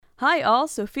Hi all,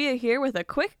 Sophia here with a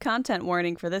quick content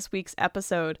warning for this week's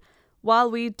episode. While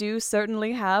we do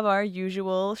certainly have our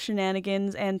usual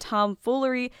shenanigans and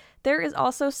tomfoolery, there is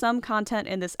also some content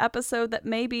in this episode that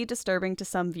may be disturbing to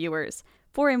some viewers.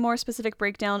 For a more specific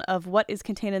breakdown of what is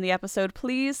contained in the episode,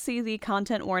 please see the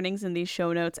content warnings in the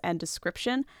show notes and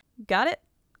description. Got it?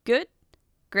 Good?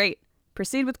 Great.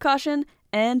 Proceed with caution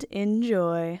and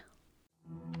enjoy.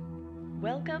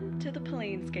 Welcome to the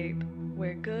Planescape,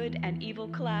 where good and evil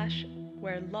clash,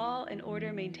 where law and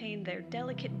order maintain their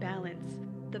delicate balance,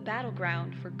 the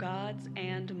battleground for gods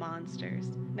and monsters.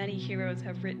 Many heroes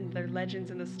have written their legends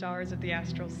in the stars of the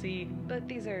astral sea, but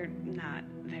these are not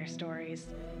their stories.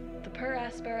 The Per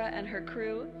Aspera and her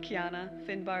crew, Kiana,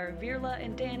 Finbar, Virla,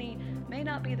 and Danny, may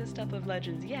not be the stuff of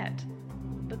legends yet,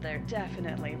 but they're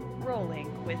definitely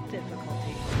rolling with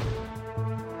difficulty.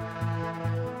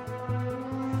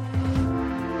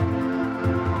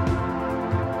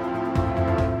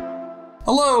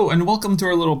 Hello, and welcome to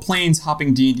our little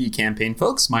planes-hopping D&D campaign,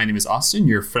 folks. My name is Austin,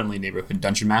 your friendly neighborhood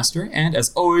dungeon master, and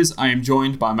as always, I am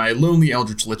joined by my lonely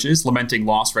eldritch liches, lamenting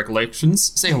lost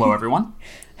recollections. Say hello, everyone.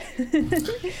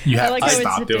 You have to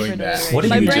stop doing that.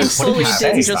 My brain fully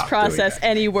didn't just process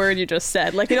any word you just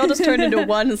said. Like, it all just turned into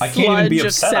one sludge of sound. I can't even be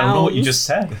upset. I don't know what you just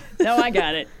said. No, I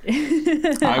got it.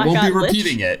 I will be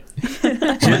repeating it.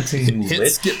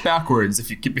 Hit skip backwards if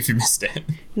you missed it.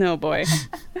 No, boy.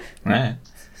 All right.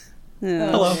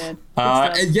 Oh,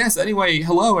 hello. And yes, anyway,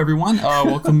 hello everyone.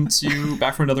 Welcome to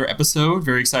back for another episode.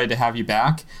 Very excited to have you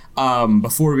back.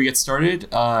 Before we get started,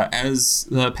 as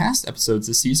the past episodes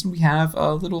this season, we have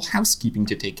a little housekeeping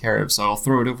to take care of. So I'll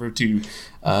throw it over to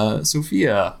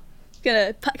Sophia.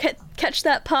 Gonna catch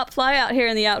that pop fly out here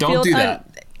in the outfield. Don't do that.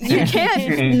 You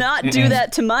can't not do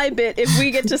that to my bit if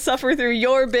we get to suffer through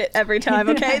your bit every time,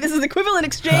 okay? This is equivalent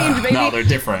exchange, baby. No, they're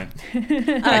different. I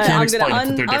can't explain it,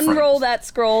 but they're different. Unroll that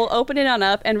scroll, open it on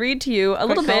up, and read to you a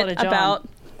little bit about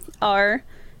our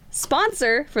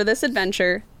sponsor for this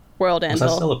adventure, World Anvil.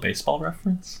 Is that still a baseball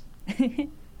reference?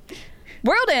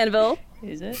 World Anvil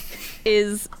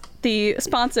is the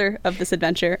sponsor of this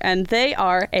adventure, and they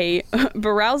are a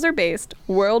browser-based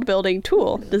world-building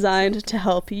tool designed to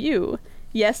help you.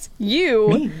 Yes,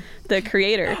 you, the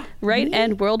creator, write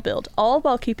and world build, all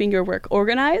while keeping your work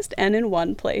organized and in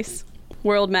one place.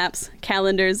 World maps,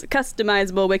 calendars,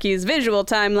 customizable wikis, visual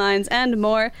timelines, and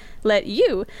more let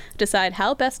you decide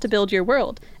how best to build your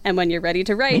world. And when you're ready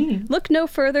to write, look no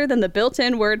further than the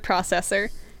built-in word processor.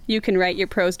 You can write your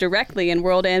prose directly in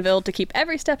World Anvil to keep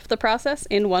every step of the process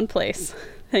in one place.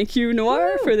 Thank you,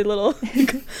 Noir, for the little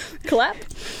clap.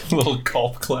 Little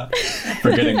golf clap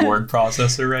for getting word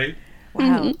processor right.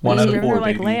 Wow. 1 out of 4,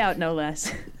 like baby. Layout, no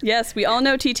less. Yes, we all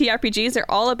know TTRPGs are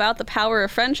all about the power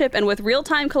of friendship, and with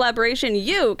real-time collaboration,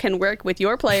 you can work with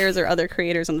your players or other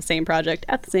creators on the same project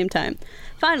at the same time.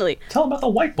 Finally, tell them about the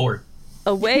whiteboard.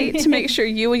 A way to make sure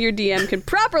you and your DM can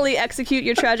properly execute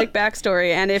your tragic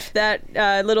backstory. And if that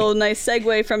little nice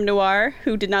segue from Noir,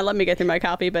 who did not let me get through my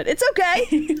copy, but it's okay.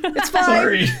 It's fine.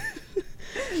 Sorry.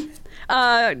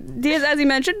 As you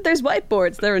mentioned, there's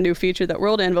whiteboards. They're a new feature that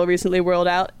World Anvil recently rolled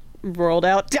out.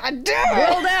 God damn it!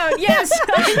 Rolled out, yes!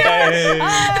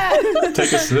 Hey,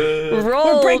 take a sip.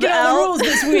 We're breaking all the rules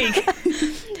this week.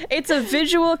 It's a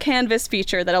visual canvas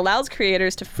feature that allows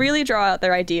creators to freely draw out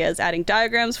their ideas, adding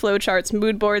diagrams, flowcharts,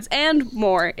 mood boards, and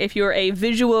more. If you're a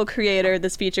visual creator,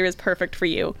 this feature is perfect for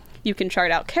you. You can chart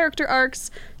out character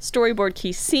arcs, storyboard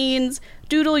key scenes,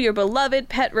 doodle your beloved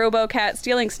pet robo-cat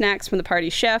stealing snacks from the party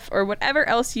chef, or whatever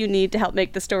else you need to help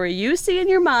make the story you see in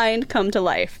your mind come to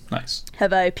life. Nice.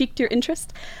 Have I piqued your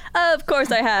interest? Of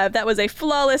course I have. That was a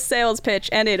flawless sales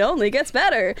pitch, and it only gets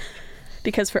better.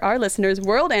 Because for our listeners,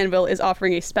 World Anvil is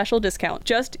offering a special discount.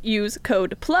 Just use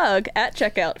code PLUG at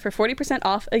checkout for 40%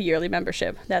 off a yearly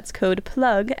membership. That's code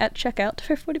PLUG at checkout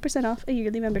for 40% off a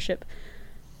yearly membership.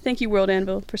 Thank you, World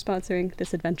Anvil, for sponsoring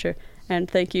this adventure. And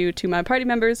thank you to my party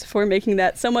members for making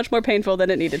that so much more painful than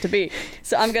it needed to be.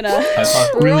 So I'm going to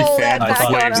really fan the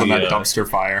flames on that dumpster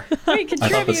fire. I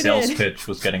thought the sales pitch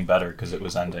was getting better because it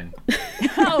was ending.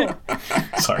 Oh.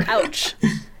 Sorry. Ouch.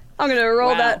 I'm going to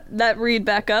roll that read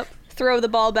back up. Throw the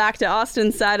ball back to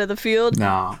Austin's side of the field.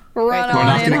 No. Run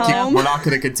on home. We're not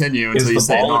going to continue until you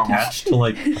say the ball no. attached to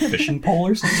like a fishing pole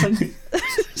or something?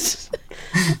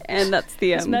 And that's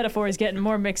the This metaphor is getting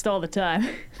more mixed all the time.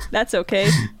 That's okay.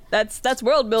 That's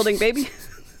world building, baby.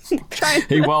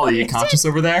 Hey, Wally, you conscious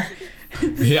over there?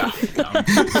 Yeah.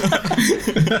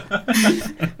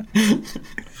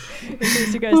 In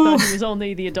case you guys thought he was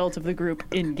only the adult of the group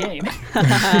in game.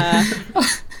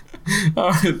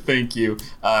 Thank you.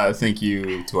 Thank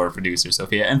you to our producer,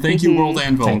 Sophia. And thank you, World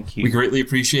Anvil. Thank you. We greatly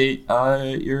appreciate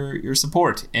your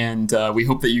support. And we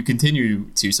hope that you continue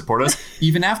to support us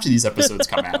even after these episodes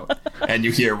come out and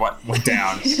you hear what went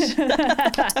down.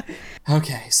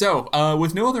 Okay, so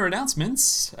with no other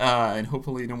announcements, and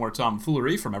hopefully no more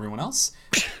tomfoolery from everyone else.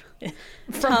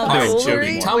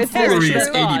 Tomfoolery Tomfoolery is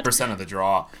Harry 80% of the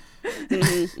draw.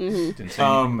 Didn't say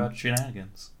anything about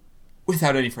shenanigans.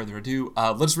 Without any further ado,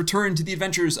 let's return to the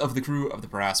adventures of the crew of the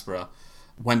Paraspora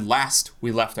when last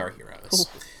we left our heroes.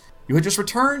 You had just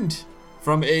returned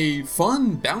from a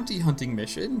fun bounty hunting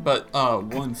mission, but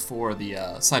one for the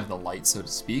side of the light, so to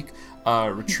speak,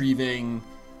 retrieving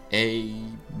a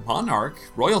monarch,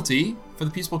 royalty for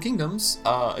the Peaceful Kingdoms,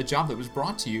 a job that was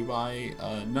brought to you by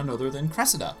none other than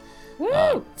Cressida.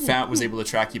 Fount was able to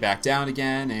track you back down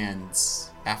again, and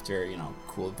after,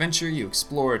 cool adventure, you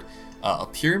explored a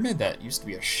pyramid that used to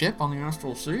be a ship on the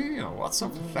Astral Sea. What's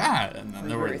up with that? And then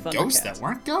there were ghosts that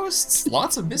weren't ghosts.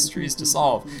 Lots of mysteries to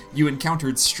solve. You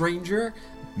encountered Stranger,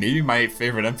 maybe my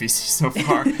favorite NPC so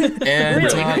far. And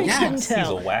Really? He's a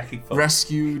wacky folk.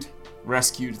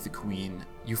 rescued the queen.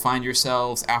 You find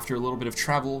yourselves, after a little bit of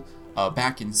travel,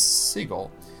 back in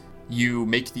Sigil. You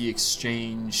make the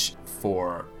exchange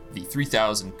for the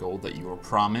 3,000 gold that you were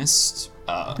promised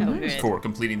for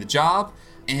completing the job.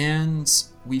 And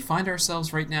we find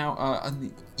ourselves right now on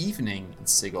the evening in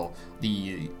Sigil.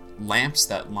 The lamps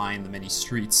that line the many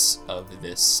streets of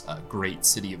this great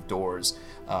city of doors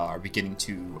are beginning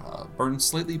to burn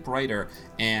slightly brighter,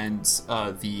 and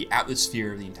the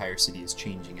atmosphere of the entire city is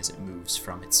changing as it moves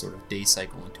from its sort of day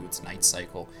cycle into its night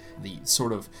cycle. The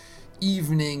sort of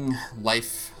evening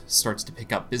life starts to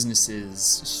pick up. Businesses,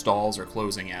 stalls are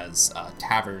closing as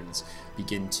taverns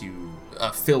begin to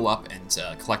fill up and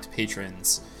collect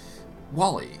patrons.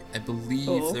 Wally, I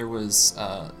believe there was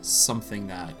something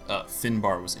that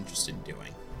Finbar was interested in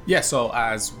doing. Yeah, so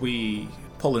as we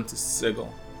pull into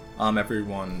Sigil,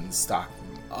 everyone's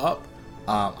stocking up.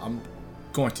 I'm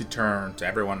going to turn to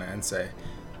everyone and say,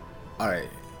 all right,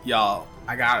 y'all,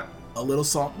 I got a little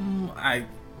something I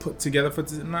put together for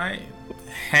tonight.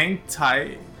 Hang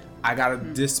tight. I gotta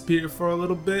disappear for a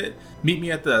little bit. Meet me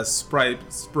at the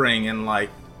Sprite Spring in like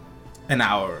an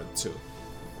hour or two.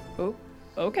 Oh,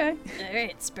 okay. All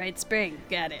right, Sprite Spring,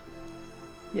 got it.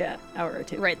 Yeah, hour or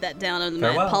two. Write that down on the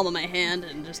Farewell. palm of my hand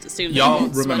and just assume Y'all that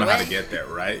it's remember how away. to get there,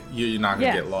 right? You're not gonna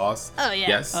Yeah. get lost. Oh yeah.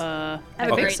 Yes. I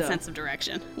have a think great so. sense of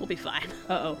direction. We'll be fine.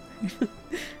 Uh-oh.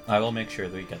 I will make sure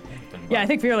that we get there. Yeah, I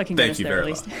think Viola can get Thank us you there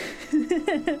very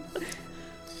at least.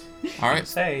 All right,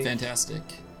 Say. fantastic.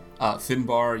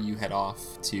 Finbar, you head off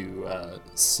to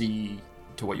see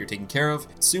to what you're taking care of.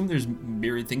 Assume there's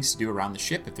myriad things to do around the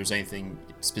ship. If there's anything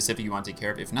specific you want to take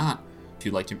care of, if not, if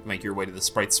you'd like to make your way to the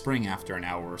Sprite Spring after an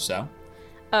hour or so.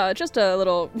 Just a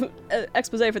little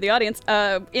expose for the audience.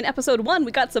 In episode 1,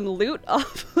 we got some loot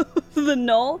off the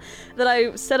knoll that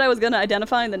I said I was going to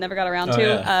identify and then never got around to.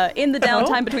 yeah. In the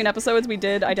downtime between episodes, we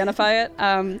did identify it.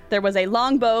 There was a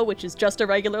longbow, which is just a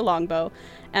regular longbow,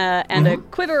 and a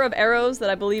quiver of arrows that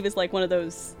I believe is like one of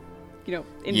those,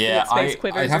 infinite space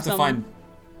quivers I'd have or to something. find.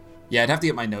 Yeah, I'd have to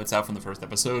get my notes out from the first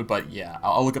episode, but yeah,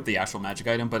 I'll look up the actual magic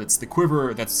item. But it's the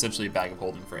quiver that's essentially a bag of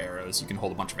holding for arrows. You can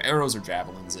hold a bunch of arrows or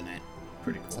javelins in it.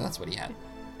 Pretty cool. So that's what he had.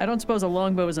 I don't suppose a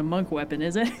longbow is a monk weapon,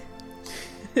 is it?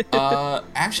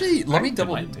 Actually, let me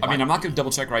double. might be. I mean, I'm not going to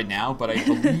double check right now, but I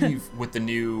believe with the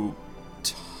new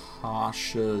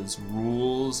Tasha's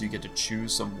rules, you get to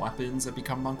choose some weapons that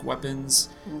become monk weapons.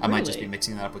 I might just be Really?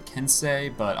 mixing that up with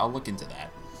Kensei, but I'll look into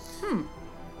that.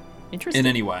 Interesting.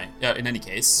 In any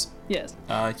case, Yes.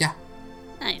 yeah.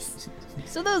 Nice.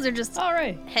 So those are just All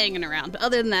right. hanging around. But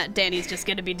other than that, Danny's just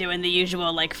going to be doing the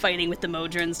usual, like, fighting with the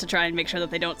Modrons to try and make sure that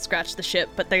they don't scratch the ship.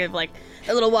 But they're, like,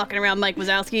 a little walking around Mike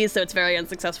Wazowski's, so it's very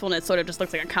unsuccessful, and it sort of just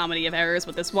looks like a comedy of errors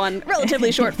with this one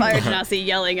relatively short fire genasi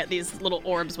yelling at these little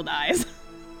orbs with eyes.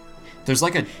 There's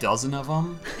like a dozen of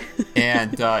them,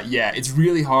 and yeah, it's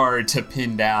really hard to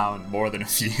pin down more than a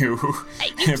few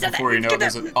before you know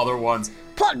there's other ones.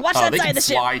 Plug, watch that They side can of the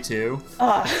ship. fly too.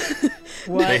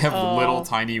 What? They have Oh. little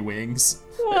tiny wings.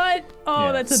 What? Oh,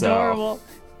 Yeah, that's so- adorable.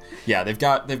 Yeah, they've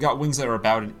got wings that are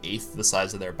about an eighth the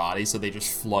size of their body, so they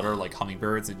just flutter like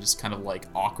hummingbirds and just kind of like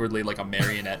awkwardly like a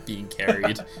marionette being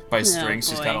carried by strings.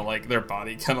 Just boy. kind of like their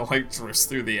body kind of like drifts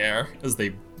through the air as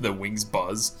the wings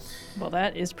buzz. Well,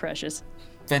 that is precious.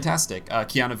 Fantastic.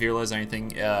 Kiana Virla, is there anything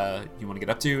you want to get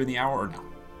up to in the hour or no?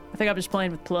 I think I'm just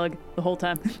playing with Plug the whole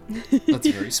time. That's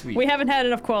very sweet. We haven't had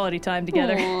enough quality time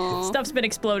together. Aw. Stuff's been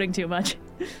exploding too much.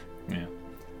 Yeah.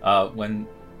 When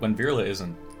Virla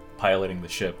isn't piloting the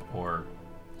ship or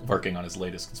working on his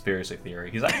latest conspiracy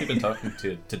theory. He's actually been talking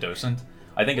to Docent.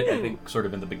 I think sort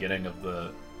of in the beginning of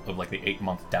the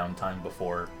 8-month downtime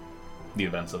before the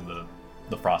events of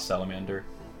the Frost Salamander.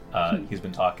 He's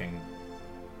been talking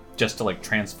just to like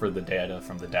transfer the data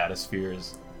from the data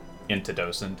spheres into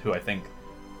Docent, who I think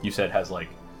you said has like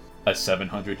a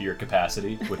 700-year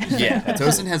capacity, which is Yeah, fantastic.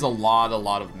 Docent has a lot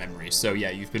of memory. So yeah,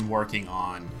 you've been working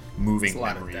on moving It's a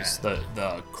lot of memories, that.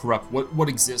 the corrupt what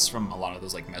exists from a lot of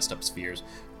those like messed up spheres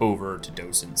over to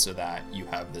Docent, so that you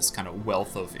have this kind of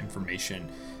wealth of information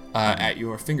at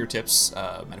your fingertips,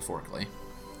 metaphorically.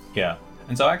 Yeah,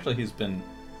 and so actually he's been,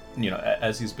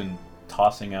 as he's been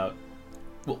tossing out,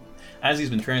 as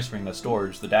he's been transferring the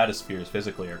storage, the data spheres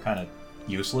physically are kind of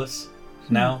useless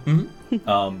now.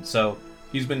 So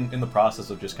he's been in the process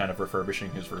of just kind of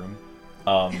refurbishing his room.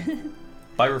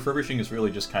 By refurbishing is really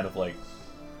just kind of like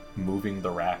moving the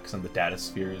racks and the data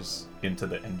spheres into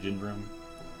the engine room,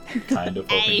 kind of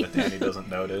hoping that Danny doesn't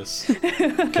notice.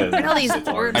 all these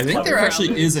words I think Clever there actually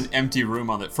rounds. is an empty room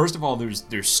on it. First of all, there's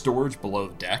storage below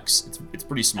the decks. It's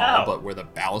pretty small, Oh. but where the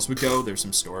ballast would go, there's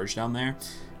some storage down there.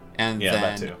 And Yeah,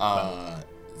 that then too. I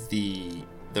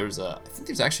think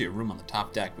there's actually a room on the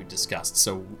top deck we discussed.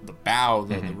 So the bow,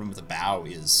 the room at the bow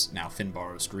is now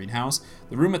Finbarrow's greenhouse.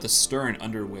 The room at the stern,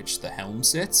 under which the helm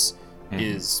sits,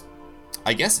 is,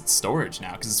 I guess it's storage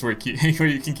now, because it's where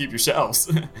you can keep your shelves.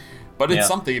 But it's Yeah.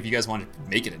 something. If you guys want to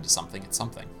make it into something, it's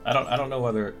something. I don't know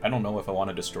if I want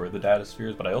to destroy the data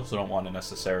spheres, but I also don't want to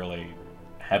necessarily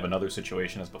have another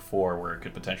situation as before where it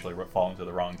could potentially fall into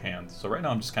the wrong hands. So right now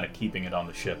I'm just kind of keeping it on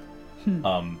the ship.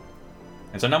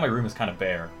 And so now my room is kind of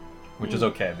bare, which is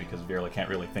okay because Virla can't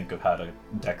really think of how to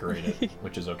decorate it,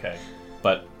 which is okay.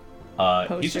 But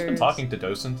he's just been Posters. talking to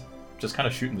Docent, just kind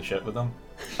of shooting the shit with him,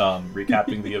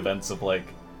 recapping the events of like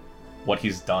what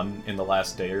he's done in the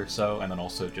last day or so, and then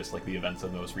also just like the events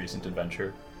of the most recent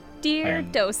adventure. Dear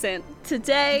And- Docent,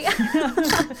 today.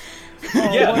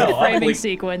 Yeah, what no, a framing honestly-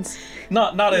 sequence.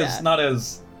 Not Yeah.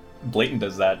 as blatant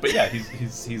as that, but yeah,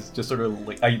 he's just sort of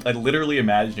like I literally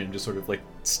imagine just sort of like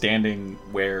standing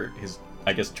where his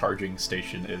charging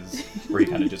station is, where he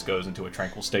kind of just goes into a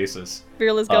tranquil stasis.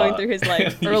 Virla's going through his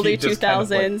like he early just kind of,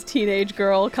 2000s teenage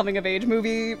girl coming of age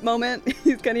movie moment.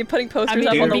 He's gonna be putting posters I mean,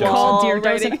 up it on would the be wall. called Dear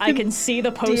writing- Docent. I can see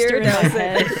the poster Dear in my Docent.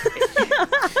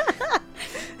 head.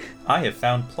 I have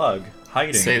found Plug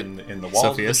hiding Say- in the walls.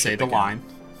 Sophia, of the say ship the again. line.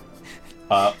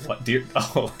 What dear?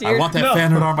 Oh, Dear- I want that No.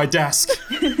 fan art on my desk.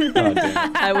 oh, damn it.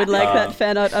 I would like that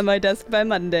fan out on my desk by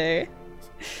Monday.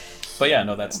 But yeah,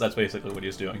 no, that's basically what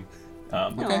he's doing.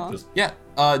 Okay. Aw. Just- Yeah,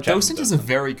 Docent is a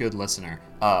very good listener.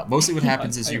 Mostly what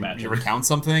happens is I you imagine. recount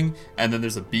something, and then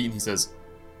there's a beat, and he says,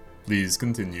 "Please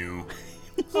continue."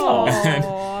 Aww.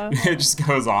 And it just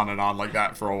goes on and on like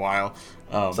that for a while.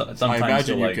 I sometimes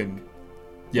imagine you'll, you can,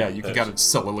 you can kind of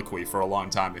soliloquy for a long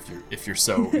time if you're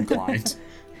so inclined.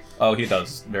 Oh, he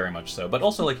does very much so. But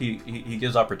also, like he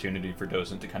gives opportunity for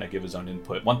Docent to kind of give his own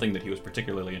input. One thing that he was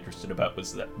particularly interested about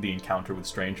was the encounter with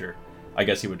Stranger. I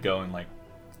guess he would go and like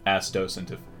ask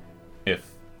Docent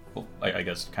if well, I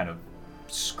guess kind of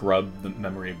scrub the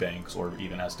memory banks, or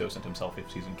even ask Docent himself if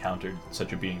he's encountered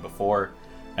such a being before.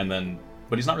 And then,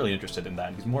 but he's not really interested in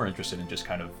that. He's more interested in just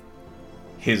kind of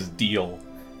his deal,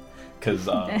 because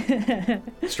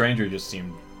Stranger just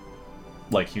seemed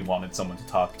like he wanted someone to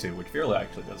talk to, which Virla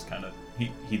actually does kind of.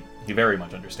 He very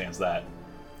much understands that,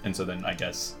 and so then I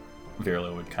guess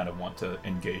Virla would kind of want to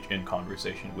engage in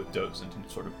conversation with Docent and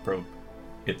sort of probe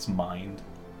its mind,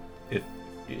 if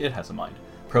it has a mind,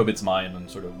 probe its mind and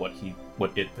sort of what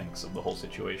it thinks of the whole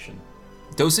situation.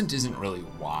 Docent isn't really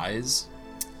wise.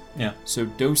 Yeah. So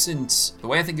Docent, the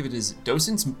way I think of it is,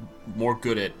 Docent's more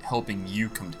good at helping you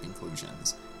come to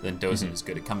conclusions than Docent is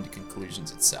good at coming to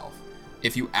conclusions itself.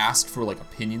 If you ask for like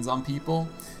opinions on people,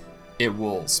 it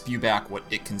will spew back what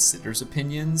it considers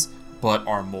opinions, but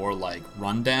are more like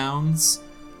rundowns.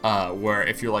 Where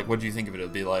if you're like, "What do you think of it?" It'll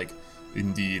be like,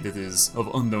 "Indeed, it is of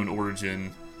unknown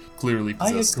origin, clearly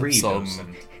possessed of some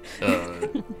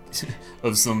Docent.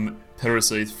 of some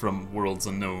parasite from worlds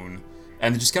unknown."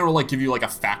 And just kind of like give you like a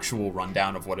factual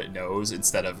rundown of what it knows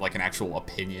instead of like an actual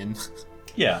opinion.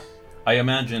 Yeah, I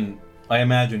imagine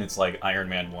it's like Iron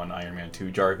Man 1, Iron Man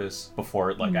 2 Jarvis before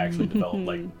it like actually developed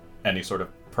like any sort of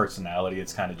personality.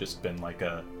 It's kind of just been like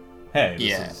a, hey,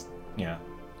 this is, yeah.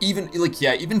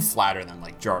 Even flatter than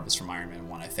like Jarvis from Iron Man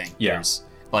 1, I think. Yeah. There's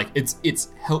like it's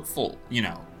helpful,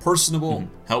 personable,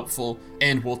 helpful,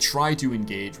 and will try to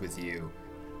engage with you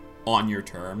on your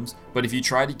terms. But if you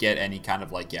try to get any kind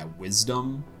of like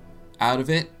wisdom out of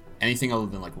it, anything other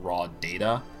than like raw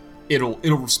data, it'll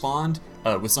respond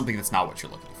with something that's not what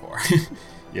you're looking for.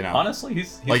 You know, Honestly,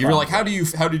 he's like if you're fine like,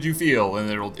 with how did you feel, and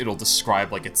it'll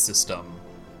describe like its system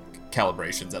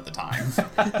calibrations at the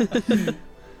time.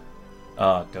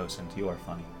 Docent, you are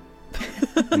funny.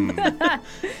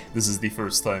 This is the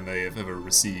first time I have ever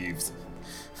received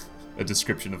a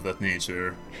description of that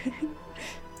nature.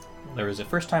 There is a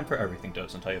first time for everything,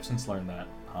 Docent. I have since learned that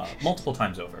multiple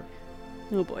times over.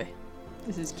 Oh boy,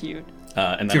 this is cute.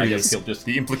 And then I Curious. guess he'll just...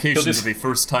 The implications he'll just- of a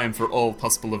first time for all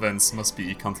possible events must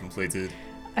be contemplated.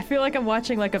 I feel like I'm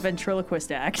watching like a ventriloquist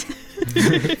act.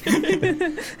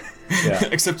 Yeah.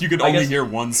 Except you could I only guess- hear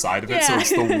one side of it, so Yeah. it's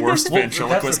the worst Well,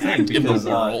 ventriloquist that's the thing, act in the because,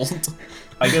 world.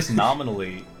 I guess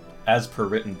nominally, as per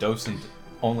written, Docent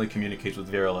only communicates with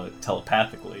Virila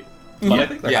telepathically. But I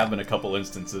think there have been a couple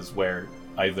instances where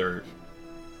either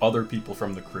other people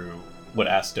from the crew would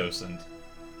ask Docent,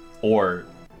 or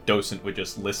Docent would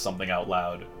just list something out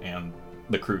loud and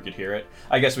the crew could hear it.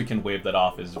 I guess we can wave that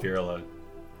off as Virila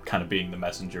kind of being the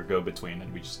messenger go-between,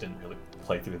 and we just didn't really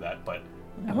play through that, but...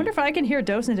 I wonder if I can hear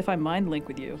Docent if I mind link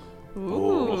with you.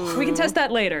 Ooh. We can test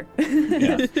that later.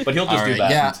 Yeah. But he'll just All do right,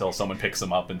 that yeah. until someone picks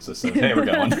him up and just says, hey, we're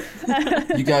going.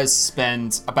 You guys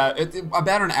spend about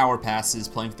an hour passes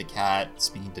playing with the cat,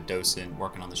 speaking to Docent,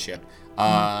 working on the ship,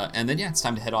 and then it's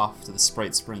time to head off to the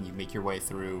Sprite Spring. You make your way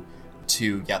through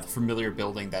to the familiar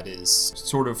building that is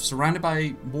sort of surrounded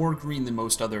by more green than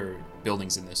most other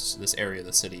buildings in this area of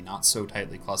the city. Not so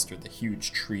tightly clustered. The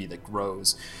huge tree that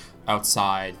grows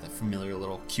outside, the familiar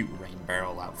little cute rain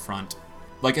barrel out front.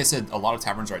 Like I said, a lot of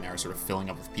taverns right now are sort of filling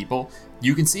up with people.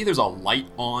 You can see there's a light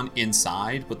on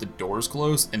inside, but the door's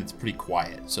closed and it's pretty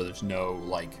quiet. So there's no,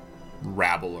 like,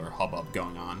 rabble or hubbub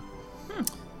going on.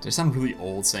 Did I sound really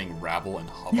old saying rabble and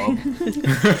hubbub?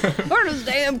 What are those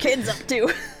damn kids up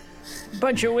to?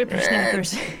 Bunch of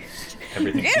whippersnappers.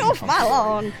 Everything Get off my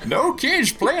lawn! No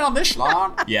kids playing on this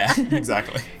lawn. Yeah,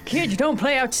 exactly. Kids don't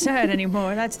play outside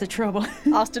anymore. That's the trouble.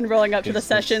 Austin rolling up to the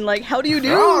session like, how do you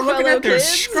do, Oh, look fellow at their kids?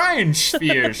 strange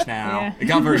spheres now. Yeah. It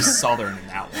got very southern in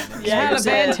that one. Yeah, it did.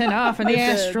 Gallivanting off in the It did.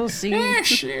 astral sea. Yeah,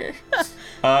 sure.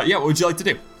 What would you like to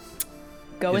do?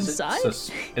 Go Is it inside? is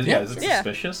it Yeah.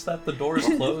 suspicious that the door is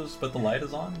closed but the light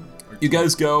is on? Or You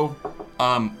guys go,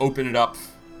 open it up.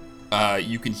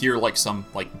 You can hear like some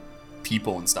like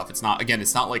people and stuff. It's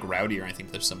not like rowdy or anything,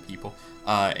 but there's some people.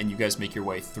 And you guys make your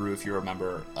way through, if you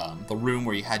remember, the room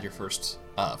where you had your first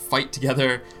fight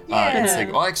together.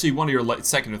 Yeah. Actually, one of your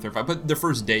second or third fight, but the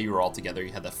first day you were all together,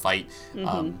 you had the fight, with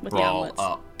the brawl,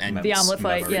 omelets. and The omelet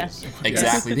fight, yeah.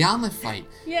 Exactly, the omelet fight.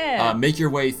 Yeah. Make your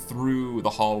way through the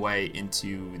hallway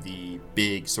into the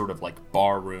big sort of like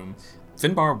bar room.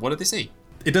 Finbar, what did they say?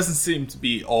 It doesn't seem to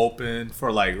be open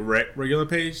for like regular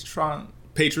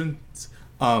patrons.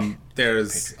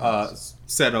 There's a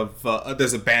set of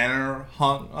there's a banner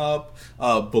hung up,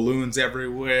 balloons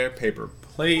everywhere, paper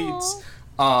plates.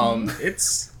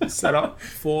 It's set up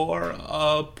for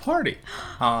a party.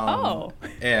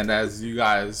 And as you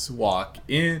guys walk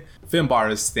in, Finbar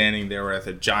is standing there with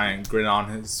a giant grin on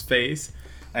his face,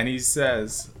 and he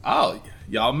says, "Oh,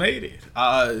 y'all made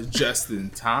it. Just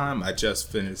in time. I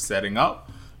just finished setting up.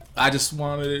 I just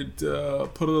wanted to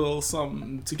put a little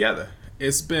something together.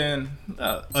 It's been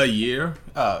a year,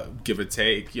 give or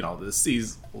take. You know, the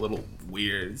sea's a little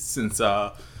weird since,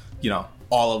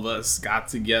 all of us got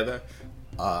together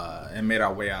and made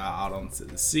our way out onto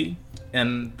the sea.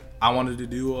 And I wanted to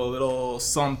do a little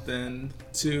something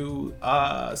to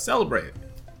celebrate."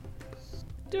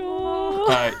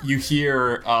 You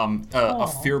hear a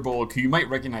Firbolg, who you might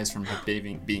recognize from her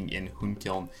being in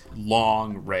Hunkiln,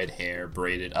 long red hair,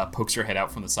 braided, pokes her head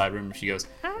out from the side room, and she goes,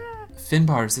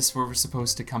 "Finbar, is this where we're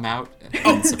supposed to come out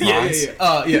and surprise?"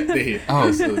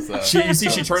 You see,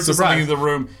 she turns to something in the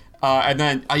room, and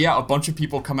then a bunch of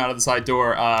people come out of the side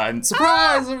door, and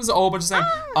surprise! There's a whole bunch of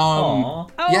stuff. Aw.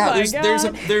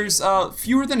 There's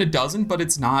fewer than a dozen, but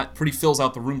it's not pretty. Fills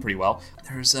out the room pretty well.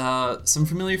 There's some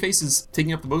familiar faces.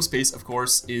 Taking up the most space, of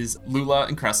course, is Lula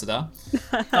and Cressida.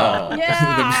 The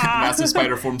massive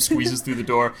spider form squeezes through the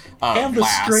door. And the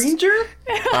last. stranger?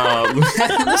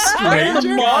 The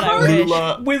stranger.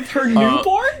 Lula, With her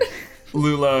newborn?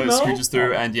 Lula No? screeches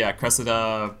through, and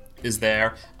Cressida is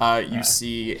there. You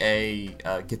see a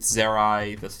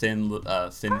Githzerai, the thin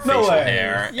facial way.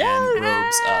 hair and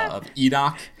robes of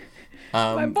Enoch.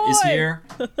 Is here.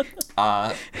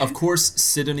 Of course,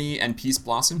 Sidonie and Peace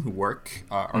Blossom, who work,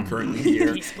 are currently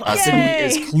here. Sidonie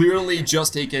is clearly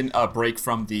just taken a break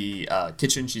from the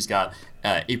kitchen. She's got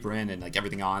apron and like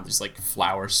everything on. There's like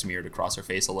flour smeared across her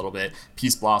face a little bit.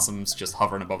 Peace Blossom's just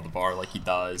hovering above the bar like he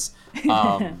does.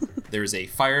 There's a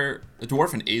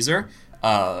dwarf, an Azer.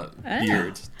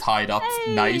 beard tied up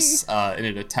nice in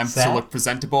an attempt to look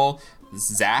presentable.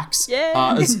 Zax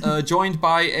is joined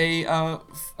by a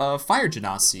fire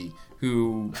genasi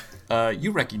who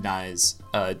you recognize,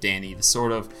 Danny, the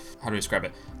sort of, how do I describe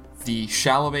it? The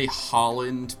Chalamet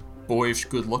Holland boyish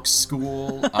good looks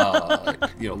school,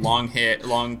 long hair,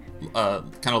 kind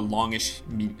of longish,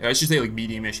 I should say like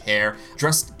medium-ish hair,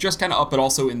 dressed just kind of up, but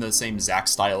also in the same Zach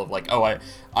style of like,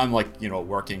 I'm like, a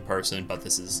working person, but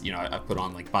this is, I put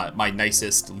on like my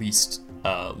nicest, least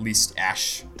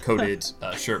ash coated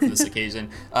shirt for this occasion.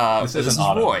 This is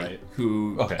Otto, Roy, right?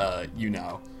 who Okay.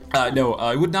 No,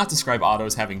 I would not describe Otto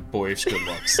as having boyish good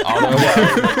looks. Otto,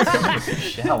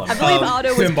 I believe Otto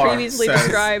was Finbar previously says,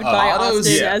 described by Otto's-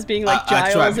 Austin as being like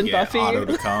I tried Giles to and get Buffy. Otto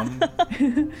to come.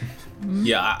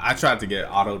 I tried to get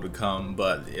Otto to come,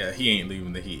 but he ain't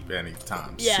leaving the heap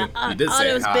anytime soon. He did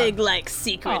say Otto's hi. big like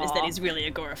secret is that he's really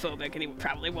agoraphobic and he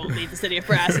probably won't leave the city of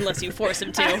Brass unless you force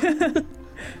him to.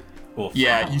 Oof.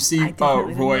 Yeah, you see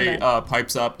definitely didn't Roy know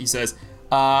pipes up. He says,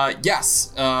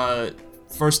 yes,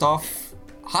 first off,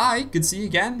 hi, good to see you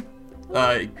again.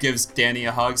 Gives Danny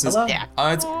a hug, says, Hello.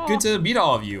 it's good to meet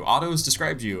all of you. Otto's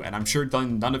described you, and I'm sure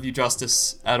done none of you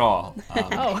justice at all.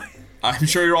 I'm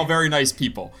sure you're all very nice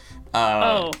people.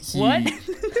 What?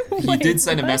 He did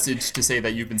send a message to say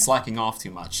that you've been slacking off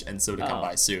too much, and so to come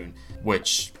by soon,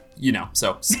 which,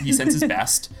 so he sends his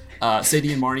best.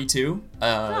 Sadie and Marnie, too,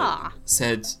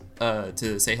 said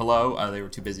to say hello. They were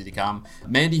too busy to come.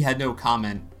 Mandy had no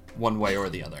comment one way or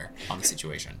the other on the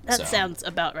situation. That sounds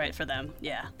about right for them.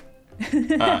 Yeah.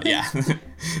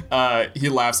 He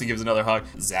laughs and gives another hug.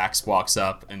 Zax walks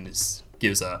up and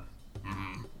gives a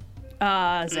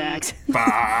Zach.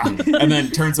 bah, and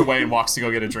then turns away and walks to go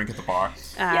get a drink at the bar.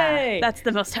 Yay. That's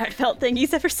the most heartfelt thing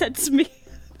he's ever said to me.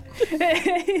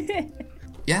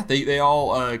 Yeah, they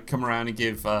all come around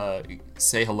and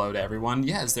say hello to everyone.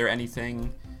 Yeah, is there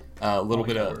anything? A little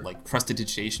bit of like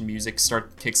prestidigitation music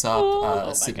kicks up.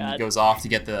 my Sydney God. goes off to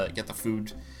get the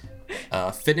food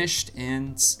finished,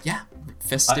 and yeah,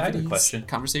 festivities. question.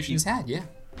 Conversation is had. Yeah.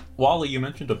 Wally, you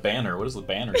mentioned a banner. What does the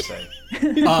banner say?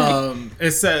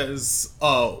 It says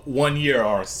 1 year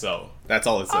or so. That's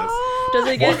all it says. Does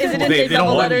it get? Is it in They big don't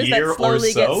double want letters year that or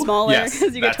slowly get so? smaller Yes,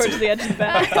 as you get that's towards it. the edge of the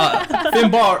back?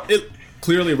 Finbar, it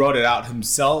clearly wrote it out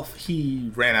himself.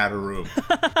 He ran out of room.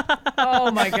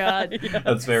 Oh my god.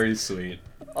 That's very sweet.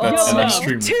 That's Oh, no.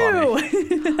 extremely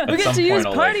funny. We get to use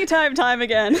party time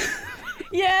again.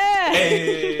 Yeah.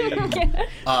 Hey.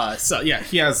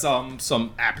 He has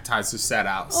some appetizers set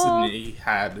out. Sydney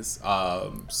had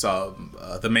some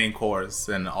the main course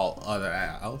and all other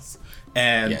else.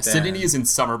 And Yeah, Sydney is in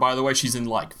summer, by the way. She's in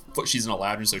she's in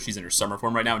Aladdin, so she's in her summer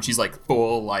form right now, and she's like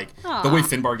full the way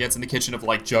Finbar gets in the kitchen of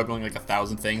like juggling like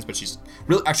 1,000 things, but she's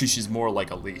more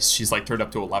like Elise. She's like turned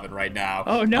up to 11 right now.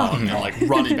 Oh, no. And like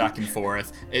running back and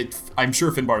forth. I'm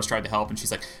sure Finbar has tried to help, and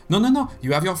she's like, no,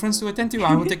 you have your friends to attend to.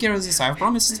 I will take care of this. I have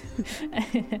promised.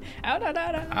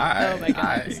 Oh my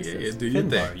god. Do your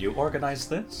Finbar, thing. you organized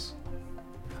this?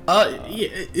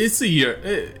 It's a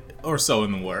year or so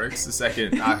in the works. The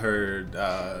second I heard,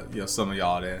 some of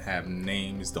y'all that have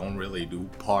names don't really do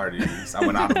parties. I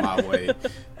went out of my way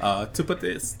to put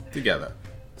this together.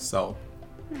 So,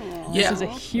 This is a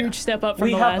huge step up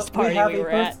from the last party we were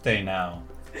at. birthday now.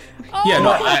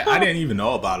 I didn't even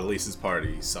know about Elise's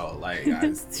party. So,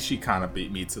 she kind of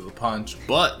beat me to the punch.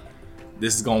 But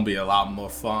this is gonna be a lot more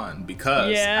fun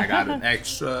because I got an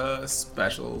extra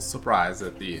special surprise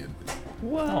at the end.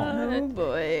 What? Oh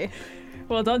boy.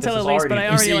 Well, don't tell is Elise, but already- I you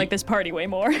already see- like this party way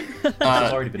more. It's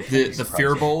already been The surprising.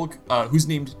 Firbolg, who's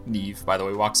named Neve, by the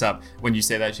way, walks up when you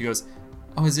say that. She goes,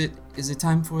 "Oh, is it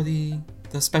time for the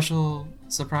special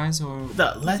surprise, or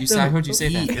I heard you say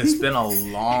that." It's been a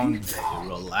long day.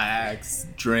 Relax,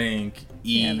 drink,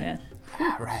 eat. Yeah, man.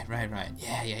 Right.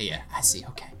 Yeah. I see.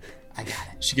 Okay, I got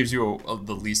it. She gives you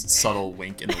the least subtle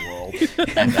wink in the world,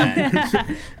 and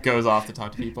then goes off to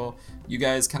talk to people. You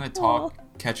guys kind of talk,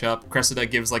 catch up. Cressida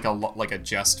gives like a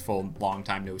jestful, long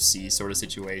time no see sort of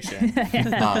situation.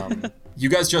 You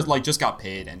guys just got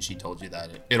paid, and she told you that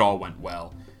it all went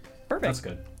well. Perfect. That's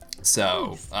good.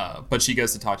 So, but she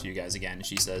goes to talk to you guys again, and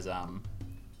she says, I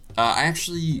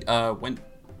actually went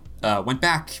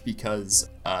back because,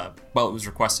 it was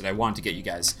requested. I wanted to get you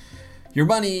guys your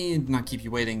money and not keep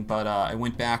you waiting, but I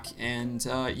went back, and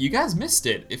you guys missed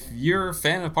it. If you're a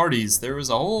fan of parties, there was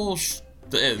a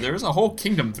whole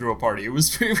kingdom through a party. It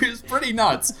was pretty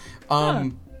nuts.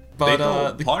 They But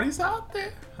throw parties out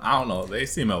there? I don't know. They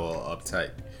seem a little uptight.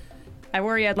 I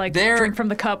worry I'd There- drink from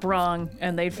the cup wrong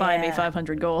and they'd fine me Yeah.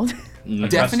 500 gold.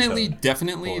 Definitely,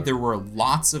 Forward. there were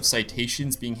lots of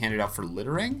citations being handed out for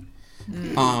littering.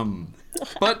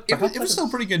 But it was still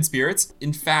pretty good spirits.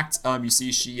 In fact, you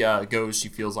see she she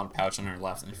feels on a pouch on her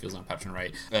left and feels on a pouch on her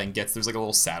right, and there's like a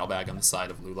little saddlebag on the side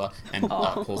of Lula, and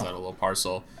pulls out a little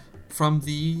parcel from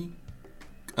the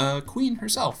queen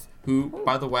herself, who,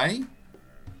 by the way,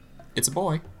 it's a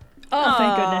boy. Oh,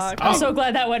 thank goodness. I'm so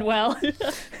glad that went well.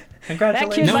 Congratulations.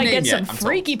 That kid No might name get yet, some I'm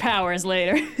freaky powers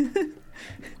later.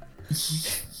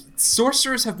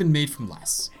 Sorcerers have been made from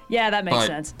less. Yeah, that makes But-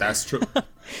 sense. That's true.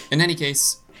 In any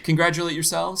case, congratulate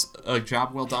yourselves. A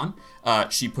job well done.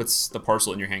 She puts the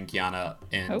parcel in your hand, Kiana,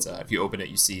 and if you open it,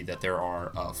 you see that there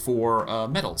are 4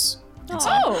 medals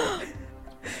inside. Oh!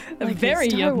 Like in Very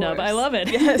Star Yub Nub. Wars. I love it.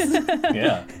 Yes.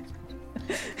 Yeah.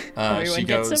 Everyone She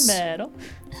gets goes. a medal.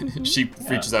 She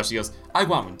reaches out. She goes, "I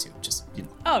want one too. Just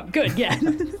Oh, good, yeah.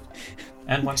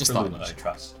 And one Just for thought Luna, I I should-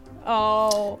 trust.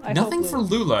 Oh, I Nothing hope for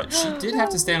Lula. She did have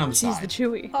to stand on the She's side. the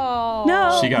Chewy. Oh.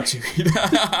 No. She got you.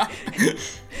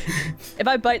 If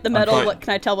I bite the metal, fine. what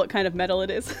can I tell what kind of metal it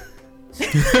is?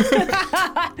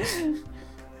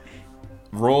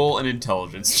 Roll an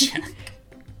intelligence check.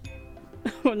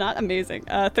 Oh, not amazing.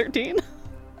 13?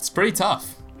 It's pretty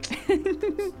tough.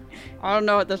 I don't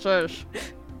know what this is.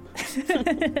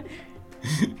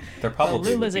 They're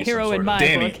probably Lula's would a be some hero sort in of- my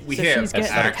Danny, book, we so have she's getting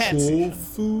the pets. actual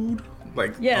food,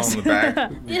 like Yes. on the back.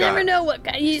 We You got never know what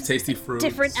kind. tasty fruits.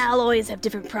 Different alloys have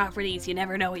different properties. You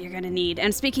never know what you're gonna need.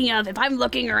 And speaking of, if I'm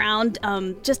looking around,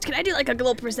 just can I do like a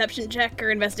little perception check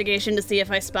or investigation to see if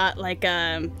I spot like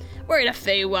we're in a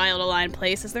Feywild aligned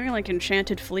place. Is there like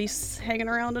enchanted fleece hanging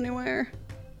around anywhere?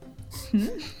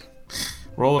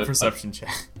 Roll a perception check.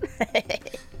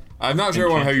 I'm not sure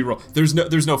how you roll. There's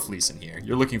no fleece in here.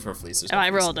 You're looking for a fleece. There's no Oh,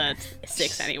 I fleece rolled in a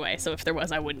 6 anyway, so if there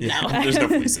was, I wouldn't here. know. There's no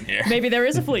fleece in here. Maybe there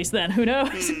is a fleece then. Who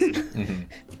knows?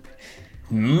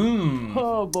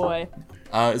 Oh, boy.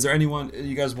 Is there anyone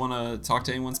you guys want to talk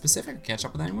to anyone specific or catch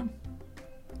up with anyone?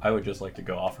 I would just like to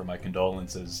go offer my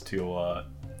condolences to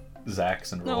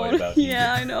Zax and Roy Oh, about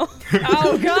yeah, I know.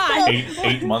 Oh, God.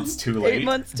 eight months too late. 8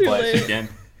 months too but- late. Again.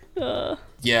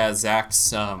 Yeah,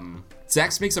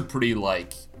 Zax makes a pretty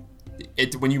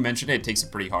when you mention it, it takes a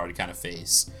pretty hard kind of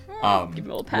face. Give him a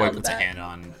little pat Roy on the puts a back.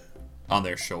 hand on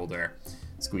their shoulder,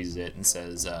 squeezes it, and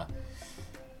says,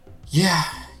 "Yeah,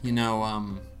 it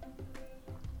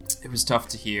was tough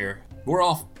to hear. We're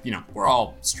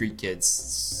all street kids.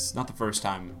 It's not the first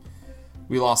time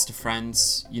we lost a friend.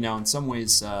 In some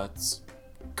ways, it's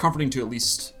comforting to at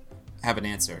least have an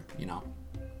answer.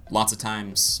 Lots of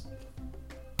times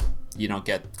you don't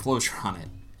get closure on it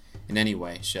in any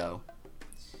way. So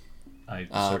I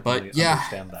but certainly yeah.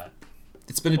 understand that.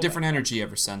 it's been a different energy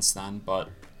ever since then. But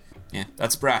yeah,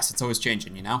 that's brass. It's always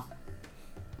changing.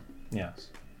 Yes.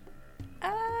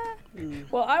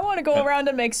 Well, I want to go around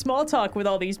and make small talk with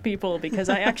all these people because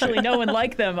I actually know and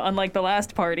like them, unlike the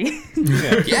last party.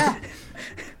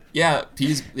 Yeah.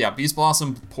 Beast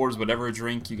Blossom pours whatever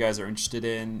drink you guys are interested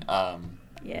in.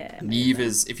 Yeah. Neve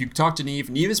is, if you talk to Neve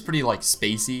is pretty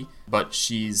spacey, but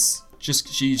she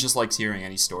just likes hearing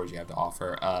any stories you have to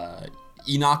offer.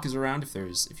 Enoch is around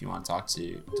if you want to talk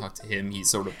to him. He's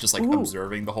sort of just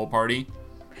observing the whole party.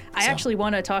 I actually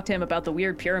want to talk to him about the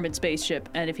weird pyramid spaceship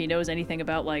and if he knows anything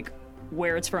about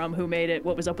where it's from, who made it,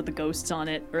 what was up with the ghosts on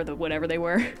it, or the whatever they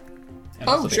were. And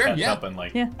Oh, also to sure, catch yeah. up and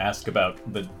Yeah. ask about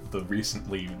the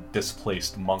recently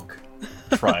displaced monk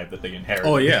tribe that they inherited.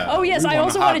 Oh yeah. Oh yes, We I wanna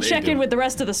also how want to they check do. in with the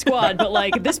rest of the squad,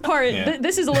 but this part, Yeah.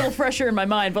 this is a little fresher in my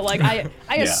mind. But I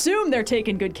assume they're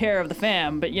taking good care of the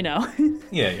fam. But Yeah.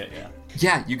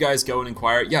 Yeah, you guys go and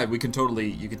inquire. Yeah, you can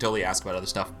totally ask about other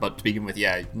stuff. But to begin with,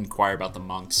 inquire about the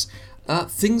monks.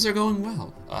 Things are going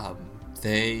well.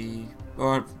 They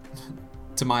are,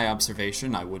 to my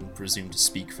observation, I wouldn't presume to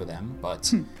speak for them,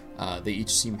 but they each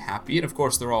seem happy, and of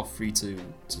course they're all free to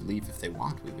leave if they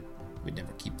want. We'd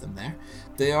never keep them there.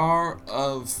 They are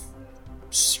of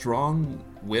strong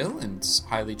will and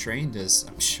highly trained, as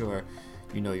I'm sure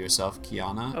you know yourself,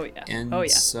 Kiana. Oh, yeah. And Oh,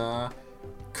 yeah.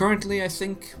 Currently, I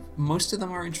think most of them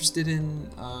are interested in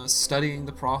studying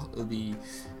the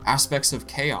aspects of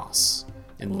chaos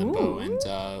in Limbo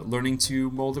and learning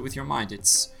to mold it with your mind.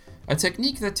 It's a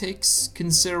technique that takes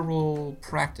considerable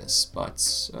practice,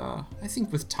 but I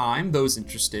think with time, those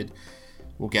interested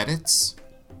will get it.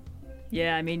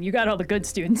 yeah, I mean, you got all the good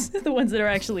students, the ones that are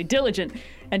actually diligent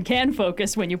and can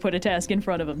focus when you put a task in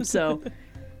front of them. So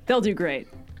they'll do great.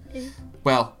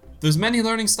 Well, there's many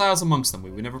learning styles amongst them.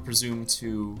 We would never presume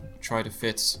to try to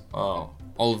fit all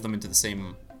of them into the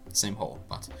same hole,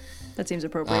 but That seems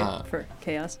appropriate for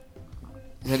chaos.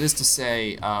 that is to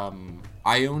say,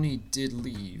 Ione did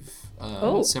leave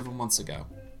several months ago.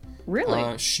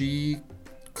 Really? She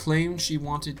claimed she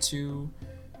wanted to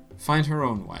find her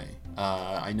own way.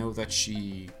 I know that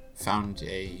she found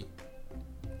a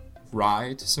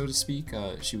ride, so to speak.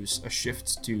 She was a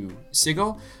shift to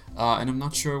Sigil, and I'm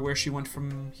not sure where she went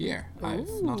from here. I've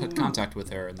not had contact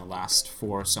with her in the last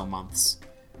 4 or so months,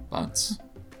 but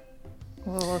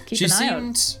Well, keep she an eye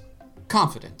out. seemed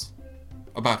confident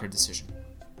about her decision.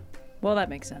 Well, that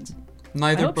makes sense.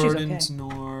 Neither hope she's burdened okay.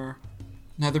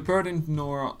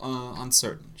 nor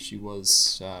uncertain. She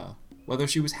was whether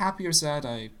she was happy or sad,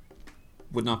 I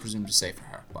would not presume to say for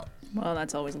her, but Well,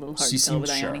 that's always a little hard she to tell seemed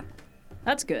with sure. Ione.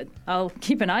 That's good. I'll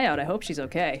keep an eye out. I hope she's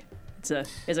okay.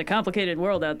 It's a complicated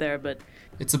world out there, but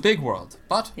It's a big world,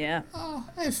 but yeah. I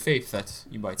have faith that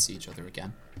you might see each other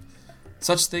again.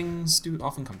 Such things do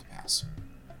often come to pass.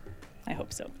 I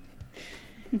hope so.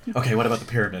 Okay, what about the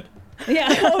pyramid? Yeah.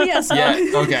 Oh yes. Yeah,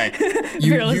 okay.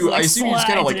 Fearless, I like, assume you just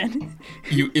kind of slides like in.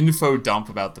 you info dump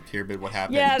about the pyramid, what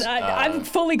happened. Yeah, I'm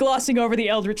fully glossing over the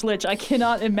Eldritch Lich. I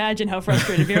cannot imagine how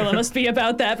frustrated Virla must be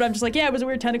about that. But I'm just like, yeah, it was a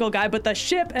weird tentacle guy, but the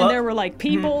ship, and But- there were like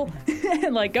people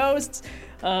and like ghosts.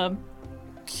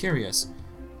 Curious.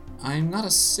 I'm not a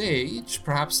sage.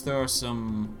 Perhaps there are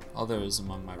some others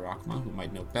among my Rockma who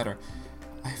might know better.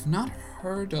 I've not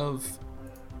heard of,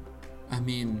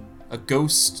 a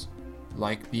ghost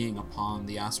like being upon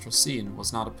the astral scene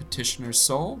was not a petitioner's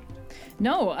soul.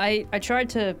 No, I tried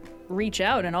to reach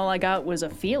out, and all I got was a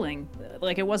feeling.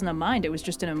 Like it wasn't a mind; it was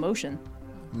just an emotion.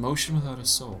 Emotion without a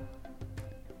soul.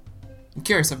 I'm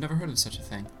curious, I've never heard of such a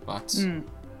thing, but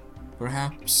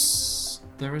perhaps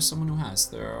there is someone who has.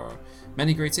 There are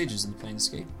many great sages in the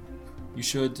Planescape. You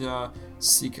should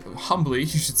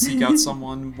seek out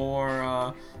someone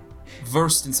more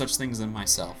versed in such things than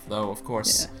myself, though, of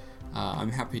course, I'm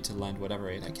happy to lend whatever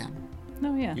aid I can.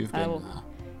 No, yeah, You've I been will.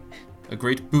 a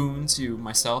great boon to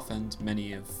myself and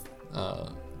many of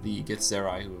the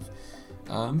Githzerai who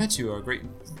have met you are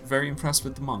very impressed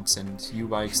with the monks and you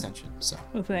by extension. So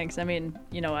Well, thanks. I mean,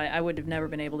 I would have never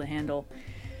been able to handle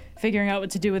figuring out what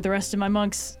to do with the rest of my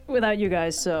monks without you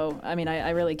guys. So, I mean,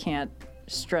 I really can't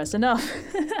stress enough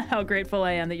how grateful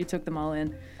I am that you took them all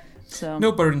in. So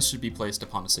no burdens should be placed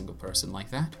upon a single person like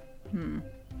that.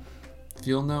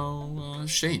 Feel no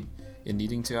shame in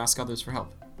needing to ask others for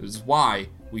help. It is why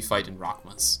we fight in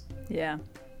Rockmas. yeah,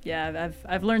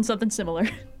 I've learned something similar.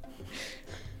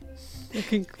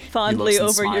 Looking fondly He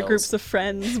looks over and your smiles. groups of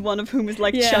friends, one of whom is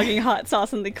like Yeah. chugging hot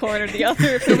sauce in the corner, the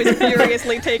other of whom is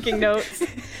furiously taking notes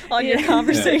on your Yeah.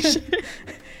 conversation.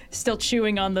 Still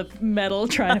chewing on the metal,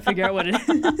 trying to figure out what it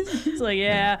is. It's like,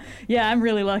 yeah, I'm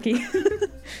really lucky.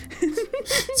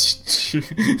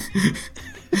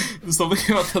 There's something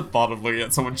about the thought of looking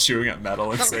at someone chewing at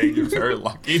metal and saying you're very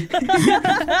lucky.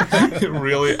 It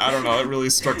really, I don't know, it really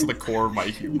struck to the core of my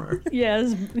humor.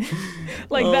 Yes,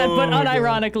 like that, but Oh my God.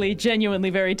 unironically, genuinely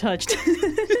very touched.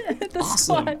 The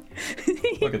Awesome. spot.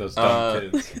 Look at those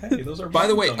dumb kids. Hey, those are By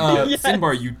the way, dumb kids.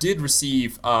 Finbar, you did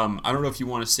receive. I don't know if you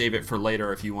want to save it for later,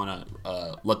 or if you want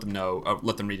to let them know,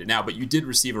 let them read it now. But you did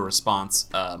receive a response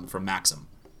from Maxim.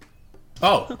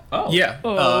 Oh, Oh. yeah.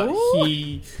 Oh.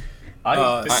 He. I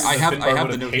have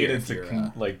would the note hated here if to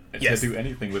you're, Yes. to do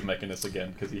anything with Mechanus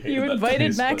again because he hated You that invited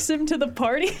place, but- Maxim to the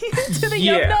party, to the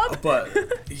Yeah, Yum Nub. but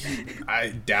I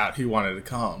doubt he wanted to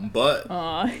come. But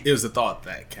Aw. it was the thought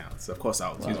that counts. Of course,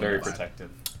 I was. He's very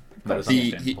protective. That is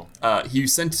He understandable. he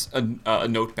sent a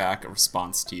note back, a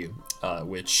response to you,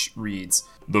 which reads: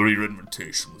 "The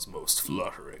invitation was most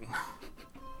flattering.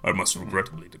 I must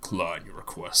regrettably decline your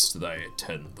request that I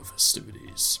attend the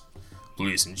festivities.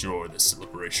 Please enjoy the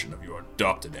celebration of your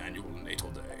adopted annual natal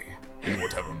day, in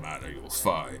whatever manner you'll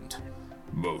find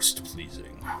most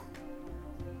pleasing."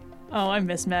 Oh, I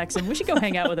miss Maxim. We should go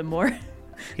hang out with him more.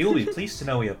 He will be pleased to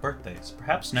know we have birthdays.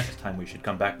 Perhaps next time we should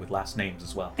come back with last names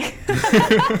as well.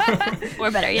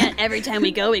 Or better yet, every time we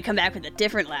go, we come back with a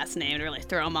different last name to really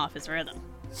throw him off his rhythm.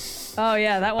 Oh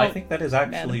yeah, that one. I think that is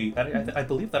actually, I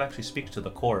believe that actually speaks to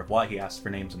the core of why he asked for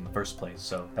names in the first place,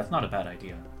 so that's not a bad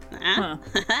idea. Huh?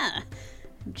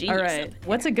 Genius. All right.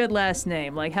 What's a good last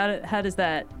name? Like, how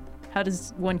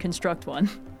does one construct one?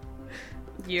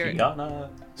 You're Kiana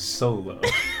Solo.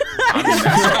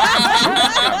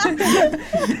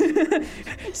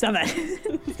 Stop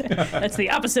that. That's the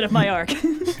opposite of my arc.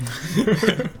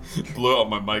 Blew up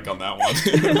my mic on that one.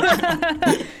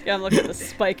 Yeah, I'm looking at the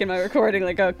spike in my recording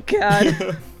like, oh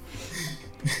god.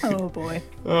 Oh boy.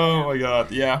 Oh my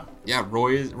god, yeah. Yeah,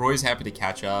 Roy's happy to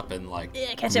catch up and like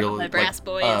Yeah, catch up with my brass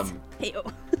boys. Hey-o.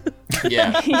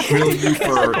 Yeah, really you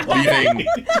for leaving.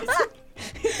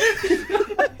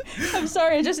 I'm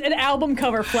sorry, just an album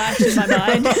cover flashed in my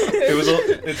mind.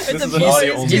 This is an a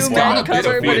audio only Doom band spot.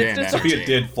 cover, but it's it's just Sophia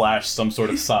did flash some sort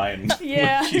of sign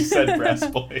Yeah. when she said brass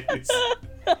boys.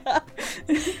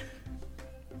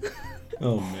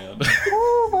 Oh man.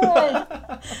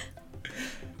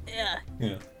 Yeah.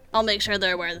 Yeah. I'll make sure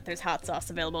they're aware that there's hot sauce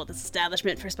available at this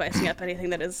establishment for spicing up anything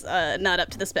that is not up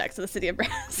to the specs of the City of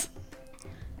Brass.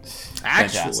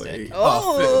 Actually, Fantastic.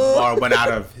 Finbar went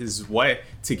out of his way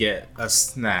to get a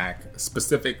snack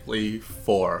specifically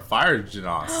for fire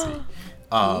genasi.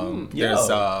 There's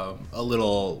a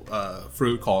little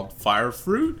fruit called fire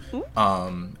fruit,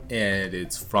 and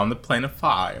it's from the plane of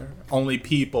fire. Only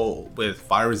people with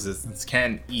fire resistance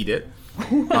can eat it.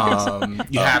 You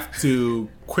have to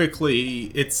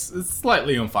quickly, it's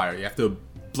slightly on fire. You have to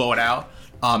blow it out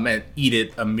and eat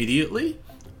it immediately.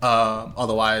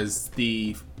 Otherwise,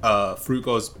 the fruit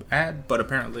goes bad, but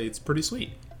apparently it's pretty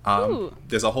sweet.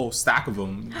 There's a whole stack of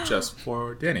them just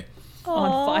for Danny.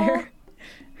 On fire.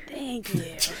 Thank you.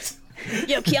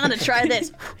 Yo, Kiana, try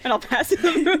this. And I'll pass it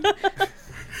over.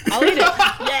 I'll eat it.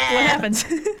 Yeah. What happens?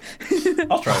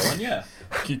 I'll try one. Yeah.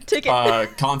 Take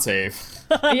it. Con save.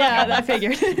 Yeah, I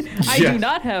figured. I Yeah. do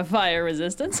not have fire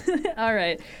resistance. All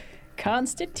right.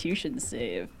 Constitution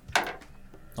save.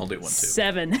 I'll do one too.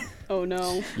 7. Oh,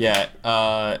 no. Yeah.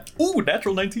 Ooh,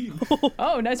 natural 19.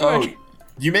 Oh, nice work. Oh,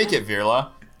 you make it, Virla.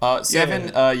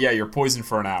 7. Yeah, you're poisoned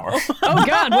for an hour. Oh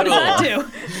God, what does that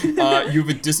do? You have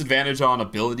a disadvantage on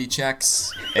ability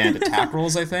checks and attack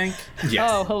rolls, I think. Yes.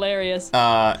 Oh, hilarious.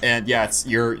 And yeah,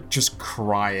 you're just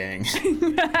crying.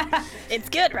 It's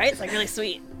good, right? It's like really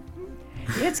sweet.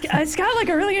 It's got like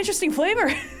a really interesting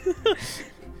flavor.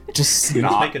 Just You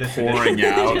just not make it a pouring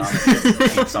tradition.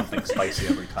 out. Eat something spicy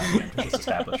every time you enter this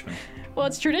establishment. Well,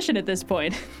 it's tradition at this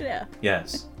point. Yeah.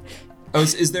 Yes. Oh,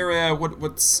 is there a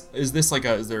is this like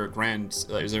is there a grand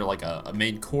is there like a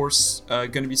main course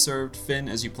going to be served, Finn,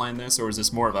 as you plan this, or is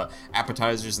this more of a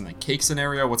appetizers and the cake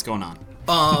scenario? What's going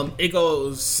on? It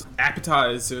goes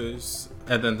appetizers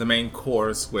and then the main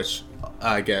course, which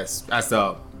I guess as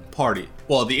the party,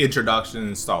 well, the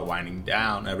introductions start winding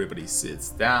down. Everybody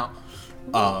sits down.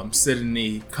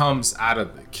 Sydney comes out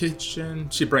of the kitchen.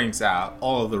 She brings out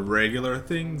all of the regular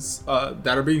things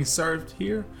that are being served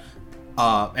here.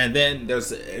 And then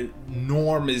there's an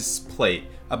enormous plate,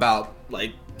 about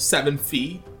like 7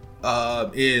 feet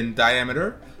in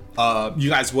diameter. You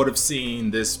guys would have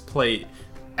seen this plate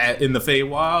in the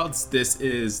Feywilds. This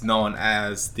is known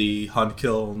as the Hunt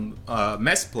Kill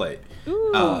mess plate.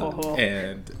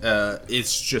 And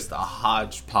it's just a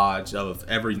hodgepodge of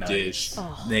every dish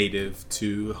native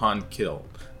to Hunt Kill.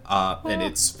 And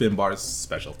it's Finbar's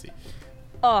specialty.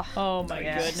 Oh my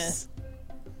Yes. goodness.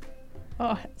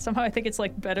 Oh, somehow I think it's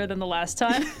like better than the last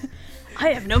time. I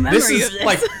have no memory This of is this.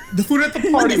 like the food at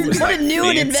the party was What like a new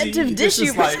and fancy. inventive This dish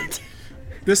is you like present.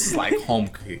 this is like home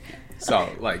cooking. So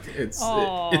like it's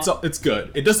Aw. it's good.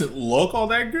 It doesn't look all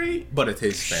that great, but it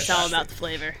tastes It's fantastic. all about the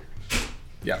flavor.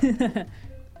 Yeah.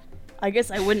 I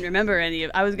guess I wouldn't remember any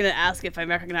of. I was gonna ask if I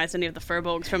recognized any of the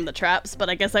furbolgs from the traps,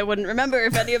 but I guess I wouldn't remember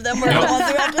if any of them were the ones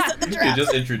who had to set the You traps.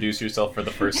 just introduce yourself for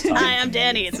the first time. Hi, I'm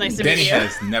Danny. It's nice to Danny meet you.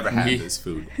 has never had Me. this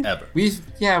food ever.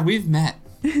 We've met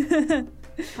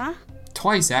Huh?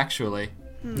 twice actually.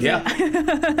 Yeah.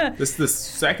 This is the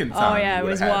second time. Oh, yeah, we it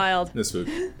would've was had wild. This food.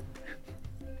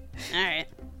 All right.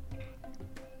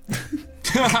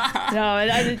 No,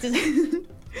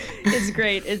 it's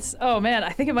great. It's, oh man, I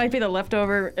think it might be the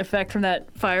leftover effect from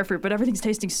that fire fruit, but everything's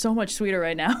tasting so much sweeter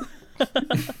right now.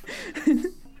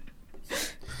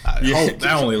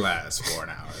 That only lasts for an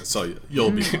hour, so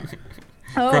you'll be fine.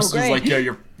 Oh, Crustar's great. like,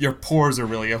 yeah, your pores are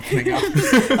really opening up.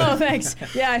 Oh, thanks.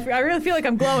 Yeah, I really feel like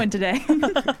I'm glowing today.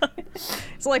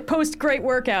 It's like post great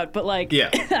workout, but like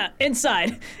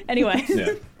inside. Anyway.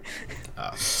 Yeah.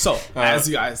 So as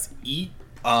you guys eat,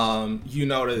 you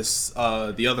notice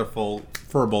the other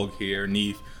furbolg here,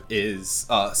 Neve, is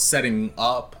setting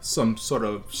up some sort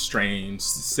of strange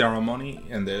ceremony,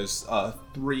 and there's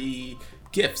 3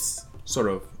 gifts sort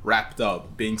of wrapped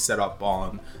up, being set up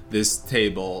on this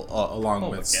table, along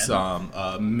with again? some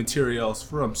materials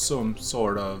from some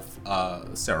sort of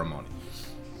ceremony.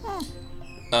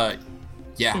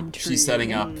 Yeah, she's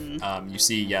setting up. You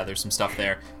see, there's some stuff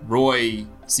there. Roy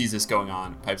sees this going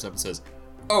on, pipes up and says,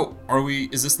 "Oh,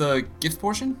 is this the gift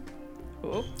portion?"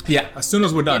 Yeah, as soon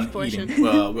as we're done Gift portion. eating,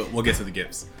 we'll get to the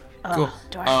gifts. Cool.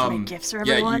 Do I have to make gifts for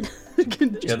yeah, everyone?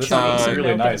 Yeah, this Uh, is really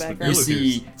milk in the nice. But background. Lulu You is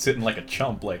see- sitting like a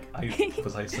chump. Like,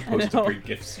 was I supposed to know. bring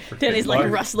gifts for Danny's like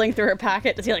Finbar? rustling through her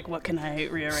packet to see like what can I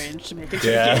rearrange to make a good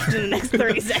Yeah. gift in the next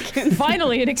 30 seconds.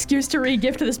 Finally, an excuse to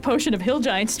re-gift this potion of Hill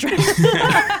Giant strength.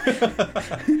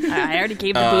 I already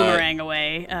gave the boomerang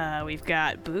away. We've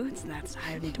got boots, and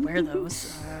I need to wear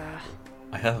those.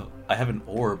 I have an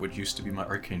orb, which used to be my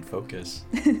arcane focus.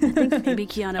 Maybe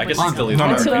Kiana. I guess would it's like deleted.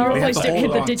 that. Until I we have replaced to it with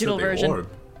hold the on to digital version. orb.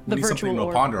 The We need something virtual to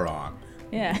orb. ponder on.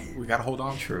 Yeah. We gotta hold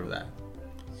on True. to that.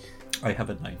 I have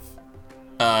a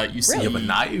knife. You see You have a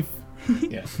knife?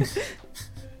 Yeah.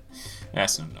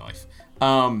 That's no knife.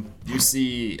 You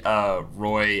see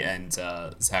Roy and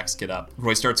Zax get up.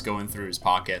 Roy starts going through his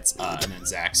pockets, and then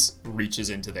Zax reaches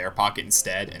into their pocket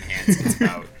instead and hands it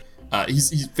about.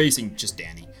 He's facing just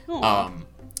Danny.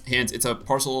 It's a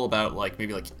parcel about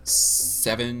maybe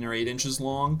 7 or 8 inches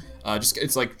long. It's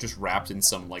just wrapped in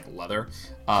some leather.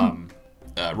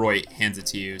 Roy hands it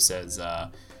to you, says,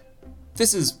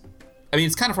 "This is,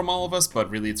 it's kind of from all of us, but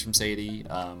really it's from Sadie.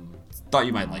 Thought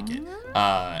you might like it."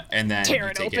 And then Tear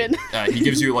it open. He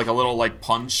gives you a little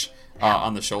punch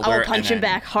on the shoulder. I'll punch him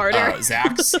back harder.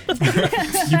 Zax,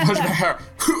 you punch back.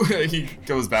 He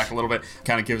goes back a little bit,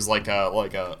 kind of gives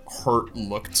a hurt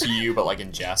look to you, but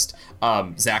in jest.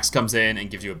 Zax comes in and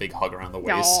gives you a big hug around the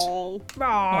waist,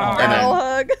 Aww. and then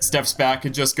Hug. steps back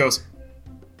and just goes.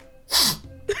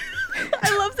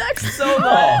 I love Zach so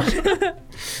much.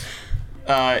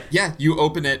 Yeah, you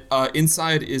open it.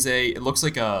 Inside is it looks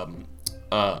like a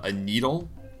needle.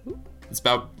 It's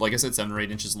about, like I said, 7 or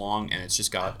 8 inches long, and it's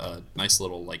just got a nice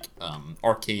little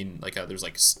arcane,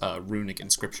 there's a runic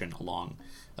inscription along,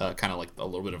 kind of a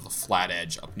little bit of a flat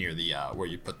edge up near the where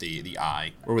you put the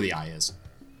eye, or where the eye is.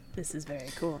 This is very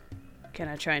cool. Can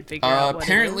I try and figure out what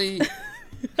apparently,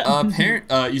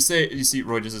 you see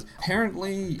Roy just says,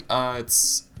 apparently,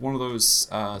 it's one of those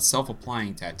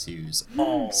self-applying tattoos.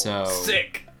 Oh, so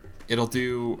sick. It'll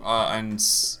do, and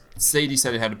Sadie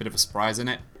said it had a bit of a surprise in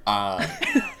it.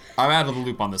 I'm out of the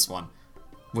loop on this one,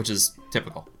 which is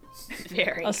typical.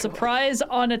 Very A cool. surprise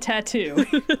on a tattoo.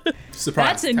 Surprise.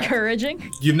 That's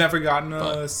encouraging. You've never gotten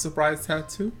a surprise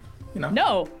tattoo?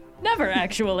 No, never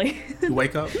actually. You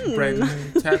wake up, brand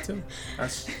new tattoo.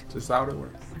 That's just how it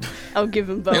works. I'll give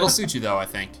them both. It'll suit you though, I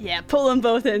think. Yeah, pull them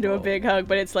both into a big hug,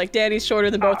 but it's Danny's shorter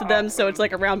than both of them, so it's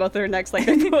around both their necks,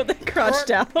 they both crouched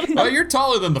down. Oh, you're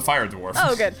taller than the fire dwarf.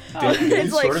 Oh, good.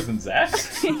 He's shorter than Zach.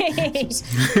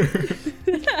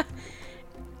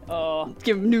 Oh,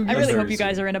 Give him new. I really hope you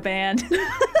guys are in a band.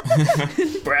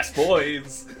 Brass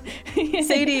boys.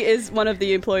 Sadie is one of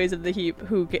the employees of the Heap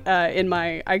who,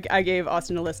 I gave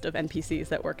Austin a list of NPCs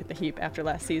that work at the Heap after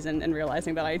last season, and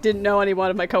realizing that I didn't know any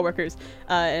one of my coworkers,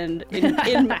 and in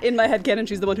my headcanon,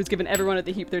 she's the one who's given everyone at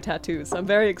the Heap their tattoos. So I'm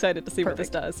very excited to see what this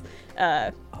does.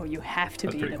 Oh, you have to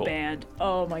That's be in pretty a cool. band.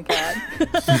 Oh my god.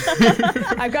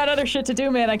 I've got other shit to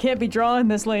do, man. I can't be drawing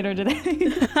this later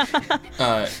today.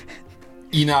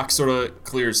 Enoch sort of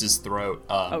clears his throat.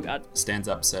 Oh, God. Stands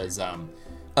up, says,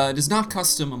 it is not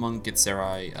custom among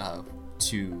Gitzerai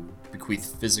to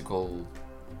bequeath physical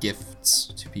gifts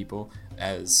to people,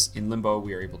 as in Limbo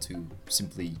we are able to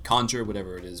simply conjure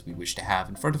whatever it is we wish to have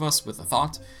in front of us with a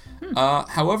thought.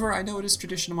 However, I know it is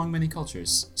tradition among many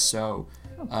cultures, so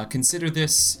consider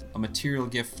this a material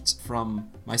gift from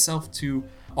myself to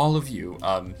all of you.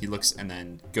 He looks and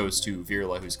then goes to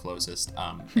Virla, who's closest,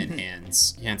 and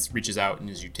reaches out, and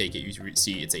as you take it, you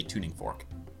see it's a tuning fork.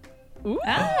 Ooh.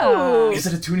 Oh. Is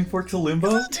it a tuning fork to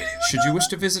Limbo? Should you wish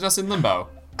to visit us in Limbo,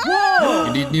 Whoa!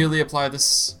 you need merely apply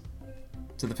this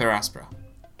to the Paraspora.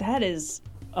 That is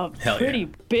a Hell pretty yeah.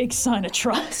 big sign of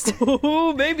trust.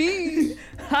 Oh, baby.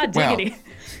 Hot Well, diggity.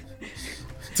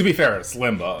 To be fair, it's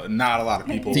Limbo. Not a lot of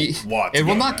people want to It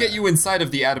will go not there. get you inside of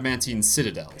the adamantine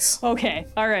citadels, Okay,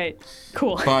 alright.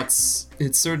 Cool. but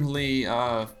it's certainly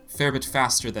a fair bit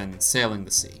faster than sailing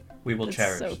the sea. We will That's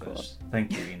cherish so cool. this.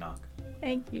 Thank you, Enoch.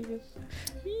 Thank you.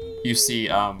 You see,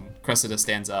 Cressida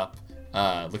stands up,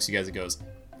 looks at you guys and goes,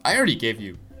 I already gave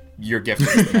you your gift of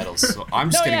the medals, so I'm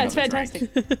just No, getting yeah, it's another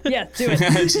fantastic. drink. Yeah, do it.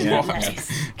 Just Yeah. walk- Nice.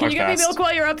 Can walk you get me past. milk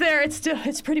while you're up there?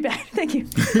 It's pretty bad. Thank you.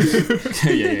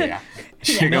 yeah.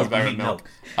 She goes Milk, back you with need milk.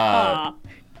 Aw.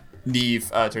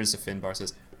 Neve turns to Finbar,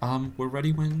 says, we're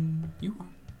ready when you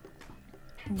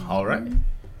are. All right.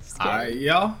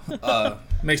 Y'all.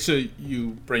 Make sure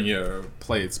you bring your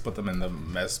plates, put them in the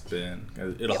mess bin.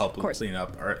 It'll help with course. clean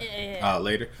up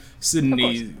later.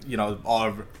 Sydney,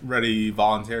 already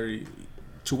voluntary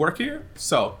to work here,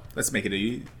 so let's make it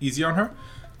easy on her.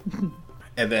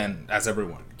 And then, as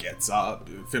everyone gets up,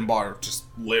 Finbar just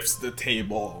lifts the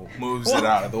table, moves it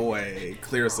out of the way,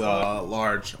 clears a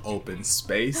large open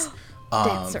space.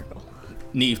 Dance circle.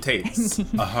 Neve takes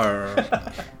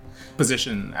her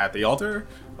position at the altar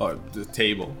or the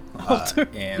table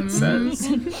and says,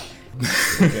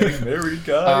 Getting married,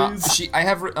 guys. I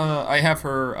have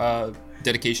her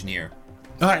dedication here.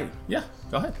 "All right, yeah,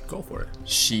 go ahead, go for it."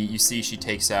 You see she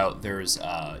takes out, there's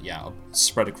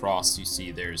spread across, you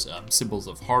see there's symbols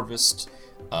of harvest,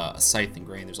 a scythe and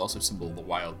grain. There's also a symbol of the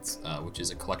wilds, which is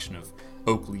a collection of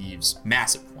oak leaves,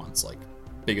 massive ones, like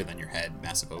bigger than your head,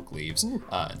 massive oak leaves, and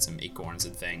some acorns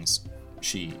and things.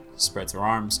 She spreads her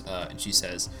arms and she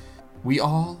says, "We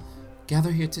all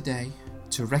gather here today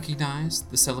to recognize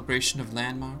the celebration of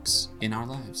landmarks in our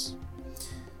lives.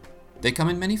 They come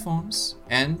in many forms,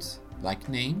 and, like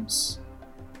names,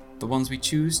 the ones we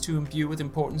choose to imbue with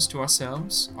importance to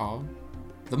ourselves are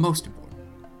the most important.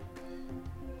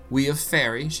 We of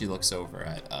Fairy," she looks over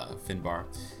at Finbar,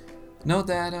 "know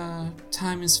that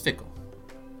time is fickle.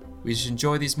 We should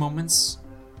enjoy these moments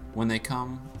when they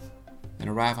come and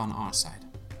arrive on our side.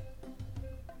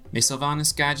 May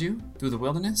Sylvanas guide you through the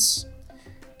wilderness,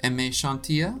 and may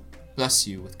Shantia bless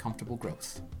you with comfortable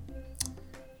growth."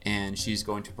 And she's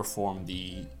going to perform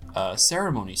the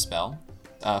ceremony spell.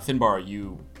 Finbar,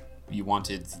 you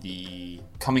wanted the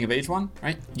coming of age one,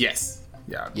 right? Yes.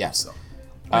 Yeah. I believe Yes. So.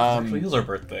 Actually, it was our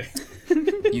birthday.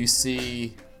 You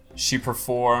see, she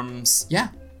performs. Yeah,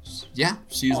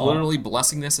 she's Aw. literally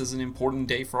blessing this as an important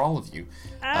day for all of you.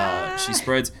 She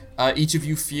spreads. Each of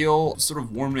you feel sort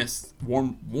of warmth,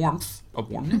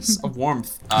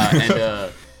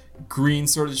 and green,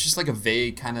 sort of just like a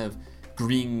vague kind of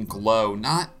green glow,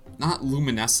 not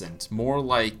luminescent, more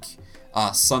like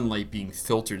sunlight being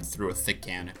filtered through a thick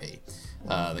canopy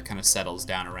that kind of settles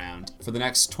down around. For the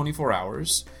next 24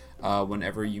 hours,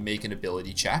 whenever you make an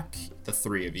ability check, the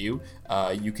three of you,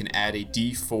 you can add a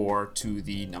d4 to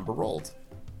the number rolled.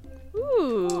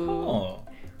 Ooh. Oh.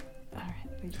 Alright,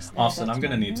 we just Austin, I'm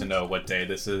gonna need to know what day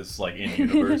this is, like, in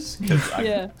universe, because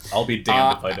Yeah. I'll be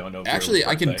damned if I don't know. Actually,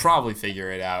 I can birthday. probably figure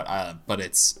it out, but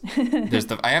it's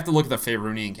I have to look at the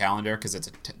Faerunian calendar because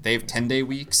they have 10-day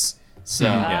weeks. So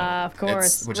Yeah. Of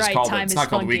course. which right, is called time it's is not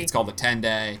called a week, funky. it's called a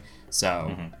 10-day.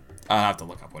 So I'll have to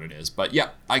look up what it is. But yeah,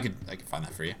 I could find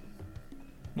that for you.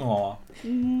 Aw.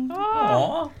 Mm-hmm.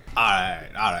 Aw. All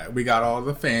right. We got all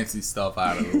the fancy stuff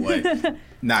out of the way.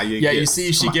 Now you Yeah, get you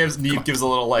see, she gives a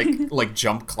little like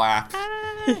jump clap.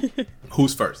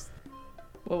 Who's first?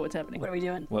 Whoa, what's happening? What are we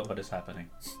doing? What is happening?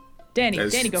 Danny,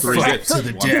 There's go three first. hits, to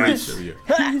the one death. for each of you.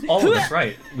 Oh, that's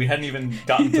right. We hadn't even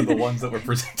gotten to the ones that were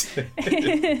presented.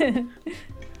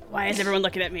 Why is everyone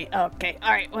looking at me? Okay.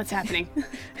 All right. What's happening?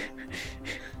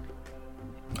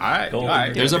 All right. Golden All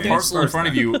right. There's a Yeah, parcel in first front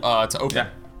of then. you to open, Yeah.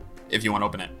 if you want to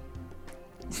open it.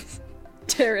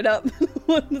 Tear it up.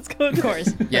 Let's go. Of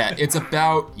course. Yeah, it's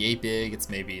about yay big. It's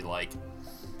maybe like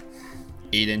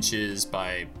 8 inches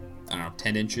by, I don't know,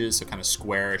 10 inches, so kind of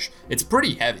squarish. It's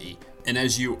pretty heavy. And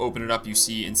as you open it up, you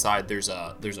see inside there's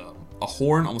a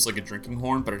horn, almost like a drinking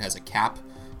horn, but it has a cap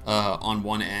on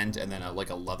one end, and then a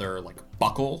leather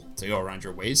buckle to go around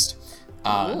your waist.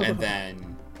 And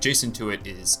then adjacent to it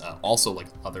is also like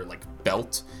leather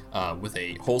belt with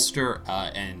a holster,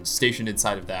 and stationed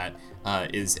inside of that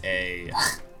is a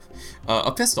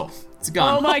a pistol. It's a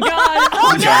gun. Oh my god!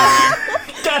 Oh no!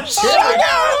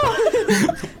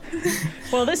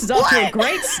 Well, this is off to a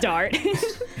great start.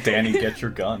 Danny, get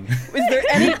your gun. Is there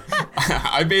any?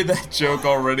 I made that joke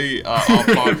already off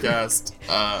podcast.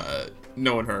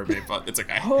 No one heard me, but it's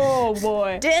okay. Oh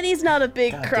boy. Danny's not a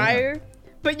big God crier,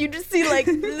 but you just see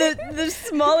the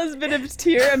smallest bit of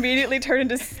tear immediately turn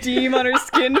into steam on her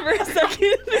skin for a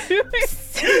second.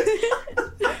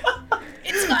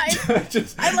 It's fine.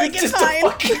 I like it just fine. A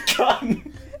fucking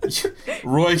gun.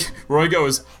 Roy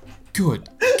goes, "Good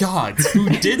God, who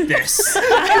did this?"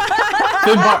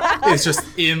 Finbar is just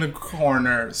in the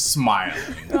corner smiling,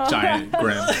 giant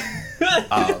grin.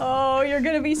 Oh, you're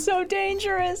gonna be so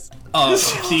dangerous.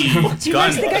 The Do you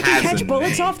gun guys think I can has catch a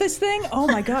bullets name. off this thing? Oh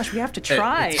my gosh, we have to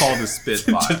try. It's called the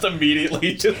Spitfire. Just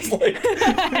immediately, just like.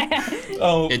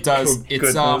 Oh. It does. oh,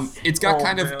 It's goodness. it's got Oh,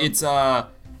 kind of man. it's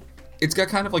got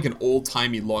kind of like an old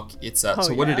timey look. It's so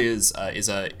what yeah. it is it's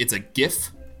a GIF,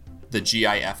 the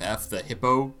GIFF, the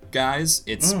hippo guys.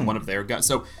 It's one of their guns.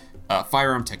 So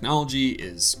firearm technology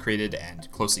is created and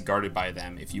closely guarded by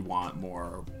them. If you want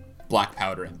more black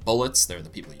powder and bullets, they're the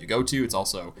people you go to.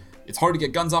 It's hard to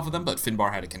get guns off of them, but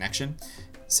Finbar had a connection.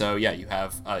 So yeah, you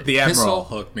have The pistol, Admiral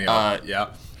hooked me up.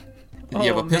 Yep. You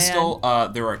have Oh, a pistol.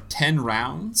 There are 10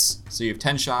 rounds, so you have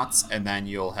 10 shots, and then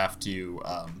you'll have to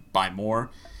buy more,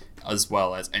 as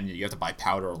well as, and you have to buy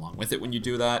powder along with it when you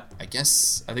do that. I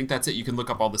think that's it. You can look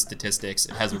up all the statistics.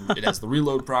 It has the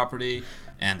reload property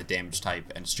and the damage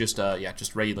type, and it's just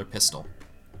just regular pistol.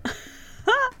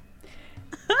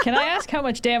 Can I ask how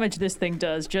much damage this thing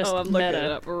does? Just Oh, I'm looking meta.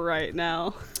 it up right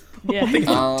now. Yeah.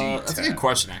 That's a good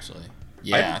question, actually.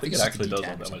 Yeah, I think it it's actually just a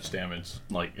doesn't D10 that or much damage,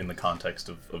 like in the context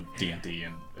of D&D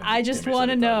and I just damage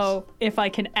want to that it does. know if I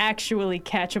can actually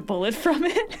catch a bullet from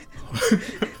it.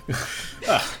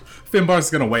 Finbar's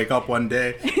gonna wake up one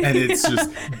day and it's just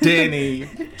Danny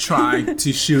trying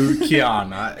to shoot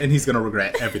Kiana, and he's gonna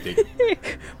regret everything.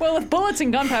 Well, if bullets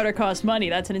and gunpowder cost money,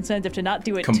 that's an incentive to not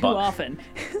do it too often.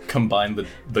 Combine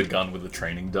the gun with the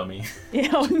training dummy.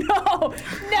 Oh no!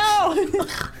 No!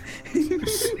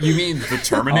 You mean the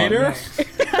Terminator?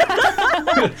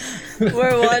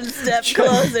 We're one step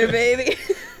closer, baby.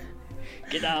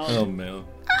 Get out. Oh man.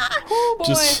 Oh boy.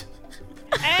 Just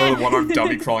or the one-armed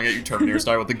dummy crawling at you, Terminator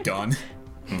style with a gun.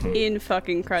 In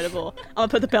fucking incredible. I'm gonna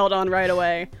put the belt on right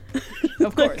away.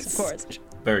 Of course.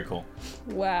 Very cool.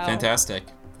 Wow. Fantastic.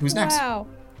 Who's next? Wow.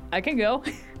 I can go.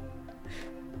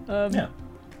 Yeah.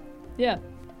 Yeah.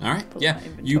 All right. Pull Yeah. my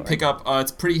inventory. You pick up.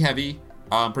 It's pretty heavy.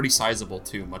 Pretty sizable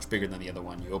too. Much bigger than the other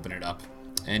one. You open it up,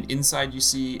 and inside you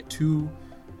see two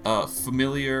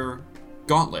familiar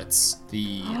gauntlets.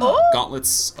 The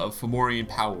gauntlets of Fomorian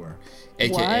power,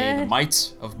 aka the What?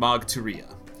 Might of Mag Turia,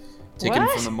 taken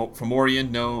What? from the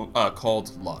Fomorian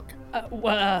called Lug.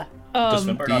 Does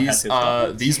Finbar not have his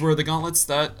gauntlets? These were the gauntlets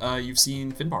that you've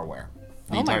seen Finbar wear.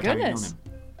 The Oh my entire time you've known goodness. him.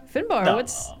 Finbar, No.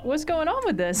 what's going on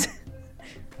with this?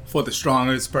 For the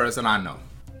strongest person I know.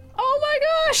 Oh my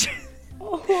gosh!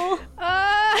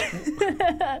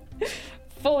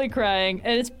 Fully crying,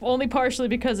 and it's only partially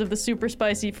because of the super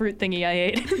spicy fruit thingy I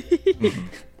ate.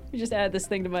 You just add this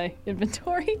thing to my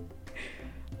inventory.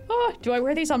 Oh, do I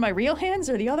wear these on my real hands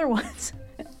or the other ones?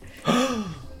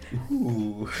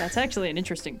 Ooh. That's actually an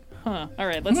interesting. Huh. All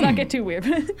right, let's not get too weird.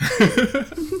 I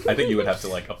think you would have to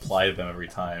like apply them every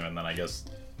time, and then I guess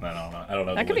I don't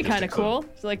know. That could be kind of cool.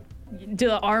 It's like do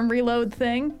the arm reload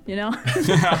thing, you know?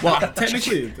 Well,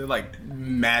 technically, they're like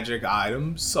magic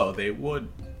items, so they would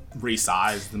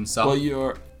resize themselves.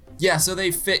 Well, so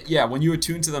they fit. Yeah, when you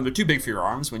attune to them, they're too big for your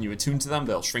arms. When you attune to them,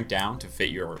 they'll shrink down to fit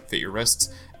your wrists,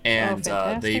 and they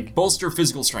fantastic. bolster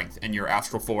physical strength. And your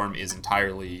astral form is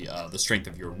entirely the strength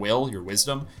of your will, your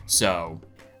wisdom. So,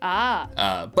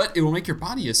 but it will make your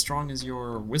body as strong as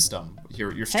your wisdom.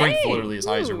 Your strength Hey, literally as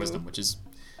high as your ooh. wisdom, which is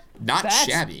not That's-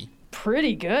 shabby.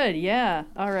 Pretty good, yeah.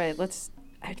 All right,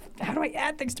 how do I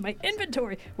add things to my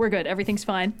inventory? We're good. Everything's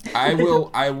fine. I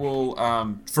will.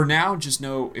 For now, just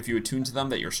know if you attune to them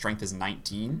that your strength is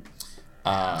 19.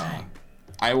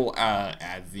 I will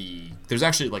add There's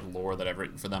actually like lore that I've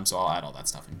written for them, so I'll add all that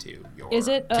stuff into your Is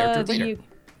it character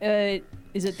later.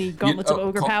 is it the gauntlets of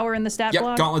ogre power in the stat Yep,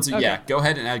 block? gauntlets. Okay. Yeah, go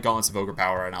ahead and add gauntlets of ogre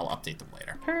power, and I'll update them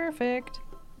later. Perfect.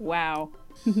 Wow.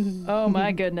 Oh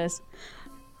my goodness.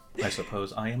 I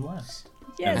suppose I am less.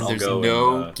 Yes. And I'll there's go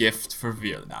no and, gift for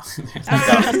Veer. No. You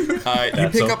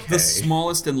That's pick up okay. the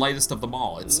smallest and lightest of them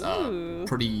all. It's Ooh.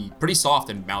 pretty soft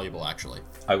and malleable, actually.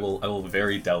 I will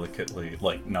very delicately,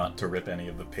 like, not to rip any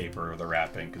of the paper or the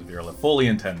wrapping, because Virla fully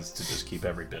intends to just keep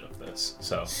every bit of this.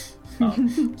 So,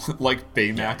 Like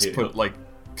Baymax Yeah, put like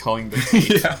culling the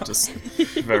tape, Yeah. just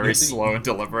very slow and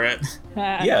deliberate.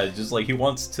 yeah, just like he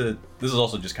wants to. This is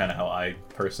also just kind of how I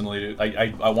personally do.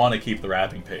 I want to keep the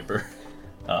wrapping paper.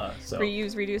 So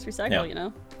Reuse, reduce, recycle, Yeah. you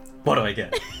know? what do I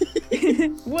get?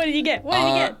 What did you get? What did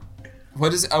you get?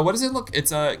 What does it look?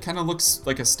 It's kind of looks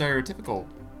like a stereotypical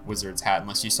wizard's hat,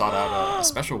 unless you sought out a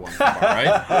special one,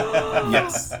 right?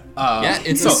 Yes. Yeah,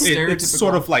 it's so a stereotypical. it's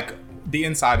sort of like the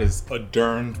inside is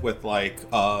adorned with like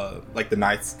the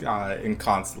night sky and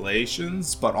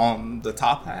constellations, but on the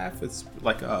top half it's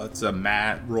like it's a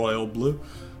matte royal blue.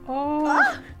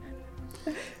 Oh.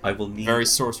 I will need. Very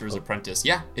Sorcerer's Apprentice.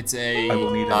 Yeah, it's a. I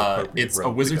will need an appropriate it's a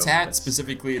robe to wizard's go with hat. this.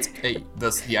 Specifically, it's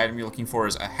the item you're looking for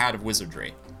is a hat of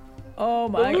wizardry. Oh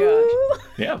my gosh.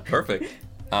 Yeah, perfect.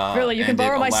 Really, you can and it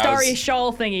borrow my allows- starry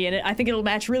shawl thingy, and I think it'll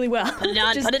match really well. Put it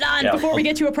on, Just put it on! Yeah. before we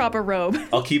get you a proper robe.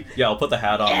 I'll put the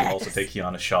hat on and also take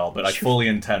Kiana's shawl, but I fully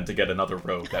intend to get another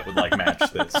robe that would like match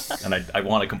this, and I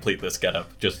want to complete this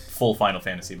getup, just full Final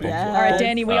Fantasy mode. Yeah. All right,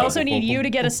 Danny, we Uh, also need you to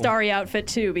get a starry outfit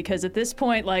too, because at this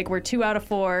point, like, we're 2 out of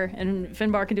 4, and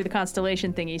Finbar can do the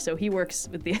constellation thingy, so he works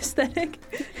with the aesthetic.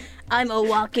 I'm a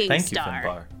walking Thank you,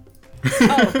 star. Finbar.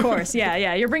 Oh, of course,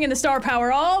 yeah. You're bringing the star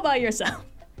power all by yourself.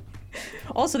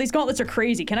 Also, these gauntlets are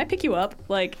crazy. Can I pick you up?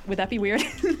 Like, would that be weird?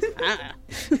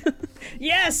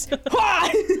 Yes!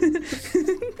 Ha!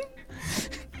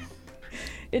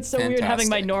 It's so weird having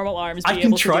my Fantastic. normal arms be I can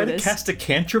able to try do to this. cast a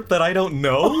cantrip that I don't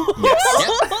know. Yep.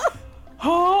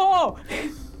 Oh!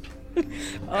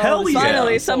 Hell yeah!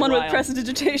 Finally, So someone with wild.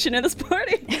 prestidigitation in this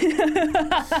party.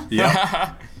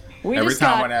 Yeah. We Every just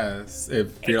time got...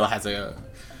 if Virla has a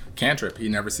cantrip, he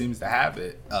never seems to have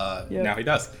it. Now he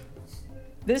does.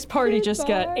 This party just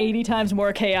got 80 times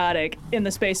more chaotic in the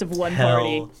space of one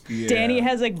party. Hell yeah. Danny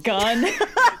has a gun.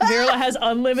 Virla has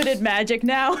unlimited magic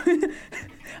now.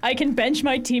 I can bench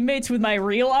my teammates with my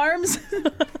real arms.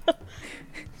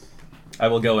 I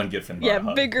will go and give Finbar Yeah, a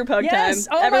hug. big group hug Yes.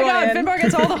 time. Oh Everyone my God, in. Finbar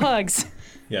gets all the hugs.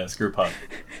 Yes, group hug.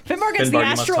 Finbar gets Finbar, the you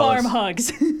must astral tell arm us-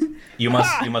 hugs. You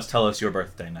must tell us your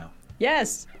birthday now.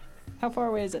 Yes. How far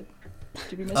away is it?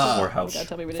 Did we miss it? Or how You gotta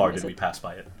tell me we didn't far miss did we it. pass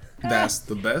by it? That's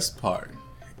the best part.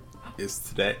 Is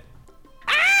today.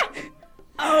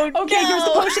 Oh, Okay, here's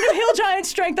the potion of hill giant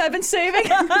strength I've been saving.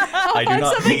 I'll I do find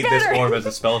not something need better. this orb as a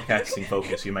spellcasting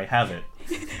focus. You may have it.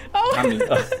 Oh. I mean,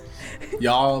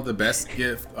 y'all the best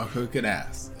gift a hook could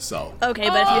ask. So Okay,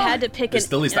 but if you had to pick It's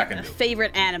the least I can a do.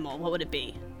 favorite animal, what would it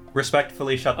be?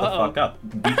 Respectfully, shut the Uh-oh. fuck up.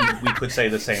 We could say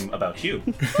the same about you.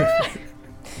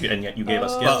 And yet you gave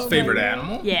us Oh. gifts. favorite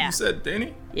animal? Yeah. You said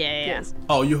Danny? Yeah. Yes.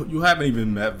 Oh, you haven't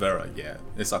even met Vera yet.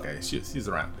 It's okay. She's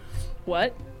around.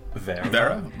 What?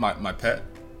 Vera, my pet, my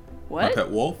What? pet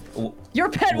wolf. Your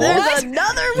pet Wolf? what?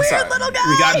 Another It's weird all right. little guy.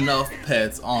 We got enough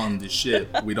pets on the ship.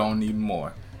 We don't need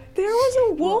more. There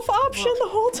was a wolf option the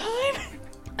whole time.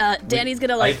 Danny's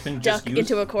gonna like I've been duck just used-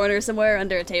 into a corner somewhere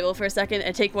under a table for a second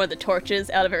and take one of the torches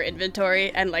out of her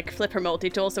inventory and like flip her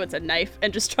multi-tool so it's a knife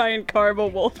and just try and carve a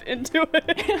wolf into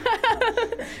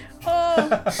it.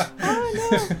 Oh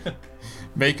no.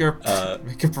 Make a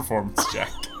performance check.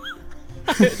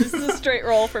 This is a straight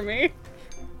roll for me.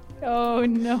 Oh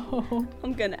no.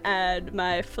 I'm gonna add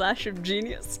my flash of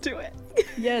genius to it.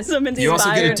 Yes. So I'm You also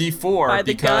get a inspired D4 by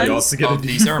the because gun. You also get a of the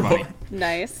D4. ceremony.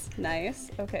 Nice.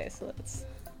 Okay, so let's.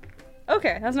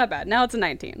 Okay, that's not bad. Now it's a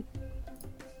 19.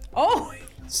 Oh.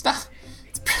 Stop.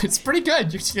 It's pretty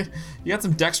good. You got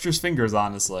some dexterous fingers,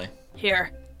 honestly.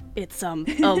 Here, it's a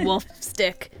wolf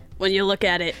stick. When you look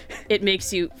at it, it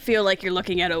makes you feel like you're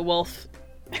looking at a wolf.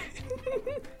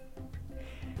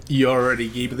 You already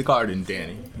gave me the garden,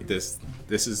 Danny. This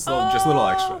is just a little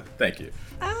extra. Thank you.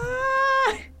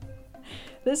 Ah.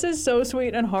 This is so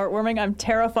sweet and heartwarming. I'm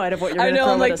terrified of what you're I going to know,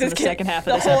 throw I'm at like us in this. the second half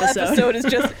The of this whole episode. is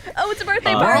just, oh, it's a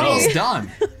birthday We're party. almost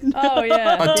done. Oh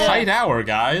yeah. A tight hour,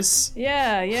 guys.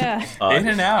 Yeah. In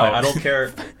and out. I don't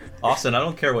care. Austin, I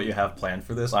don't care what you have planned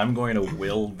for this. I'm going to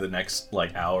will the next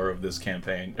hour of this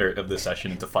campaign or of this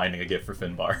session into finding a gift for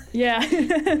Finbar. Yeah.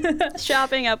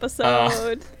 Shopping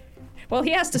episode. Well,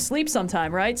 he has to sleep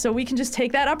sometime, right? So we can just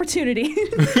take that opportunity.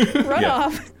 Run Yeah.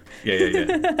 off.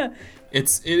 Yeah.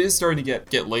 It is starting to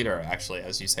get later, actually,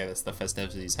 as you say this. The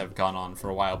festivities have gone on for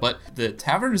a while, but the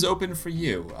tavern is open for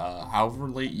you. However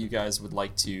late you guys would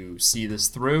like to see this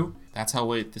through, that's how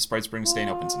late the Sprite Spring's staying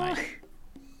open tonight.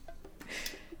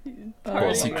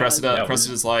 Party. See, my Cressida, Yeah,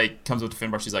 Cressida's like, comes up to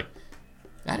Finbar, she's like,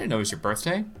 I didn't know it was your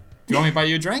birthday. Do you want me to buy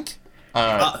you a drink?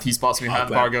 Peace Blossom behind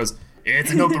the bar goes,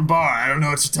 it's an open bar, I don't know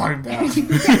what you're talking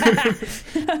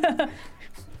about.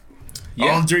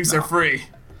 All drinks are free.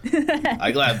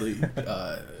 I gladly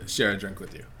share a drink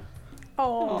with you.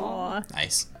 Aww.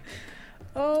 Nice.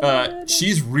 Oh.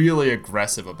 She's really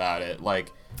aggressive about it.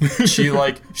 Like, she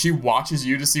watches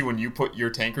you to see when you put your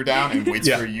tanker down and waits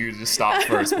Yeah. for you to stop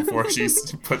first before she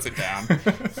puts it down.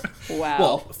 Wow.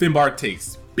 Well, Finbar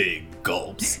takes big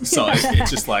gulps, so it's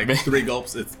just like 3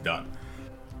 gulps, it's done.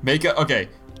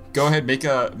 Go ahead, make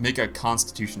a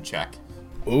Constitution check.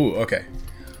 Ooh, okay.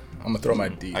 I'm gonna throw my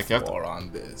I kept- D4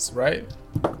 on this, right?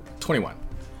 21.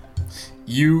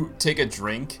 You take a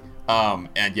drink,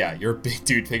 and yeah, you're a big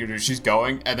dude. Figured she's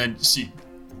going, and then she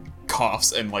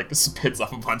coughs and like spits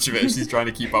up a bunch of it. She's trying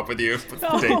to keep up with you, put the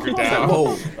tanker down.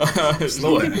 Whoa,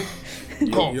 slow it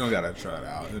down. You don't gotta try to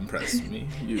out impress me.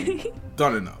 You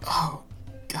done enough. Oh,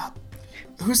 God.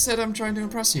 Who said I'm trying to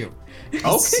impress you?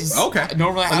 Oh, This is- okay.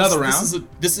 Normally, Another this round.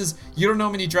 This is you don't know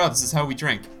many drugs. This is how we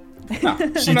drink. Nah,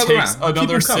 She another takes round. another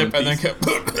Keep 'em sip and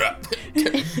coming,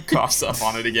 then coughs up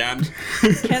on it again.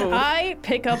 Can I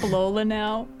pick up Lola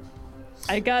now?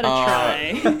 I gotta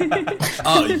try.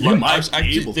 Oh, you might Actually,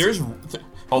 be able to.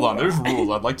 Hold on. There's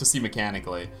rules. I'd like to see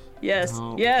mechanically. Yes.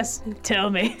 Oh. Yes. Tell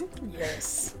me.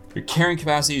 Yes. Your carrying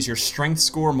capacity is your strength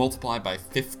score multiplied by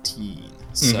 15.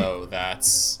 So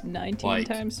that's 19 like,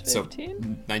 times so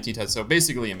 15? 19 times. So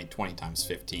basically, 20 times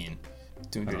 15.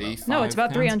 285 No, it's about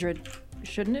pounds? 300,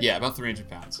 shouldn't it? Yeah, about 300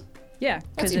 pounds. Yeah,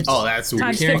 because it's Oh, that's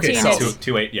times weird. 15. Okay, so It's-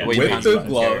 2-8, yeah. Wait, with pounds the by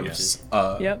gloves,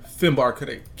 Yep. Finbar could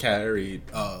have carried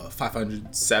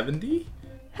 570.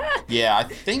 Yeah, I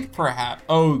think perhaps.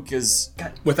 Oh, because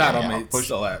Without Yeah, him, I'll it's push-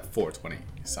 still at 420.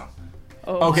 So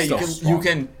oh, okay, my you Still can gosh. strong. you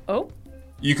can Oh,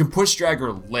 you can push, drag,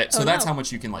 or lift. So Oh, that's no. how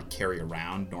much you can like carry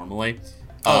around normally.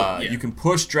 Oh, yeah. You can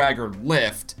push, drag, or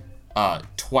lift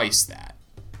twice that.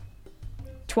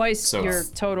 twice So- your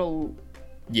total.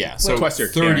 Yeah, so Twice your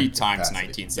 30 carrying times capacity,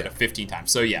 19 instead yeah. of 15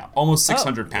 times. So yeah, almost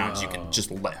 600 pounds you can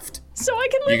just lift. So I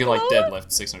can lift You can like Lola?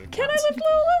 deadlift 600 Can I pounds. lift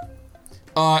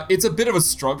Lola? It's a bit of a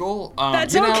struggle.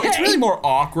 That's It's okay. really more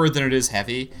awkward than it is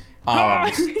heavy.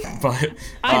 But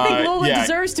I think Lola yeah,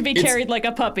 deserves to be it's- carried like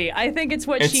a puppy. I think it's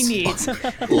what she needs.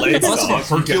 It's less of a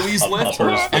Hercules lift,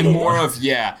 and more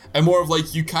of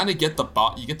like you kind of get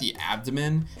you get the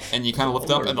abdomen, and you kind of lift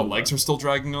up, and the legs are still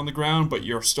dragging on the ground, but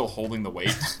you're still holding the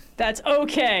weight. That's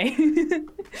okay.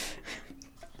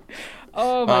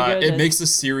 Oh my goodness. It makes a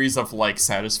series of like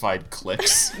satisfied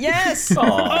clicks. Yes.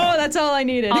 Oh, that's all I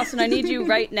needed. Austin, I need you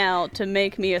right now to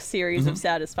make me a series of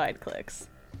satisfied clicks.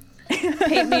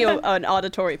 Paint me an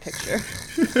auditory picture.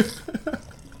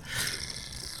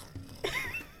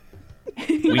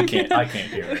 I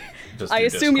can't hear it. Just I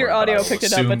through assume your Discord, but I audio will picked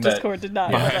it up, assume but that- Discord did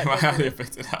not. My audio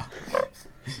picked it up.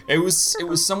 It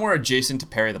was somewhere adjacent to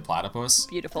Perry the Platypus.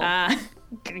 Beautiful.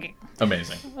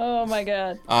 Amazing. Oh my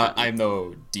god. I'm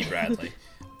no D. Bradley.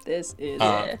 This is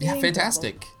Yeah,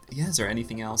 fantastic. Yeah, is there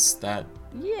anything else that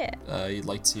Yeah. you'd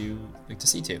like to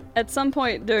see to? At some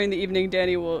point during the evening,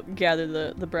 Danny will gather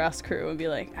the brass crew and be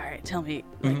like, "All right, tell me,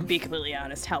 like, be completely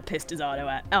honest. How pissed is Otto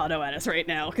at us right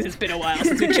now? Because it's been a while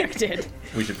since we checked in."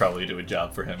 We should probably do a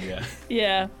job for him, yeah.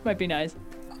 Yeah, might be nice.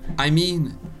 I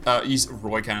mean,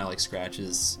 Roy kind of like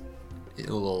scratches a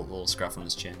little scruff on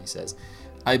his chin. He says,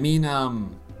 "I mean,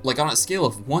 like on a scale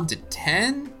of 1 to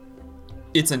 10,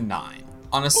 it's a 9.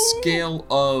 On a scale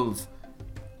of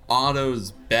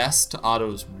Otto's best to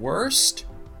Otto's worst,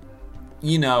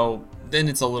 then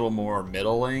it's a little more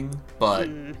middling. But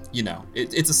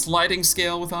it's a sliding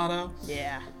scale with Otto.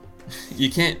 Yeah. You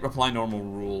can't apply normal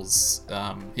rules.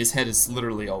 His head is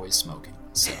literally always smoking.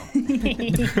 So."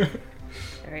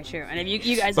 Very true. And if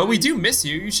you guys. But we do miss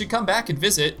you. You should come back and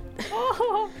visit.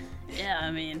 Yeah,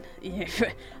 I mean, you're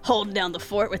holding down the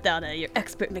fort without your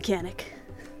expert mechanic.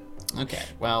 Okay,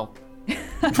 well, we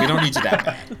don't need you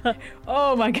that bad.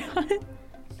 Oh my god. All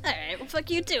right, well, fuck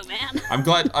you too, man. I'm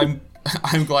glad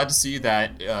to see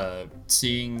that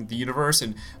seeing the universe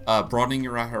and broadening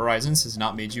your horizons has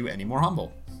not made you any more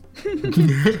humble.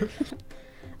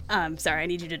 Sorry, I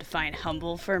need you to define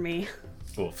humble for me.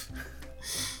 Oof.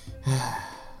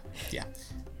 Yeah.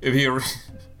 If you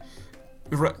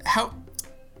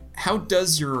how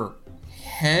does your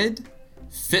head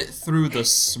fit through the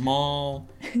small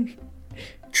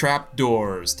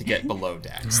trapdoors to get below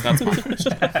decks? That's my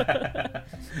question.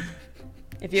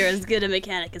 If you're as good a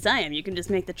mechanic as I am, you can just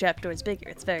make the trapdoors bigger.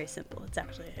 It's very simple. It's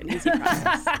actually an easy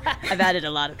process. I've added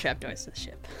a lot of trapdoors to the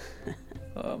ship.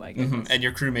 Oh my goodness. And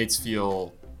your crewmates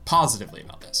feel positively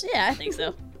about this. Yeah, I think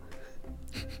so.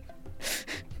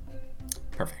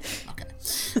 Perfect. Okay.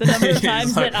 The number of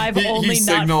times that I've only he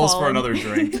not signals fallen. for another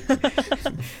drink.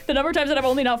 The number of times that I've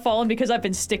only not fallen because I've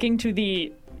been sticking to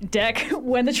the deck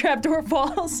when the trapdoor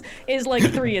falls is like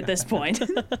 3 at this point.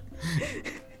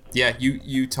 Yeah,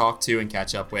 you talk to and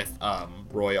catch up with.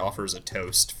 Roy offers a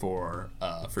toast for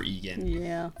Egan.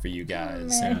 Yeah. For you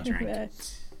guys and a drink.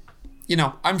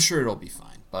 I'm sure it'll be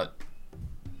fine, but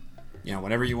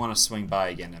whenever you want to swing by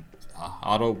again,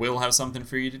 Otto will have something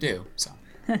for you to do. So.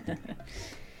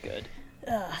 Good.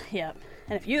 Yeah.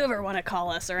 And if you ever want to call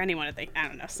us or anyone, I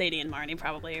don't know, Sadie and Marnie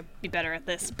probably be better at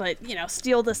this, but,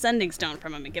 steal the sending stone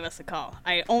from them and give us a call.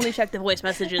 I only check the voice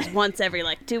messages once every,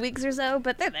 2 weeks or so,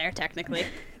 but they're there, technically.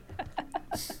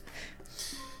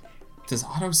 Does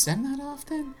Otto send that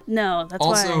often? No, that's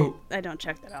Also- why I don't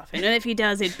check that often. And if he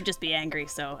does, he'd just be angry,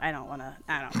 so I don't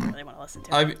really want to listen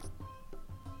to it.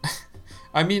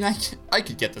 I mean, I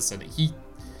could get the sending. He's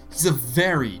a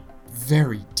very,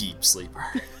 very deep sleeper.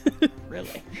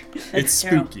 Really. It's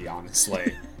true. spooky,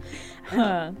 honestly.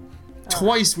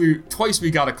 Twice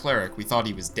we got a cleric. We thought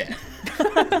he was dead.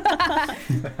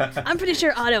 I'm pretty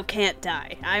sure Otto can't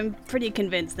die. I'm pretty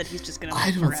convinced that he's just going to live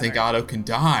I don't forever. think Otto can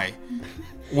die,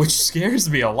 which scares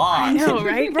me a lot. I know,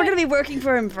 right? We're going to be working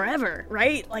for him forever,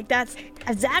 right?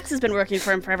 Zax has been working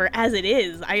for him forever as it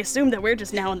is. I assume that we're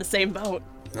just now in the same boat.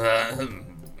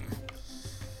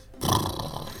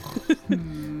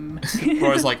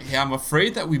 Roy's like, hey, I'm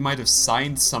afraid that we might have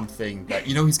signed something that,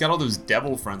 he's got all those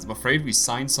devil friends. I'm afraid we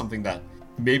signed something that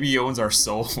maybe he owns our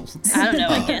souls. I don't know.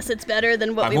 I guess it's better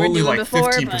than what I'm we were only doing like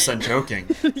before, 15% joking.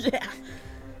 but yeah,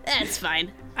 that's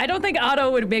fine. I don't think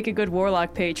Otto would make a good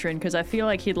warlock patron because I feel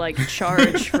like he'd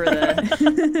charge for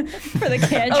the for the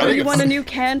cantrip. Oh, you it's- want a new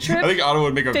cantrip? I think Otto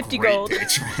would make a 50 great gold.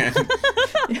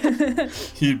 patron.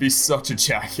 He'd be such a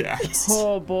jackass.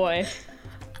 Oh boy.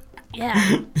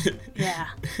 Yeah. Yeah.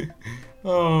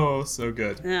 Oh, so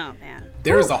good. Oh, man.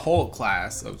 There is a whole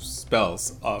class of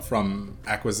spells from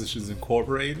Acquisitions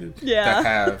Incorporated Yeah. that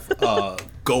have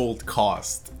gold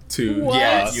cost to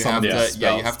Yeah, some of these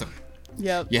spells.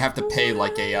 Yep. You have to pay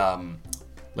like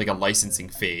a licensing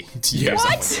fee to use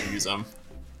What? someone to use them.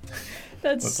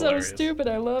 That's so hilarious. stupid.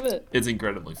 I love it. It's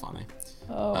incredibly funny.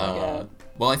 Oh my god.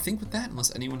 well, I think with that,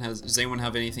 does anyone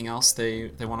have anything else they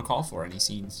want to call for? Any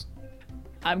scenes?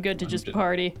 I'm good to just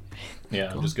party.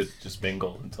 Yeah, I'm just good. Just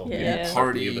mingle until Yeah.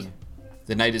 Party.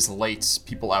 The night is late.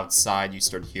 People outside. You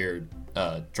start to hear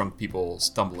drunk people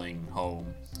stumbling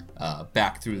home,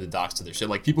 back through the docks to their ship.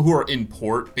 Like people who are in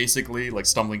port, basically, like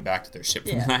stumbling back to their ship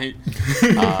for the night.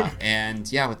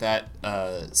 And yeah, with that,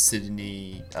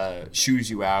 Sydney shoos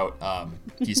you out.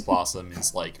 Peace Blossom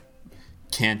is like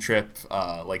cantrip.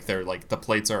 Like they're like the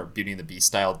plates are Beauty and the Beast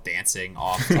style dancing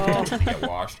off to get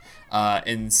washed.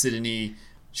 And Sydney,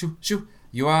 shoo.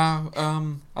 You are,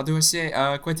 how do I say,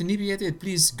 quite inebriated.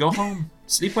 Please go home.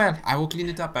 Sleep well. I will clean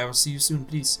it up. I will see you soon,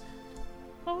 please.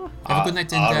 Have a good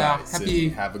night and right, Sydney, happy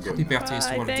have a good happy night. birthday, Bye,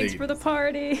 Swallow. thanks for the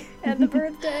party and the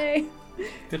birthday.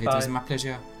 It was my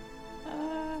pleasure.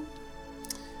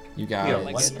 You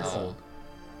guys, Oh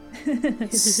my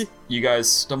you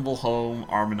guys stumble home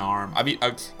arm in arm. I mean,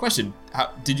 question: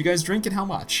 did you guys drink and how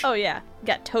much? Oh yeah,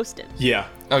 got toasted. Yeah.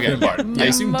 Okay, I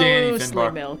assume Danny, Mostly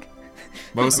Finbar, milk.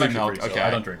 mostly I'm actually milk. pretty chill. Okay,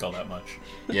 I don't drink all that much.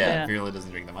 Yeah, Yeah. Virla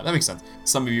doesn't drink that much. That makes sense.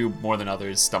 Some of you more than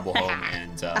others stumble home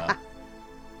and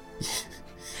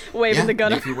Waving the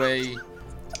gun. make your way.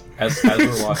 As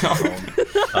we're walking home,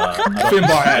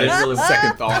 Finbar had didn't his really-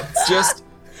 second thoughts. Just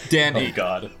Danny. oh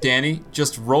god. Danny,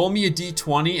 just roll me a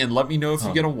d20 and let me know if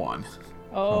you get a 1.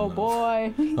 Oh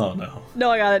boy. Oh no.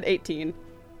 No, I got an 18.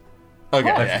 Okay,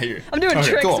 yeah, here. I'm doing Okay,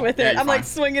 tricks cool. with Yeah, it. you're I'm like fine.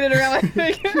 swinging it around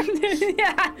my finger.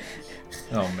 Yeah.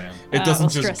 Oh man. It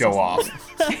doesn't we'll just stress go this.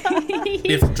 off.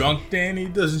 If drunk Danny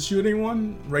doesn't shoot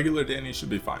anyone, regular Danny should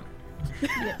be fine.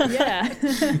 Yeah.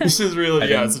 This is really,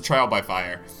 didn't- it's a trial by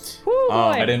fire. Woo, boy.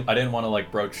 I didn't want to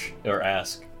like broach or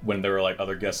ask when there were like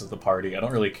other guests at the party. I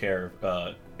don't really care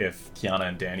if Kiana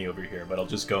and Danny over here, but I'll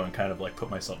just go and kind of like put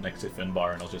myself next to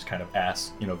Finbar and I'll just kind of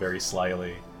ask, very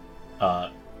slyly,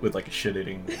 with like a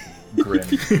shit-eating grin,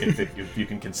 if you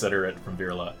can consider it from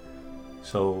Virla.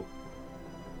 So,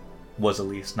 was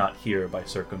Elise not here by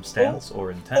circumstance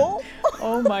or intent?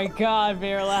 Oh my god,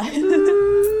 Virla.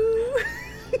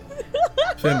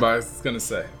 Finbar's gonna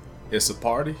say, it's a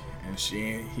party and she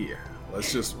ain't here.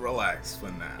 Let's just relax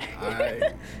for now.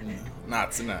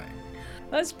 Not tonight.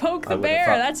 Let's poke I the would've bear.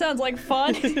 thought- That sounds like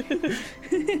fun.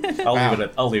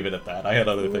 I'll leave it at that. I had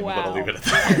other things, but I'll Wow. leave it at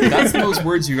that. That's the most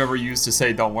words you've ever used to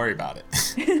say, don't worry about it.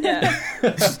 Yeah.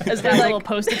 As That they're little like,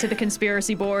 post it to the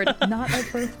conspiracy board. Not at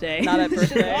birthday. not at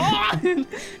birthday.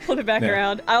 Flip it back Yeah.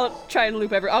 around. I'll try and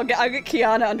loop I'll get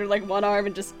Kiana under like one arm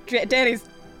and just Danny's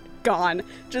gone,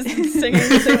 just singing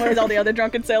the same way as all the other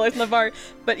drunken sailors in the bar.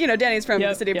 But Danny's from the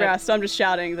Yep, City of yep. Brass, so I'm just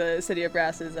shouting the City of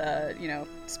Brass's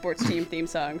sports team theme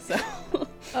song. So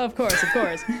Of course.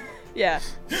 yeah,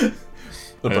 The I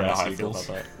don't know brass how I feel eagles.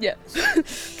 about that. yeah.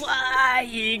 Fly,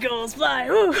 eagles, fly!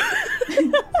 Woo.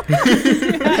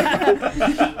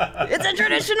 It's a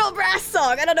traditional brass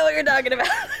song. I don't know what you're talking about.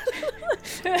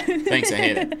 Thanks, I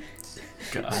hate it.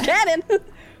 God. Cannon.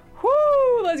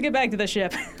 Woo! Let's get back to the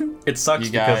ship. It sucks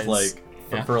You because guys- like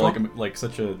Yeah. for like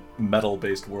such a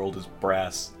metal-based world as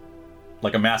brass,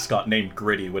 like a mascot named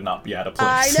Gritty would not be out of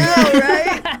I place. know,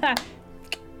 right?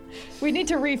 We need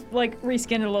to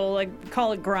reskin it a little, like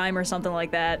call it grime or something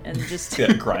like that, and just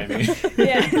Yeah, grimy.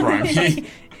 yeah. Grimy.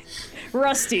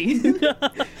 Rusty.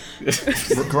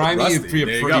 Grimy would be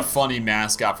There a you pretty go. funny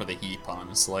mascot for the heap,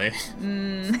 honestly.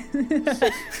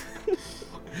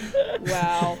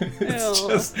 Wow.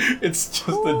 It's just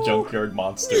a junkyard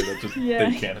monster that just Yeah.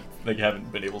 they haven't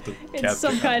been able to capture. It's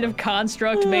some kind of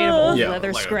construct made of old Yeah,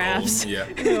 leather like a scraps.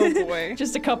 golem, Yeah. Oh boy.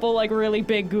 Just a couple like really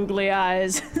big googly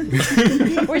eyes.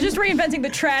 We're just reinventing the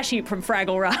trash heap from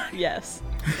Fraggle Rock. Yes.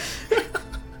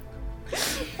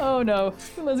 Oh no.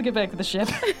 Let's get back to the ship.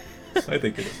 I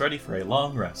think it is ready for a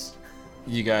long rest.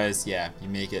 You guys, you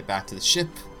make it back to the ship.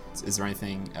 Is there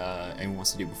anything anyone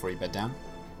wants to do before you bed down?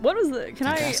 What was the? Can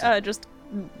I Fantastic. just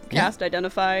cast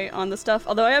identify on the stuff?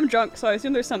 Although I am drunk, so I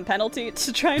assume there's some penalty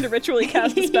to trying to ritually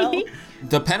cast a spell.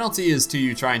 The penalty is to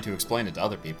you trying to explain it to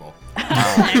other people.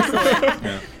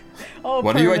 Yeah. Oh,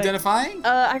 What are you perfect. identifying?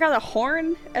 I got a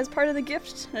horn as part of the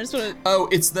gift. I just want to. Oh,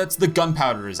 that's the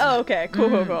gunpowder, isn't Oh, it? okay.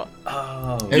 Cool.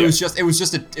 Oh. It was just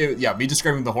me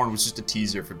describing the horn was just a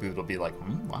teaser for people to be like,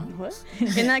 what? What?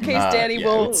 In that case, Danny yeah,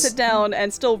 will it's- sit down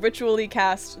and still ritually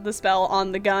cast the spell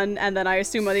on the gun, and then I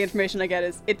assume all the information I get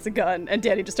is it's a gun, and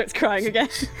Danny just starts crying again.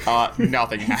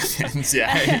 Nothing happens.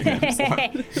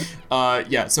 Yeah.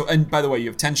 So, and by the way, you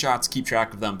have 10 shots. Keep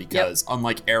track of them because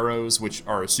unlike arrows, which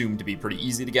are assumed to be pretty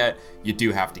easy to get, you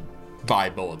do have to buy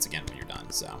bullets again when you're done.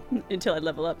 So, Until I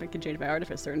level up and can change my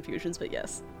artificer infusions, but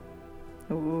yes.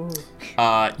 Ooh.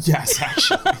 yes,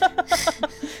 actually,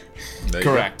 There you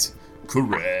correct.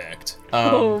 Correct.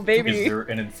 Oh, Is baby. there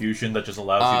an infusion that just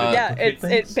allows you to Yeah, duplicate it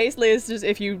things? basically is just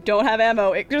if you don't have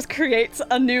ammo, it just creates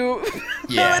a new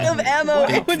Yeah. pellet of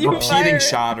ammo when you fire. Repeating it.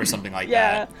 shot or something like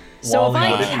Yeah. that. So if Wally,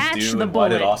 I what did you catch do, the and why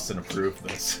did bullet- Austin approve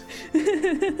this?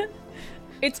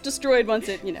 It's destroyed once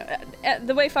it,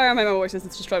 the way firearm ammo works is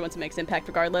it's destroyed once it makes impact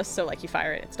regardless, so like you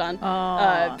fire it, it's done.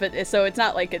 So it's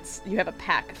not like you have a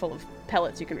pack full of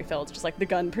pellets you can refill, it's just like the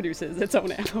gun produces its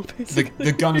own ammo, basically.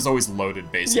 The gun is always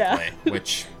loaded, basically,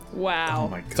 which, Wow. Oh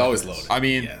my god. It's always loaded. I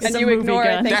mean, Yes. And It's a you movie ignore,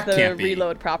 I gun. think, That the can't be.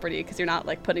 reload property because you're not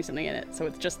like putting something in it, so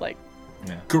it's just like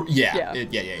Yeah. yeah.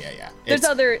 There's It's-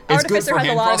 other it's good Artificer for has a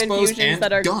hand lot of crossbows infusions and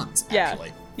that are guns,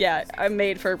 actually. Yeah, I'm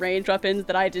made for ranged weapons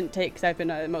that I didn't take because I've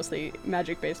been a mostly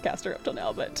magic-based caster up till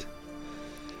now. But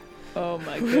Oh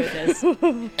my goodness.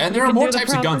 And there are can more do the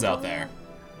types of proper guns out there.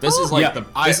 This is like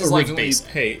this is like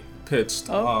basic. Pitched.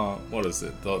 Oh. What is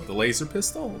it? The laser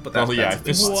pistol? But Oh yeah, that's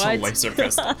this is a What? laser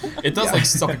pistol. It does like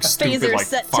something stupid Phaser like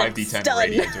set to 5d10 stun.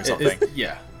 radiant or something.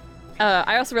 yeah.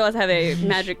 I also realized I have a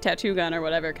magic tattoo gun or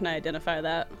whatever. Can I identify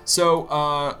that? So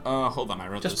hold on, I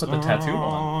wrote Just this put the tattoo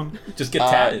on. Just get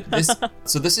tatted.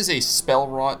 This is a spell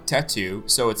wrought tattoo.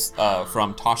 So it's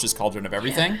from Tasha's Cauldron of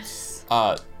Everything.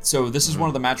 So this is one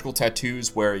of the magical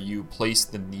tattoos where you place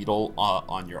the needle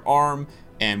on your arm,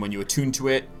 and when you attune to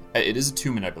it, it is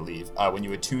attunement, I believe. When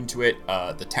you attune to it,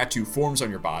 the tattoo forms on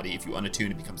your body. If you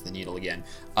unattune, it becomes the needle again.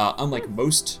 Unlike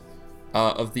most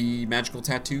of the magical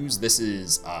tattoos,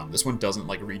 this one doesn't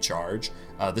like recharge.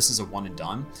 This is a one and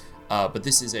done. But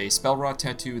this is a spell wrought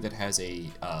tattoo that has a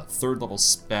third level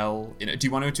spell. Do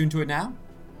you want to attune to it now?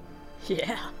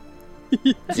 Yeah.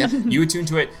 Yeah, you attune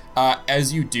to it.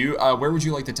 As you do, where would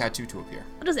you like the tattoo to appear?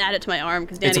 I'll just add it to my arm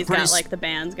because It's a Danny's pretty got like the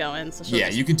bands going. So she'll Yeah,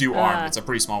 just, you can do arm. It's a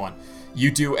pretty small one. You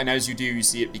do, and as you do, you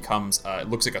see it becomes. It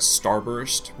looks like a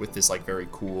starburst with this like very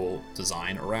cool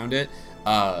design around it.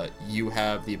 You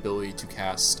have the ability to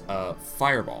cast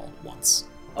Fireball once.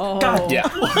 Oh. God, yeah.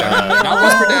 Not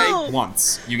once per day,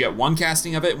 once. You get one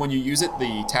casting of it. When you use it,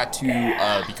 the tattoo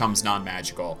becomes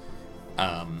non-magical.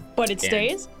 But it and-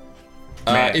 stays?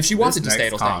 Man, if she wants it this to stay,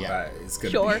 next it'll stay. Yeah. combat is gonna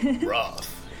Sure. be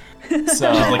rough.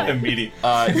 So Like immediate.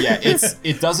 yeah,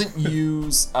 it doesn't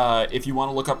use. If you want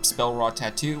to look up spell raw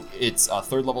tattoo, it's a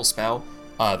third level spell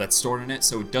that's stored in it,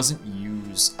 so it doesn't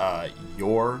use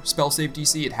your spell save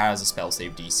DC. It has a spell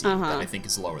save DC that I think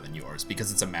is lower than yours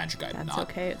because it's a magic item. That's not.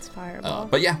 okay. It's fireball.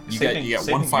 But yeah, you get one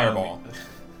saving fireball. ammo-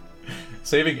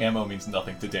 saving ammo means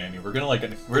nothing to Danny. We're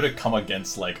gonna come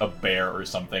against like a bear or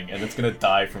something, and it's gonna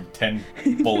die from 10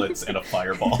 bullets and a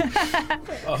fireball.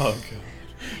 Oh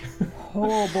god.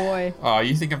 Oh boy.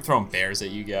 You think I'm throwing bears at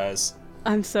you guys?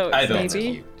 I'm so I don't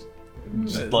excited. Maybe.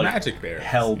 Just, like, Magic bear.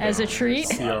 Hell As a bear. treat?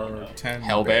 CR10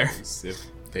 Hell bear? bears, if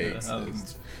they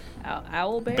exist.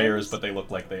 Owl bears? Bears, but they look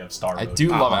like they have star I mode. do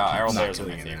love I'm arrow not bears are my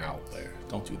killing an favorite. owl bear.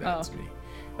 Don't do that Oh. to me.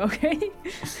 Okay.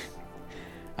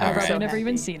 I've Alright. probably never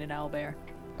even Happy. seen an owl bear.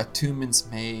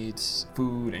 Attunements made,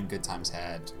 food, and good times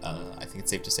had. I think it's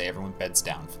safe to say everyone beds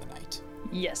down for the night.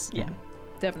 Yes. Yeah.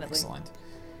 Definitely. Excellent.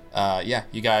 Yeah,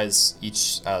 you guys,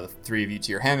 each, the three of you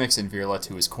to your hammocks and Virla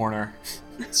to his corner.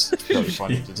 It's really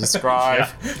funny to describe.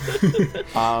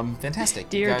 Fantastic.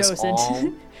 You Dear guys docent,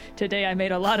 all- today I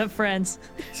made a lot of friends.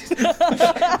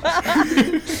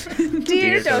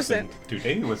 Dear docent.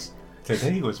 Today was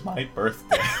my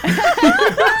birthday.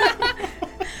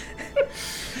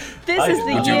 This is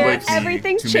the Would you year like me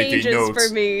everything to make a changes note? for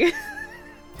me.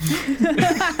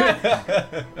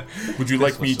 Would you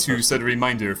like was me to supposed set a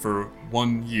reminder for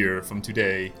 1 year from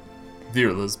today,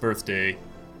 Virla's birthday?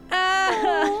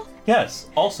 Yes.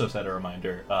 Also set a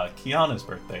reminder: Kiana's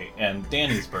birthday, and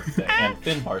Danny's birthday, and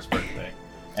Finbar's birthday,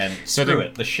 and Setting- screw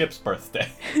it, the ship's birthday.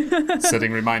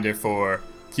 Setting reminder for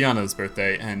Kiana's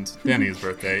birthday, and Danny's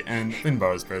birthday, and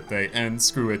Finbar's birthday, and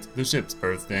screw it, the ship's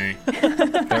birthday.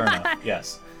 Fair enough.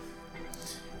 Yes.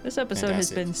 This episode has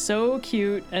Fantastic. been so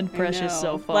cute and precious I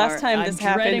so know. far. Last time I'm this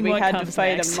happened, dreading we what had to comes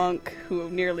fight next. a monk who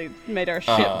nearly made our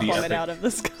ship The plummet epic- out of the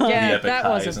sky. Yeah, the epic that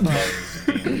was highs a and fun.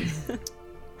 lows of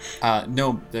D&D.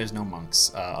 No, there's no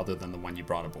monks, other than the one you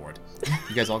brought aboard.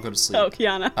 You guys all go to sleep. Oh,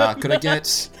 Kiana. Could I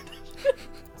get...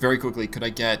 Very quickly, could I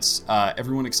get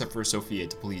everyone except for Sophia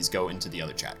to please go into the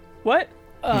other chat? What?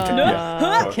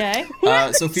 Yeah. Okay.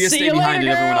 Sophia, See stay you behind later,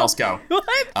 and everyone girl. else go. What?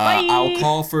 Bye. I'll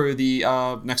call for the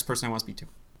next person I want to speak to.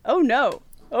 Oh no.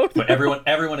 Oh, But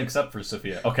everyone except for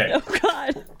Sophia. Okay. oh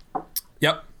God.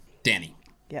 Yep, Danny.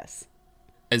 Yes.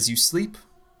 As you sleep,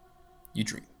 you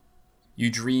dream. You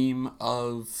dream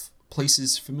of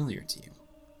places familiar to you.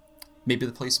 Maybe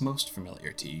the place most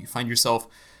familiar to you. You find yourself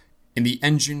in the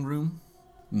engine room,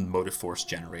 motive force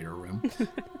generator room,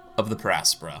 of the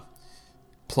Paraspora.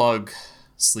 Plug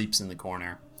sleeps in the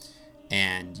corner,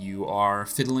 and you are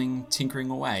fiddling, tinkering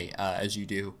away as you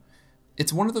do.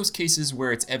 It's one of those cases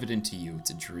where it's evident to you it's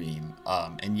a dream,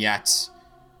 and yet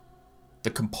the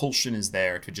compulsion is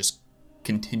there to just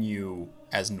continue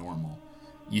as normal.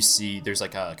 You see there's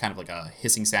like a kind of like a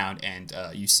hissing sound, and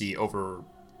you see over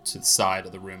to the side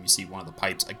of the room, you see one of the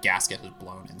pipes, a gasket has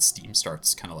blown, and steam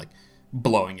starts kind of like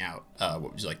blowing out.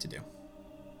 What would you like to do?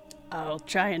 I'll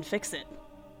try and fix it.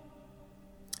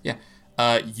 Yeah.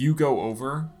 You go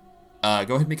over. Go ahead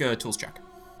and make a tools check.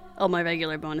 All my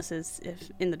regular bonuses if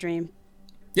in the dream.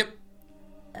 Yep.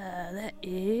 That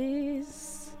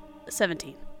is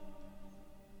 17.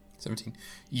 17.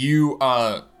 You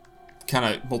kind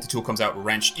of multi-tool comes out,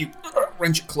 wrench. You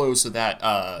wrench it closed so that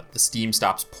the steam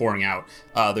stops pouring out.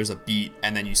 There's a beat,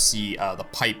 and then you see the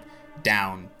pipe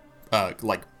down,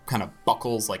 like kind of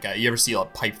buckles. Like you ever see a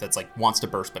pipe that's like wants to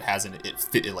burst but hasn't?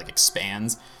 It like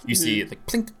expands. You see it like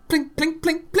plink, plink, plink,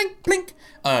 plink, plink,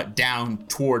 plink, down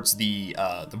towards the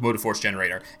motive force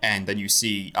generator, and then you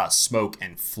see smoke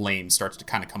and flame starts to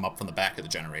kind of come up from the back of the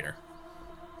generator.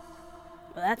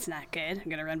 Well, that's not good. I'm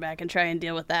gonna run back and try and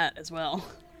deal with that as well.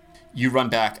 You run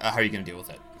back. How are you gonna deal with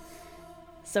it?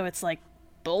 So it's like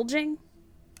bulging?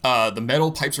 The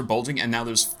metal pipes are bulging, and now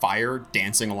there's fire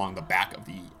dancing along the back of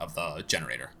the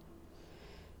generator.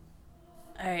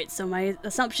 All right, so my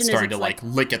assumption starting is to like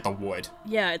lick at the wood.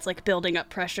 Yeah, it's like building up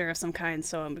pressure of some kind.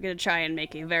 So I'm gonna try and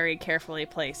make a very carefully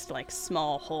placed, like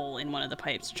small hole in one of the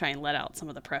pipes to try and let out some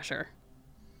of the pressure.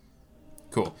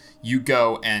 Cool. You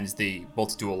go and the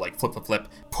multi-tool like flip,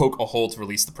 poke a hole to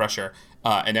release the pressure,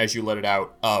 and as you let it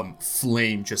out,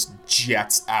 flame just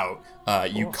jets out.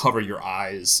 You cover your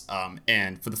eyes,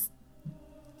 and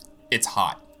it's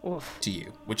hot to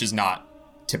you, which is not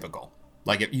typical.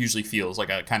 Like it usually feels like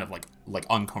a kind of like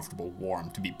uncomfortable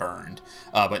warm to be burned,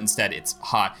 but instead it's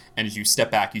hot. And as you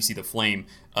step back, you see the flame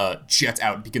jets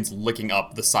out, begins licking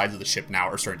up. The sides of the ship now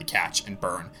are starting to catch and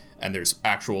burn. And there's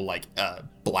actual like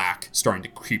black starting to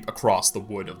creep across the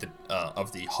wood of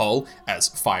the hull as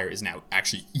fire is now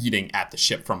actually eating at the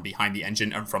ship from behind the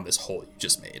engine and from this hole you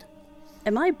just made.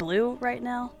 Am I blue right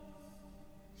now?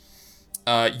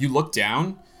 You look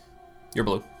down. You're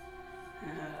blue.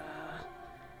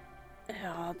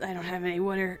 I don't have any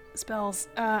water spells.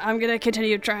 I'm gonna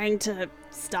continue trying to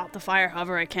stop the fire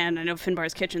however I can. I know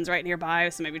Finbar's kitchen's right nearby,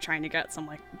 so maybe trying to get some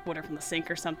like water from the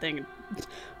sink or something and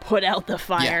put out the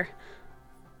fire. Yeah.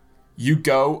 You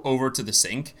go over to the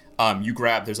sink. You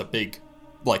grab. There's a big,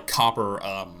 like copper.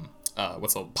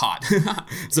 What's a pot?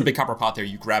 It's a big copper pot there.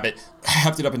 You grab it,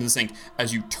 heft it up into the sink.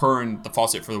 As you turn the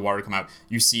faucet for the water to come out,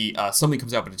 you see something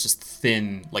comes out, but it's just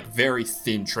thin, like very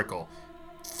thin trickle.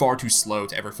 Far too slow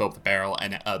to ever fill up the barrel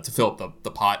and to fill up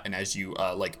the pot. And as you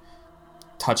like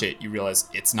touch it, you realize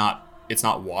it's not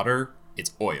water,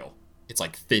 it's oil. It's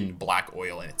like thin black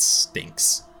oil, and it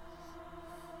stinks.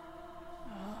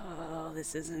 Oh,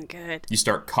 this isn't good. You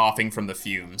start coughing from the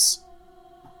fumes.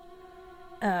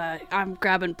 I'm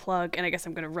grabbing Plug, and I guess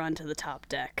I'm gonna run to the top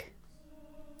deck.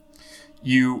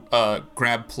 You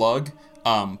grab Plug.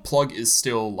 Plug is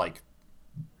still like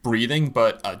breathing,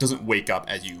 but doesn't wake up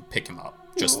as you pick him up.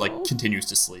 Just like continues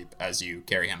to sleep as you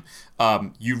carry him.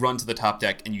 You run to the top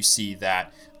deck and you see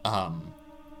that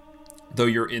though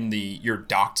you're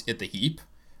docked at the heap,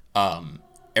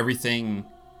 everything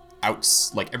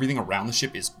around the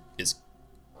ship is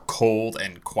cold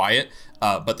and quiet.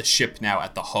 But the ship now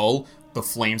at the hull, the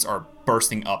flames are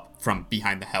bursting up from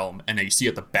behind the helm, and now you see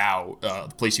at the bow,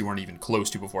 the place you weren't even close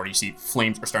to before, and you see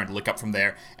flames are starting to lick up from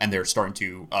there, and they're starting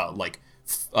to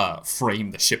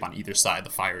frame the ship on either side. The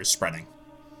fire is spreading.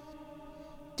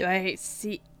 Do I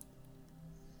see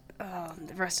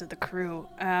the rest of the crew?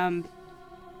 Am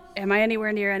I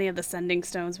anywhere near any of the sending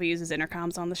stones we use as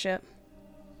intercoms on the ship?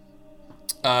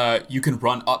 You can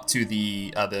run up to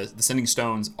the sending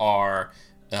stones are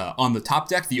on the top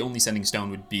deck. The only sending stone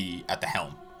would be at the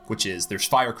helm, which is there's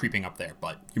fire creeping up there,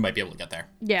 but you might be able to get there.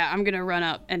 Yeah, I'm gonna run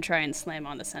up and try and slam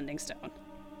on the sending stone.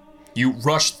 You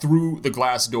rush through the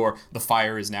glass door. The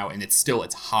fire is now, and it's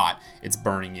hot. It's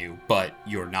burning you, but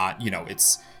you're not,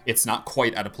 it's not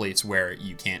quite at a place where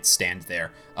you can't stand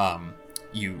there.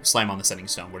 You slam on the sending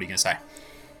stone. What are you going to say?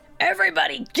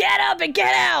 Everybody get up and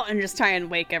get out! And just try and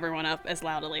wake everyone up as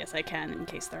loudly as I can in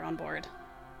case they're on board.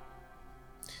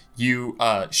 You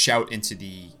shout into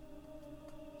the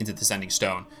sending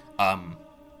stone.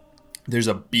 There's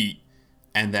a beat,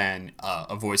 and then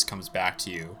a voice comes back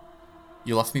to you.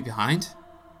 You left me behind?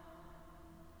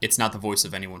 It's not the voice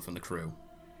of anyone from the crew.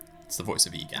 It's the voice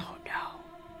of Egan.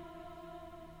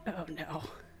 Oh no.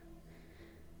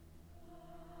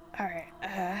 Alright,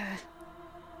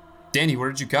 Danny,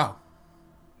 where did you go?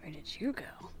 Where Where did you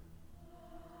go?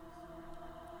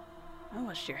 I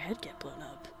watched your head get blown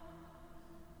up.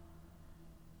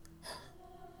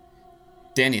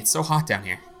 Danny, it's so hot down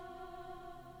here.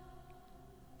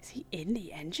 Is he in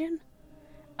the engine?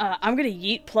 I'm gonna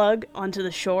yeet Plug onto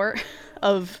the shore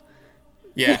of...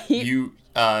 Yeah, you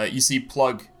see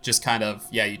Plug just kind of,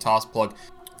 you toss Plug,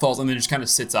 falls, and then just kind of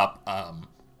sits up,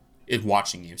 is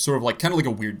watching you. Sort of like, kind of like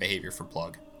a weird behavior for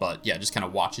Plug. But yeah, just kind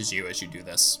of watches you as you do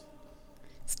this.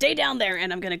 Stay down there,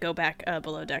 and I'm gonna go back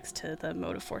below decks to the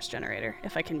motive force generator,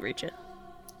 if I can reach it.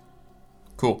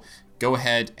 Cool. Go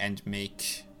ahead and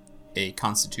make a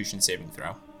Constitution saving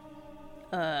throw.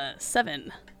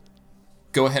 7.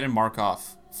 Go ahead and mark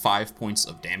off 5 points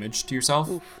of damage to yourself.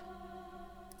 Oof.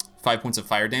 5 points of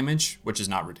fire damage, which is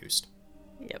not reduced.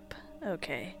 Yep.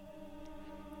 Okay.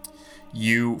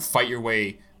 You fight your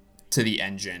way to the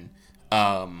engine,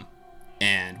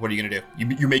 and what are you gonna do?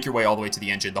 You make your way all the way to the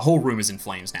engine. The whole room is in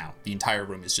flames now. The entire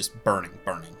room is just burning.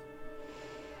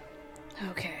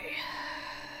 Okay.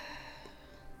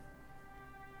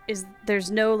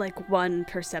 There's no, like, one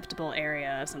perceptible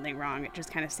area of something wrong. It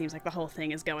just kind of seems like the whole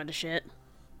thing is going to shit.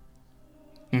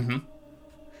 Mm-hmm.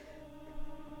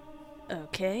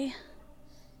 Okay.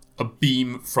 A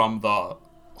beam from the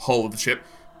hull of the ship,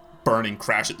 burning,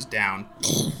 crashes down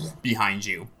behind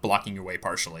you, blocking your way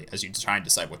partially as you try and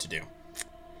decide what to do.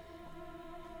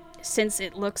 Since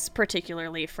it looks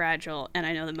particularly fragile, and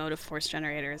I know the motive force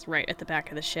generator is right at the back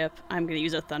of the ship, I'm going to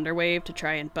use a thunder wave to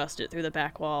try and bust it through the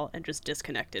back wall and just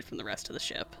disconnect it from the rest of the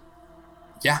ship.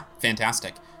 Yeah,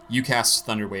 fantastic. You cast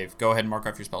Thunder Wave. Go ahead and mark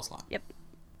off your spell slot. Yep.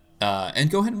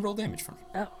 And go ahead and roll damage for me.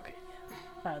 Oh, okay.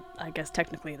 Yeah. I guess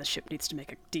technically the ship needs to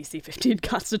make a DC 15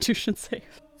 Constitution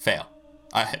save. Fail.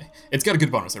 It's got a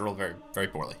good bonus. I rolled very, very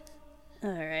poorly.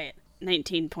 All right.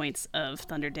 19 points of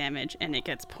thunder damage, and it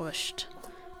gets pushed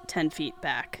 10 feet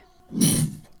back.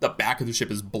 The back of the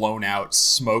ship is blown out.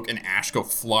 Smoke and ash go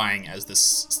flying as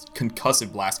this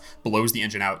concussive blast blows the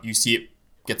engine out. You see it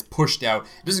gets pushed out.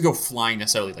 It doesn't go flying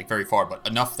necessarily like very far, but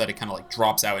enough that it kind of like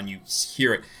drops out, and you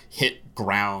hear it hit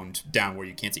ground down where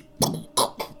you can't see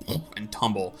and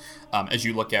tumble. As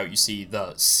you look out, you see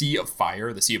the sea of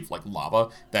fire, the sea of like lava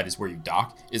that is where you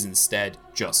dock, is instead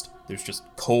there's just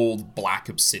cold black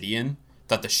obsidian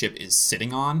that the ship is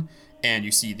sitting on. And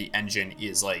you see the engine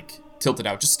is like tilted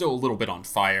out, just still a little bit on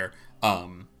fire,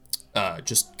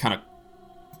 just kind of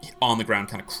on the ground,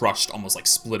 kind of crushed, almost like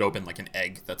split open like an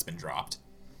egg that's been dropped.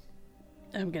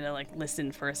 I'm gonna like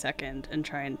listen for a second and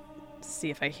try and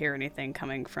see if I hear anything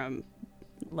coming from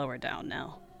lower down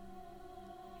now.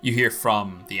 You hear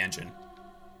from the engine.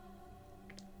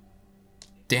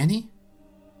 Danny?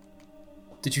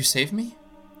 Did you save me?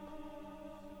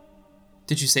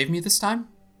 Did you save me this time?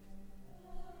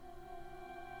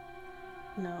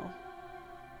 No.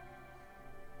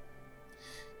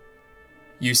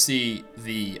 You see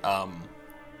the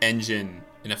engine,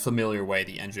 in a familiar way,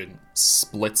 the engine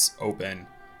splits open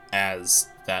as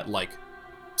that, like,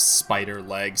 spider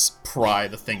legs pry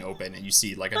the thing open, and you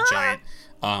see, like, a giant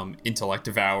intellect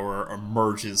devourer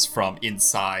emerges from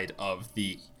inside of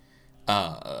the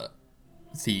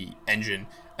engine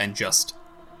and just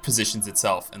positions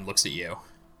itself and looks at you.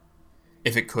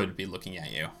 If it could be looking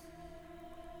at you.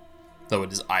 Though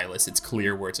it is eyeless, it's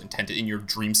clear where it's intended. In your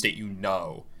dream state, you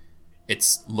know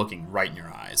it's looking right in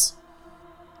your eyes.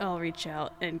 I'll reach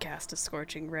out and cast a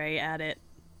scorching ray at it.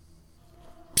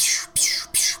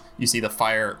 You see the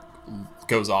fire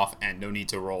goes off, and no need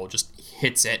to roll, just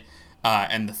hits it,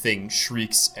 and the thing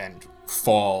shrieks and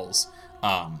falls.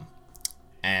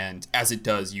 And as it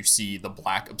does, you see the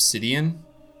black obsidian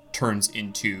turns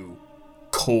into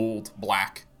cold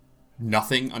black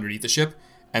nothing underneath the ship,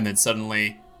 and then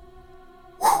suddenly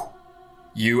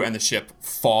you and the ship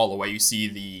fall away. You see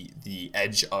the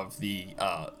edge of the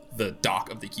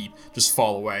dock of the keep just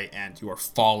fall away, and you are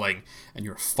falling, and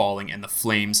and the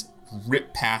flames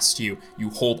rip past you.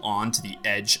 You hold on to the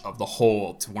edge of the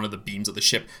hole, to one of the beams of the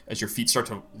ship, as your feet start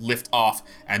to lift off,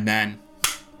 and then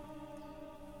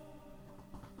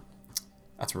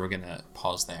that's where we're gonna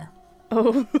pause there.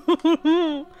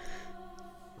 Oh.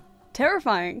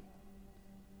 Terrifying.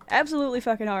 Absolutely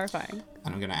fucking horrifying.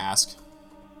 And I'm gonna ask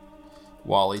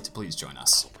Wally to please join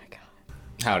us. Oh my god.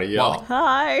 Howdy, y'all.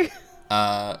 Wally.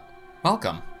 Hi.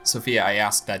 Welcome. Sophia, I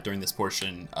asked that during this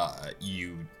portion,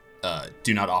 you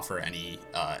do not offer any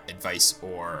advice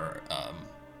or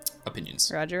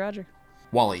opinions. Roger.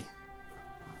 Wally,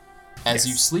 as Yes.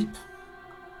 you sleep,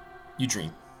 you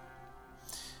dream.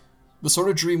 The sort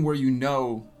of dream where you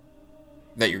know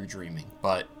that you're dreaming,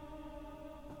 but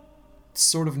it's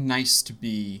sort of nice to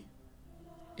be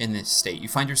in this state. You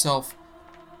find yourself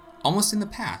almost in the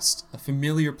past, a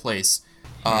familiar place,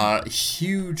 a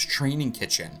huge training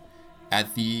kitchen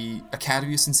at the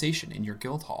Academy of Sensation in your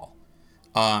guild hall.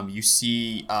 You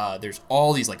see there's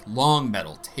all these like long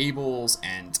metal tables,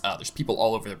 and there's people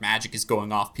all over. Their magic is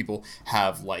going off. People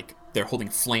have like, they're holding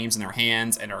flames in their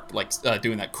hands and are like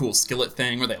doing that cool skillet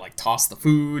thing where they like toss the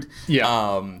food.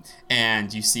 Yeah.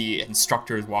 And you see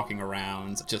instructors walking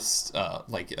around, just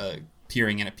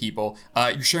peering in at people.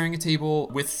 You're sharing a table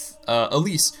with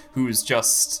Elise, who is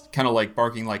just kind of like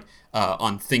barking like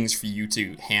on things for you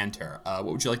to hand her. What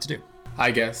would you like to do?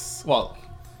 I guess. Well,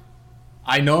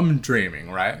 I know I'm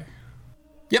dreaming, right?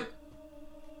 Yep.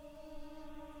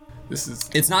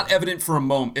 It's not evident for a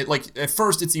moment. It, like, at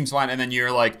first it seems fine, and then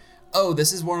you're like, oh,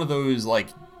 this is one of those, like,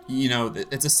 you know,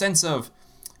 it's a sense of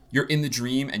you're in the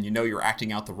dream and you know you're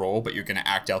acting out the role, but you're going to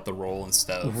act out the role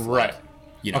instead of, right. like,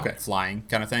 you know, Okay. flying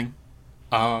kind of thing.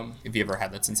 Have you ever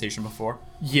had that sensation before?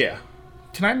 Yeah.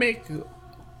 Can I make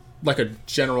like a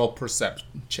general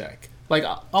perception check? Like,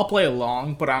 I'll play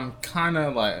along, but I'm kind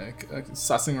of like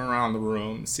sussing around the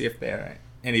room, see if there's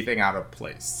anything out of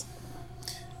place.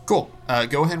 Cool.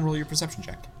 Go ahead and roll your perception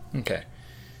check. Okay.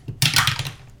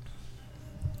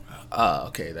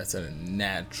 Okay, that's a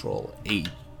natural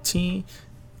 18.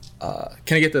 Can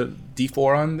I get the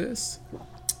D4 on this?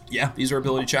 Yeah, these are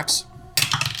ability checks.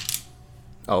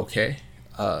 Okay.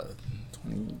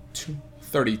 22,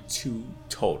 32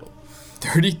 total.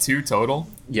 32 total?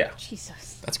 Yeah. Jesus.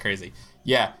 That's crazy.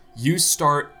 Yeah, you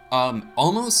start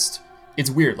almost,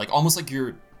 it's weird, like almost like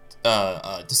you're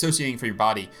dissociating from your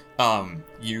body.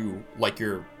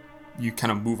 You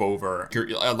kind of move over. Your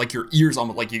ears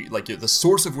almost the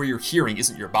source of where you're hearing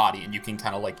isn't your body, and you can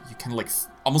kind of like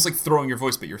almost like throwing your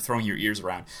voice, but you're throwing your ears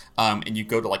around. And you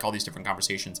go to like all these different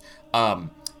conversations.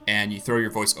 And you throw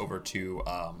your voice over to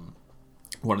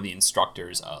one of the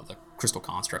instructors, the crystal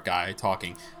construct guy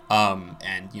talking.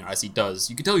 And you know, as he does,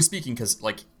 you can tell he's speaking because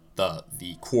like the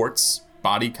quartz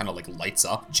body kind of like lights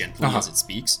up gently as it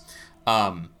speaks.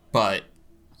 But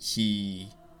he's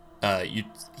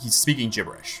speaking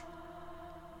gibberish.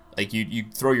 Like you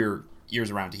throw your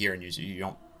ears around to hear, and you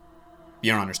don't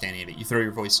understand any of it. You throw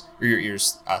your voice or your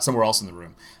ears somewhere else in the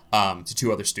room to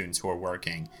two other students who are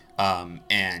working.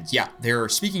 And yeah, they're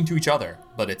speaking to each other,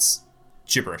 but it's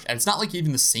gibberish, and it's not like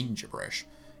even the same gibberish.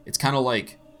 It's kind of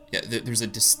like there's a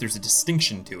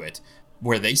distinction to it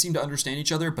where they seem to understand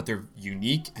each other, but they're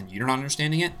unique, and you're not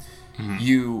understanding it. Mm-hmm.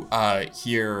 You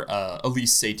hear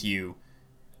Elise say to you,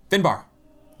 "Finbar,"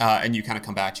 and you kind of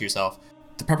come back to yourself.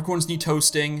 The peppercorns need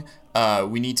toasting.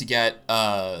 We need to get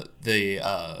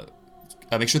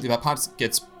make sure that pot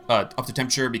gets up to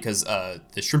temperature because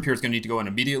the shrimp here is going to need to go in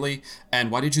immediately.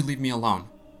 And why did you leave me alone?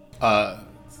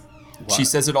 She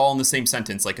says it all in the same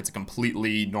sentence, like it's a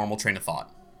completely normal train of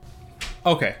thought.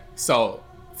 Okay, so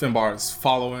Finbar is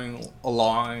following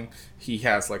along. He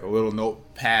has like a little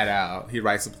notepad out. He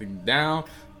writes something down.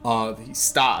 He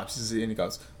stops and he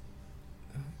goes,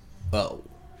 "Oh,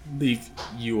 leave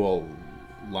you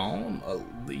alone,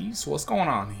 Elise? What's going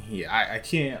on here? I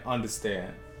can't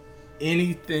understand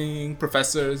anything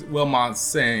Professor Wilmot's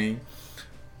saying.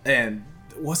 And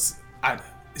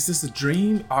is this a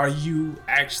dream? Are you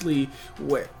actually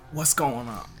what's going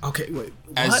on?" Okay, wait.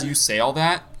 What? As you say all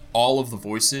that, all of the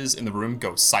voices in the room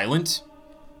go silent.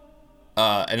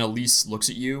 And Elise looks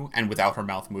at you, and without her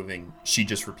mouth moving, she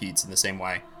just repeats in the same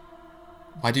way,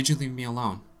 "Why did you leave me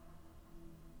alone?"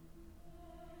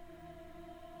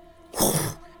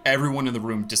 Everyone in the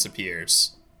room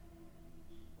disappears.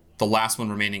 The last one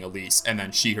remaining Elise, and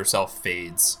then she herself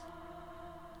fades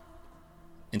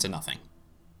into nothing.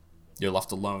 You're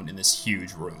left alone in this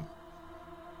huge room.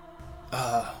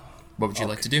 What would you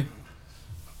like to do?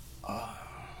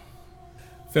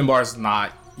 Finbar's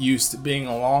not used to being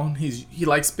alone. He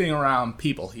likes being around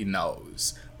people he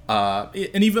knows.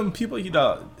 And even people he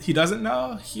doesn't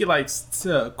know, he likes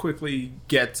to quickly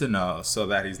get to know so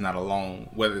that he's not alone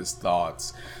with his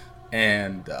thoughts.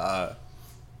 And oh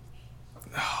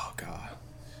god,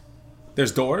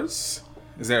 there's doors.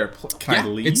 Is there? Can I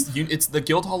leave? It's the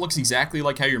guild hall looks exactly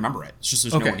like how you remember it. It's just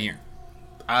there's no one here.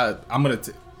 I'm gonna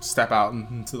step out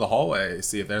into the hallway,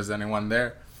 see if there's anyone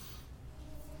there.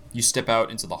 You step out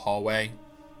into the hallway.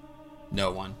 No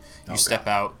one. You step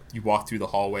out. You walk through the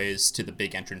hallways to the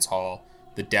big entrance hall.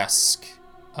 The desk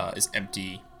is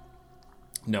empty.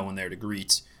 No one there to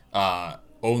greet.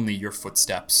 Only your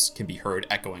footsteps can be heard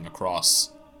echoing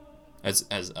across as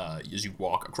you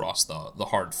walk across the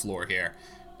hard floor here.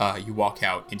 You walk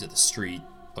out into the street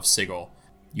of Sigil.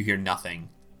 You hear nothing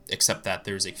except that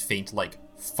there's a faint like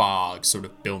fog sort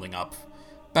of building up.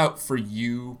 About for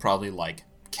you, probably like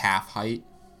calf height.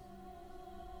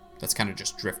 that's kind of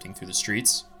just drifting through the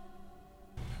streets.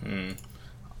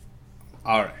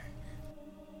 All right.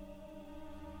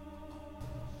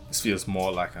 This feels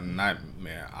more like a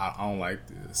nightmare. I don't like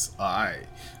this. All right.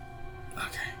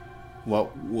 Okay.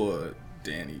 What would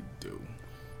Danny do?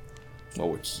 What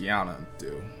would Kiana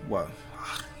do? What?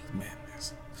 Man,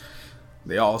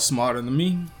 they all smarter than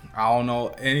me. I don't know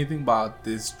anything about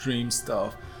this dream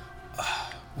stuff.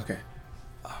 Okay.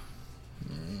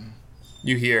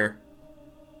 You hear,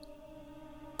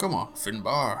 "Come on,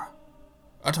 Finbar.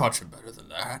 I taught you better than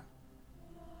that."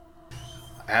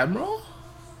 Admiral?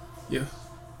 Yeah.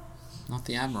 Not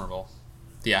the Admiral.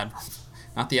 The Admiral.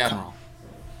 Not the Admiral.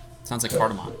 Sounds like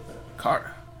Cardamon.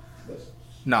 Carter.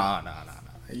 Nah.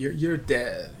 You're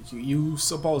dead. You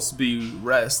supposed to be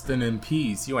resting in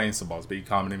peace. You ain't supposed to be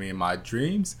coming to me in my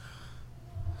dreams.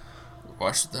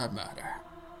 Why should that matter?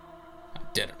 I'm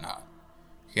dead or not.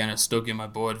 Can I still give my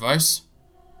boy advice?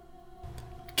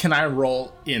 Can I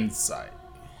roll insight?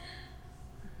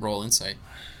 Roll insight.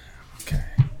 Okay.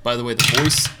 By the way, the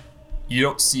voice, you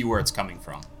don't see where it's coming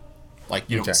from. Like,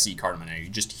 you Okay. don't see Cardamon there. You're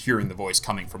just hearing the voice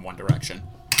coming from one direction.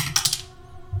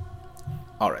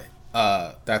 All right.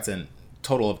 That's a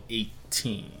total of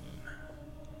 18.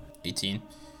 18.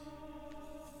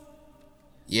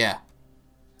 Yeah.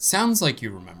 Sounds like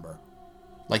you remember.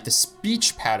 Like, the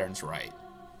speech pattern's right.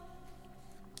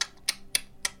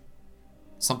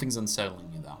 Something's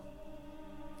unsettling you, though.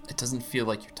 It doesn't feel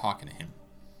like you're talking to him.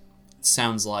 It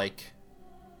sounds like...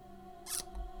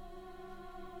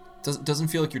 Doesn't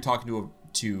feel like you're talking to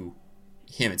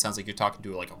him. It sounds like you're talking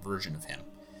to, like, a version of him.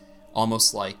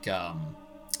 Almost like...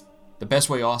 the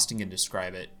best way Austin can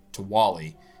describe it to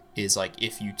Wally is like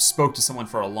if you spoke to someone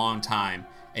for a long time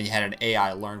and you had an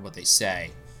AI learn what they say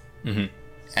and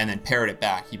then parrot it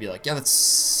back, you'd be like, yeah, that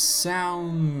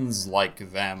sounds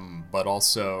like them, but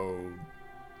also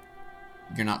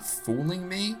you're not fooling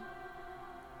me?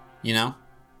 You know?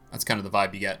 That's kind of the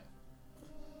vibe you get.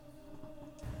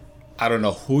 I don't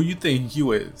know who you think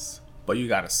you is, but you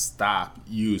gotta stop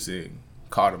using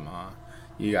Cardamon.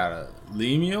 You gotta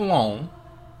leave me alone.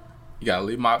 You gotta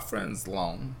leave my friends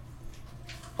alone.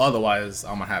 Otherwise,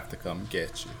 I'm gonna have to come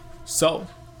get you. So,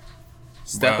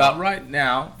 step out right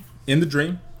now in the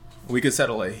dream. We can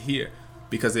settle it here.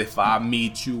 Because if I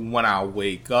meet you when I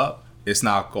wake up, it's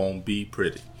not gonna be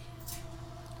pretty.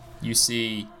 You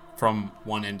see from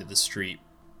one end of the street,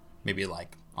 maybe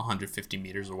like 150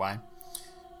 meters away,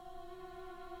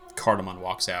 Cardamon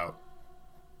walks out.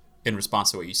 In response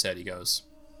to what you said, he goes,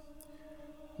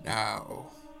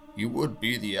 "Now, you would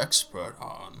be the expert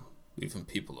on leaving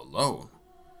people alone,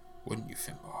 wouldn't you,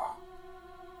 Finbar?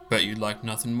 Bet you'd like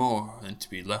nothing more than to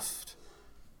be left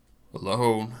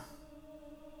alone.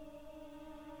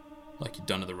 Like you've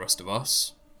done to the rest of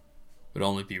us. Would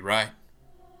only be right.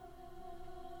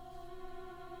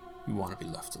 You want to be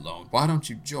left alone. Why don't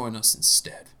you join us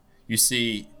instead?" You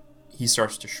see, he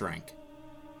starts to shrink.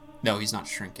 No, he's not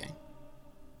shrinking.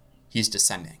 He's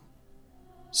descending.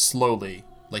 Slowly,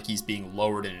 like he's being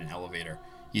lowered in an elevator.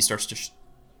 He starts to,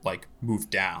 move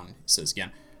down. He says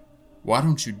again, "Why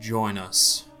don't you join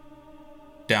us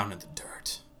down in the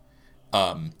dirt?"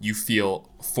 You feel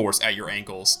force at your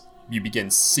ankles. You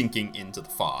begin sinking into the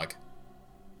fog.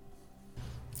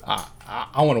 I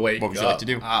want to wake up. What would you like to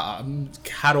do?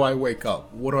 How do I wake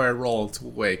up? What do I roll to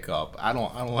wake up? I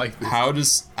don't like this. How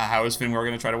is Finbar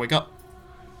going to try to wake up?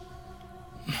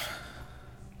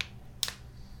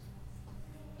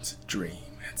 It's a dream.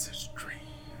 It's a dream.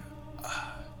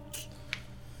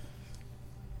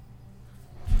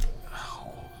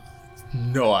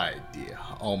 No idea.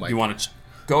 Oh my. You want to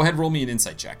go ahead, roll me an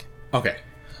insight check. Okay.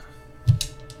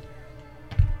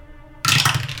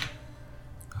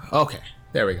 Okay.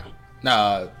 There we go.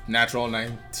 Natural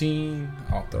 19.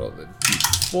 I'll throw the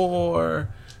d4.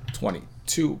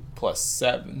 22 plus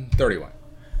 7. 31.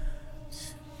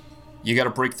 You got to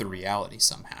break the reality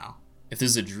somehow. If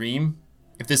this is a dream,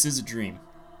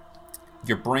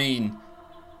 your brain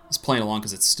is playing along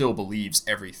because it still believes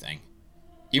everything.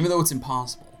 Even though it's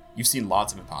impossible. You've seen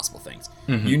lots of impossible things.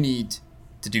 Mm-hmm. You need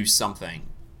to do something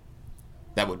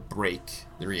that would break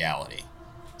the reality.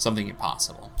 Something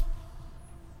impossible.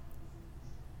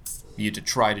 You need to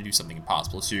try to do something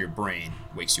impossible so your brain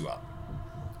wakes you up.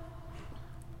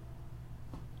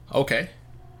 Okay.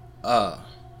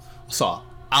 So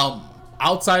I'm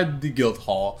outside the guild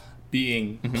hall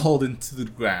being pulled into the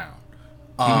ground.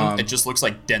 It just looks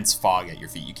like dense fog at your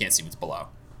feet. You can't see what's below.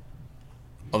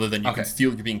 Other than you can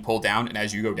feel you're being pulled down, and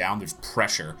as you go down, there's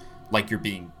pressure, like you're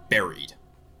being buried.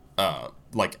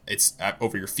 Like it's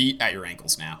over your feet, at your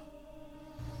ankles now.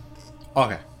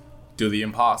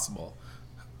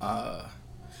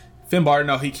 Finbar,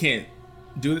 no, he can't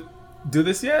do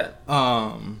this yet.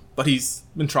 But he's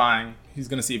been trying. He's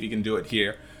gonna see if he can do it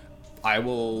here. I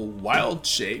will wild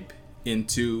shape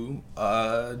into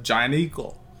a giant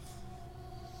eagle.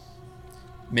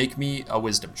 Make me a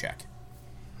wisdom check.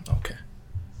 Okay.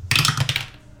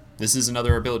 This is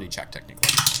another ability check, technically.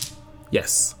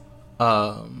 Yes.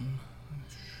 Not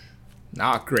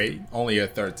great. Only a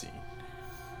 13.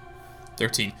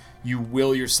 13. You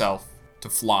will yourself to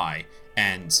fly,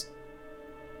 and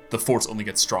the force only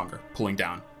gets stronger, pulling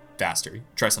down faster.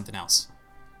 Try something else.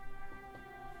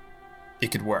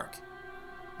 It could work.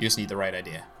 You just need the right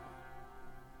idea.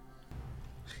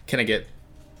 Can I get...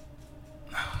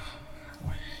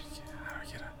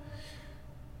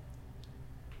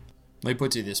 Let me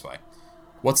put it this way.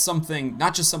 What's something,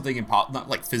 not just something not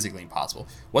like physically impossible,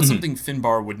 what's something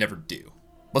Finbar would never do?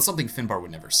 What's something Finbar would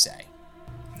never say?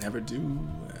 Never do,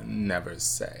 never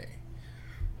say.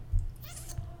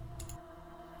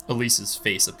 Elise's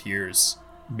face appears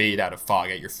made out of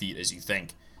fog at your feet as you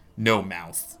think, no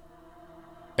mouth,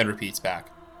 and repeats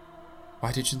back,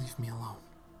 why did you leave me alone?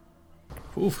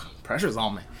 Oof, pressure's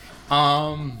on me.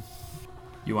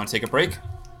 You want to take a break?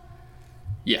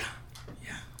 Yeah.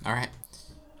 All right.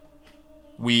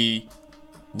 We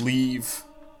leave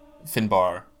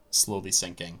Finbar slowly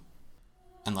sinking.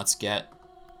 And let's get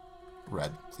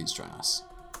Red. Please join us.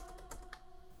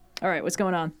 All right, what's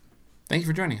going on? Thank you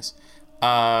for joining us.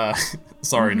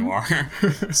 Sorry, Noir.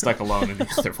 Stuck alone in the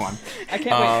other one. I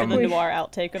can't wait for the Noir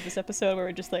outtake of this episode where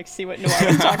we just like see what Noir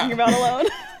was talking about alone.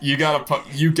 You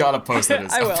gotta post that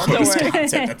as I will, don't worry.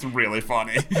 content. That's really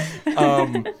funny.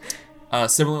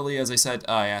 Similarly, as I said,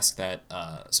 I ask that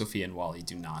Sophia and Wally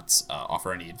do not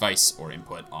offer any advice or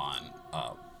input on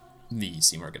the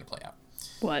scene we're going to play out.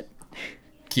 What?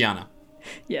 Kiana.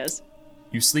 Yes.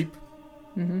 You sleep.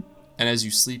 Mm-hmm. And as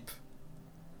you sleep,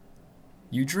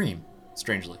 you dream,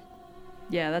 strangely.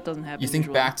 Yeah, that doesn't happen. You think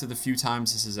usually. back to the few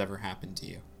times this has ever happened to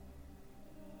you.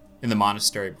 In the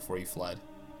monastery before you fled.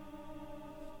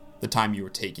 The time you were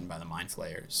taken by the mind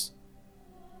flayers.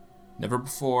 Never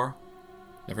before,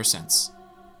 never since.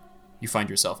 You find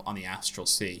yourself on the astral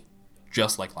sea,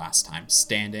 just like last time,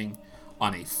 standing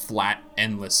on a flat,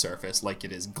 endless surface like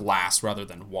it is glass rather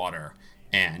than water,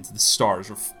 and the stars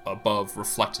above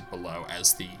reflected below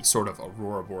as the sort of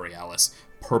aurora borealis,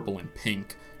 purple and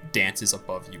pink, dances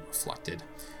above you reflected.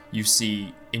 You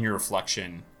see in your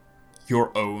reflection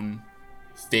your own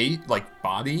fate, like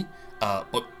body,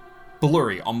 but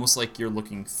blurry, almost like you're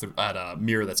looking at a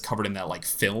mirror that's covered in that like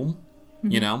film,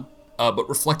 you know? But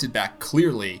reflected back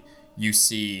clearly, you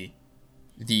see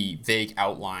the vague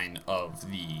outline of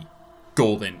the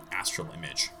golden astral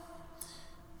image.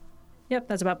 Yep,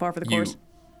 that's about par for the course.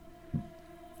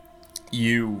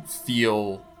 You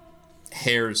feel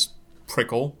hairs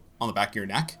prickle on the back of your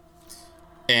neck,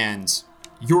 and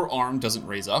your arm doesn't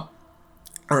raise up,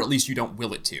 or at least you don't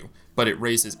will it to, but it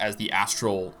raises as the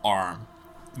astral arm,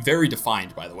 very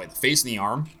defined, by the way. The face and the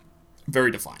arm,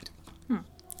 very defined.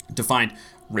 Defined,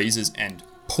 raises and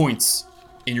points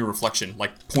in your reflection,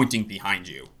 like pointing behind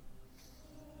you.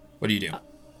 What do you do?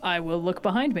 I will look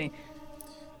behind me.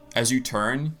 As you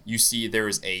turn, you see there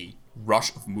is a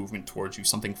rush of movement towards you,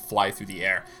 something fly through the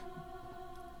air.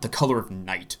 The color of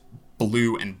night,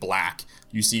 blue and black.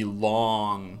 You see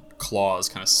long claws,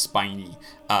 kind of spiny,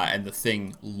 and the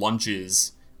thing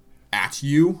lunges at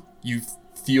you. You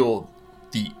feel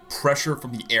the pressure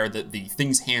from the air, that the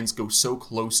thing's hands go so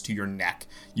close to your neck.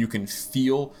 You can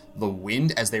feel the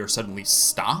wind as they are suddenly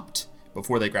stopped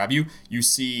before they grab you. You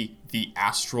see the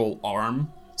astral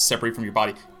arm separate from your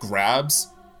body, grabs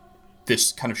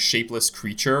this kind of shapeless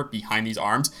creature behind these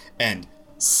arms and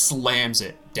slams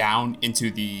it down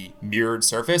into the mirrored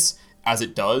surface. As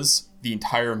it does, the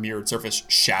entire mirrored surface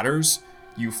shatters.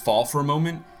 You fall for a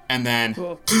moment, and then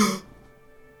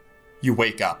you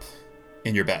wake up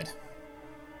in your bed.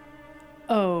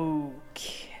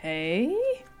 Okay.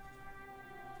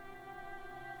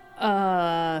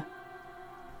 I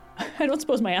don't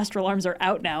suppose my astral arms are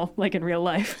out now, like in real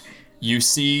life. You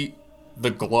see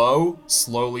the glow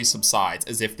slowly subsides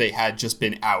as if they had just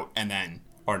been out and then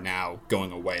are now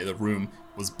going away. The room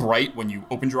was bright when you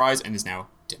opened your eyes and is now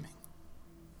dimming.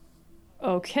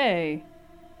 Okay.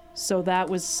 So that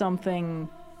was something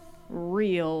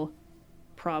real,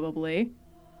 probably.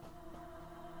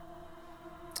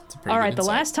 All right, the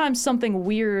last time something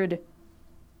weird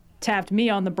tapped me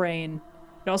on the brain,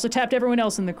 it also tapped everyone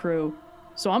else in the crew.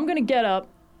 So I'm going to get up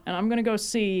and I'm going to go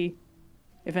see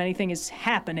if anything is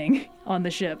happening on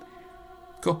the ship.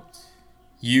 Cool.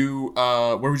 You,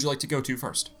 where would you like to go to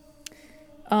first?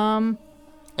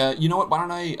 You know what? Why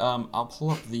don't I'll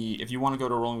pull up if you want to go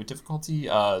to rolling with difficulty,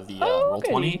 roll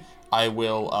 20. I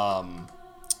will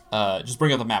just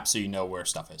bring up the map so you know where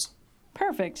stuff is.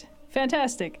 Perfect.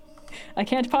 Fantastic. I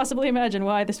can't possibly imagine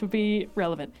why this would be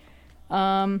relevant.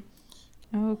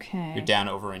 Okay. You're down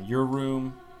over in your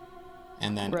room,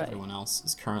 and then Right. everyone else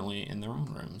is currently in their own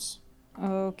rooms.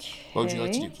 Okay. What would you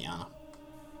like to do, Kiana?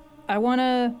 I want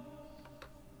to...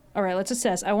 All right, let's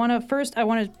assess. I want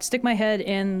to stick my head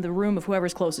in the room of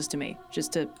whoever's closest to me,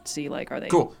 just to see, like, are they...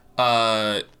 Cool.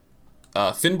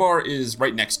 Finbar is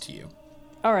right next to you.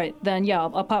 All right, then, yeah,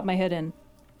 I'll pop my head in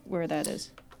where that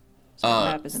is. So the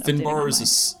map isn't updating Finbar on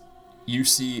is you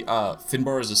see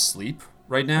Finbar is asleep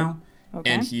right now, Okay.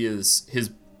 and he's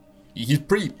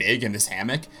pretty big in this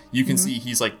hammock. You can see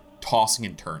he's like tossing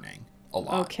and turning a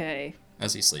lot Okay.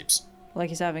 as he sleeps. Like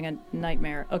he's having a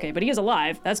nightmare. Okay, but he is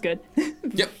alive. That's good.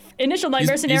 Yep. Initial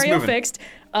nightmare He's scenario moving. fixed.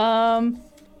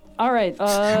 All right.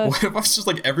 What if I was just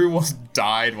like everyone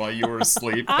died while you were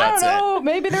asleep? I That's don't know.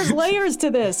 Maybe there's layers to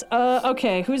this.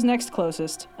 Okay, who's next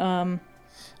closest? Yeah,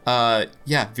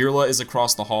 Virla is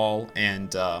across the hall,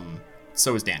 and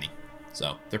so is Danny.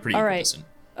 So they're pretty All right. equidistant.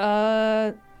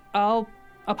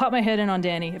 I'll pop my head in on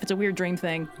Danny. If it's a weird dream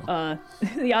thing,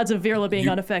 the odds of Virla being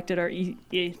unaffected are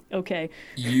okay.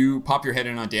 You pop your head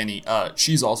in on Danny.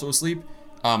 She's also asleep.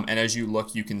 And as you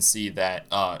look, you can see that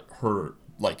her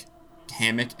like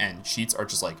hammock and sheets are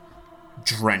just like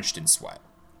drenched in sweat,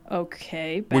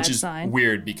 Okay, bad which is sign.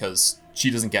 weird because she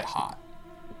doesn't get hot.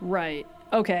 Right.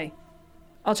 Okay.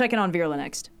 I'll check in on Virla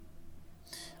next.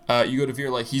 You go to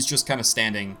Virla. He's just kind of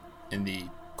standing in the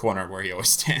corner where he always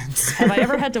stands. Have I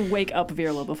ever had to wake up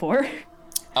Virla before?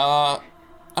 I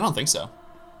don't think so.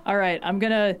 All right, I'm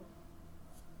gonna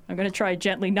try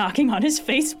gently knocking on his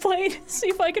faceplate, see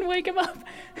if I can wake him up.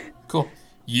 Cool.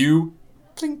 You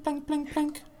blink, blink, blink,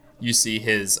 blink. You see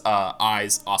his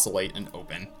eyes oscillate and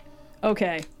open.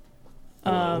 Okay.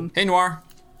 Hey, Noir.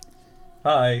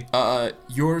 Hi.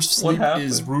 Your sleep happened?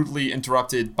 is rudely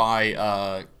interrupted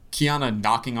by Kiana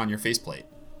knocking on your faceplate.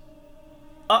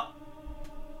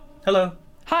 Hello.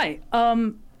 Hi.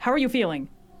 How are you feeling?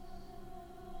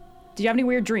 Do you have any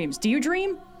weird dreams? Do you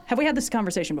dream? Have we had this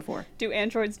conversation before? Do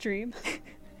androids dream?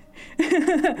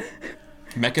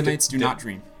 Mechanites do not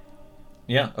dream.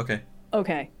 Yeah, okay.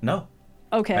 Okay. No,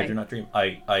 Okay. I do not dream.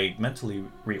 I mentally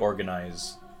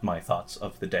reorganize my thoughts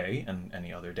of the day and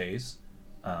any other days.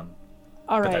 All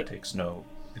But right. that takes no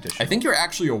additional... I think you're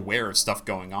actually aware of stuff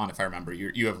going on, if I remember.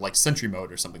 You have like sentry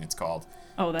mode or something it's called.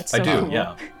 Oh, that's so I do, cool.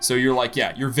 yeah. So you're like,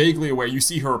 yeah, you're vaguely aware. You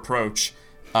see her approach,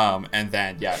 and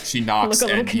then yeah, she knocks. Look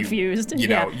a little and you- confused. You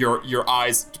know, Yeah. your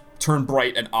eyes turn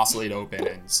bright and oscillate open,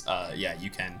 and yeah, you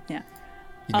can. Yeah.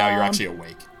 Now you're actually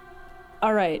awake.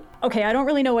 All right. Okay, I don't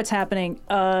really know what's happening.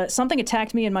 Something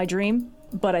attacked me in my dream,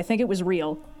 but I think it was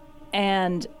real.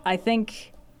 And I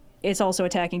think it's also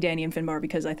attacking Danny and Finbar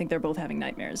because I think they're both having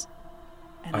nightmares.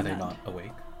 And Are I'm they not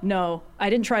awake? No, I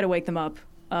didn't try to wake them up.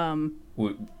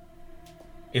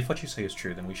 If what you say is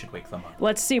true, then we should wake them up.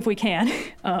 Let's see if we can.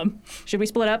 Should we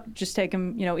split up? Just take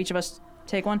them, each of us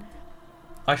take one?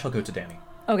 I shall go to Danny.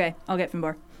 Okay, I'll get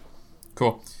Finbar.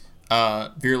 Cool.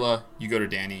 Virla, you go to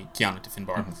Danny. Kiana to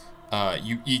Finbar.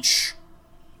 You each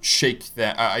shake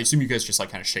that. I assume you guys just like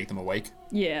kind of shake them awake.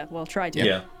 Yeah, well, try to.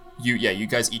 Yeah. You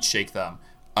guys each shake them.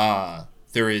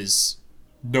 There is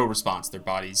no response. Their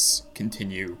bodies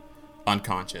continue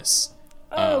unconscious.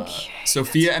 Okay.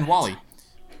 Sophia and Wally.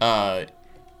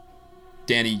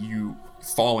 Danny, you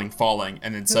falling,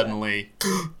 and then suddenly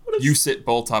you sit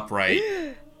bolt upright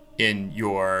in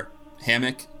your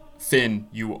hammock. Finn,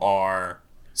 you are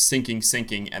sinking,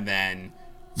 and then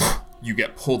you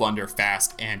get pulled under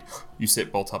fast, and you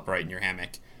sit bolt upright in your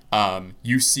hammock.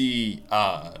 You see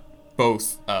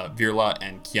both Virla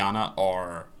and Kiana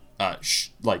are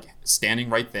like standing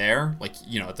right there, like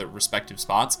at the respective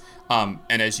spots. And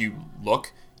as you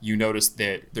look, you notice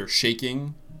that they're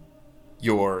shaking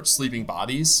your sleeping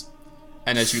bodies,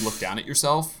 and as you look down at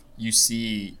yourself, you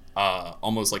see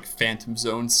almost like Phantom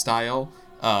Zone style,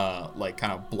 like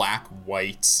kind of black,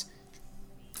 white,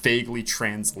 vaguely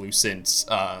translucent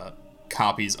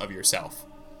copies of yourself.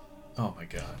 Oh my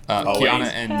god. Kiana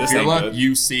wait. and This ain't Virla, good.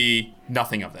 you see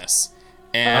nothing of this.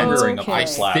 I'm And rearing up Okay. my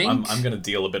slap. think- I'm gonna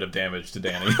deal a bit of damage to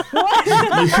Danny.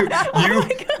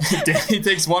 Danny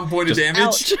takes 1 point of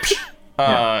damage.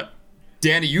 Ouch.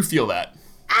 Danny, you feel that.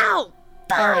 Ow!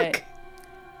 All right.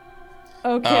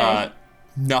 Okay.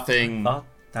 Nothing. Thought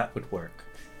that would work.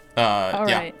 Yeah,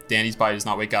 right. Danny's body does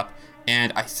not wake up.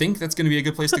 And I think that's going to be a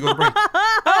good place to go to break.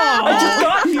 I just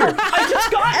got here.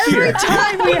 Every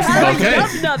time we have Okay. a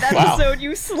Yub Nub episode,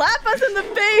 you slap us in the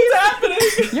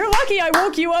face. You're lucky I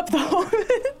woke you up, though.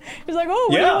 He's like, oh,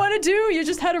 what do you Yeah. want to do? You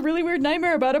just had a really weird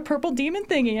nightmare about a purple demon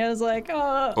thingy. I was like,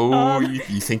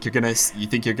 You think you're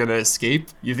gonna escape?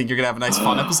 You think you're gonna have a nice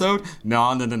fun episode?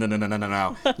 No.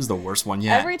 This is the worst one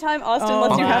yet. Every time Austin Oh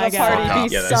lets you my have a God. party,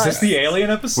 he Yeah, is sucks. this the alien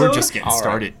episode? We're just getting All right.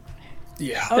 started.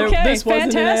 Yeah. Okay, This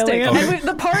wasn't an fantastic. alien. And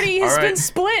the party has All right. been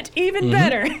split even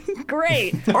better.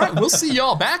 Great. All right, we'll see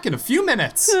y'all back in a few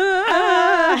minutes.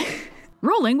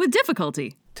 Rolling with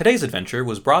difficulty. Today's adventure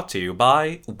was brought to you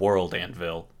by World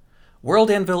Anvil. World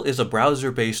Anvil is a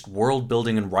browser-based world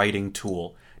building and writing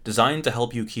tool designed to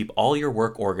help you keep all your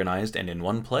work organized and in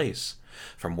one place.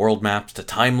 From world maps to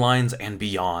timelines and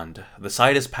beyond, the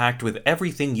site is packed with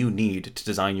everything you need to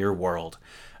design your world.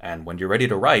 And when you're ready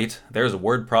to write, there's a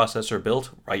word processor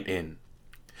built right in.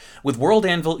 With World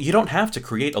Anvil, you don't have to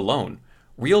create alone.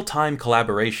 Real-time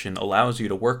collaboration allows you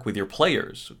to work with your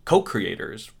players,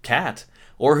 co-creators, Cat,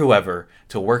 or whoever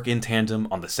to work in tandem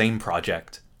on the same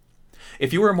project.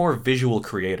 If you are a more visual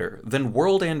creator, then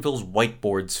World Anvil's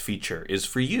Whiteboards feature is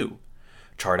for you.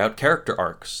 Chart out character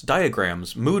arcs,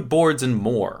 diagrams, mood boards, and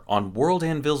more on World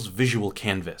Anvil's visual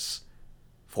canvas.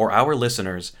 For our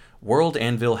listeners, World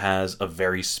Anvil has a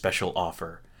very special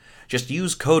offer. Just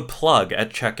use code PLUG at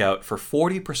checkout for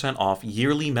 40% off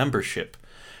yearly membership.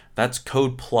 That's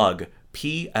code PLUG,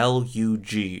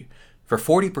 P-L-U-G, for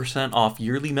 40% off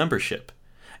yearly membership.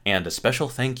 And a special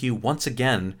thank you once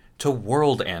again to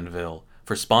World Anvil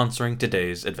for sponsoring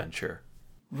today's adventure.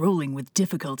 Rolling with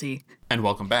difficulty. And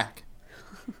welcome back.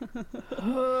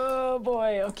 Oh,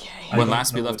 boy, okay. When don't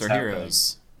last we know left our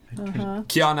what's happening. heroes,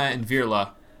 Kiana and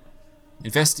Virla,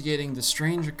 investigating the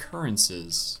strange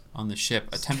occurrences on the ship,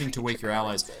 attempting to wake your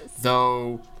allies,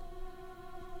 though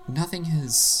nothing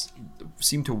has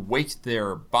seemed to wake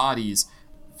their bodies.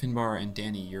 Finbar and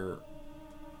Danny,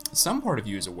 some part of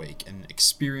you is awake and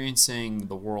experiencing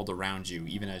the world around you,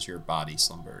 even as your body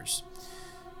slumbers.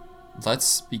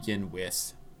 Let's begin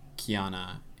with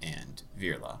Kiana and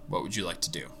Virla. What would you like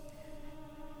to do?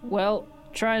 Well,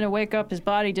 trying to wake up his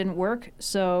body didn't work,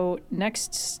 so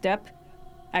next step...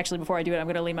 Actually, before I do it, I'm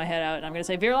going to lean my head out, and I'm going to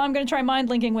say, Virla, I'm going to try mind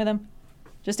linking with him.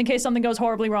 Just in case something goes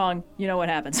horribly wrong, you know what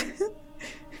happens.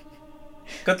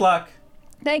 Good luck.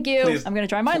 Thank you. Please. I'm going to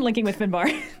try mind linking with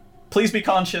Finbar. Please be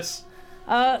conscious.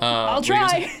 I'll what are you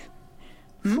gonna try.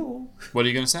 What are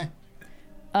you going to say?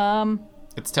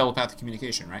 It's telepathic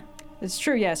communication, right? It's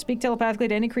true, yeah. Speak telepathically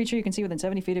to any creature you can see within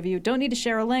 70 feet of you. Don't need to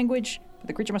share a language, but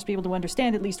the creature must be able to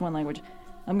understand at least one language.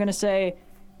 I'm going to say,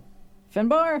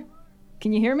 Finbar,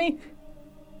 can you hear me?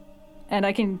 And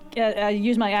I can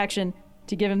use my action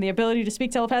to give him the ability to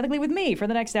speak telepathically with me for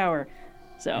the next hour.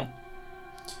 So,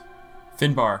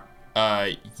 Finbar,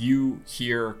 you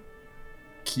hear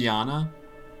Kiana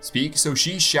speak. So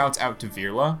she shouts out to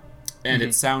Virla, and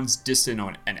it sounds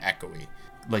distant and echoey.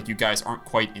 Like you guys aren't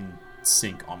quite in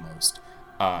sync almost.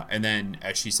 And then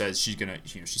as she says she's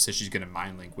gonna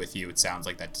mind link with you, it sounds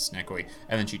like that distant echoey.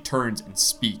 And then she turns and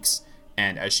speaks.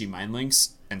 And as she mind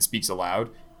links and speaks aloud,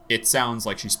 it sounds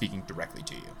like she's speaking directly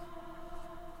to you.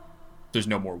 There's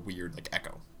no more weird like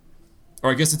echo.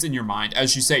 Or I guess it's in your mind.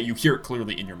 As you say, you hear it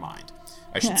clearly in your mind,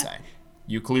 I should say.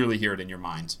 You clearly hear it in your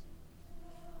mind.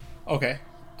 Okay.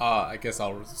 I guess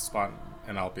I'll respond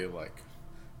and I'll be like,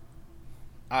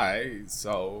 alright,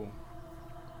 so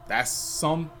that's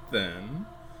something.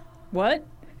 what?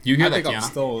 You hear I that, think I'm Kiana.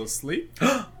 still asleep.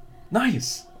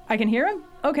 Nice. I can hear him?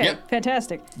 Okay, Yep.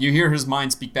 fantastic. You hear his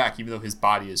mind speak back, even though his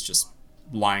body is just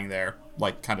lying there,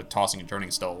 like kind of tossing and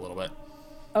turning still a little bit.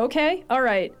 Okay, all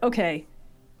right, okay.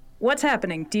 What's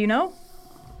happening? Do you know?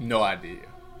 No idea.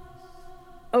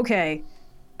 Okay.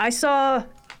 I saw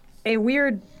a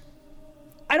weird...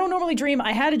 I don't normally dream.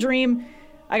 I had a dream.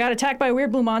 I got attacked by a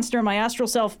weird blue monster, and my astral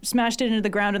self smashed it into the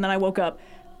ground, and then I woke up.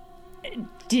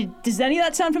 Does any of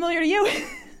that sound familiar to you?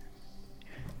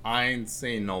 I ain't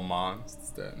seen no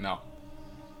monster. No.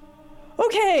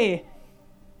 Okay.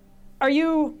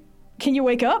 Can you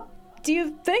wake up? Do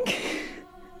you think?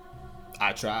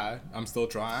 I tried. I'm still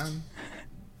trying.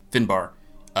 Finbar,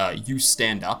 you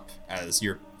stand up as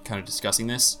you're kind of discussing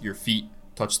this. Your feet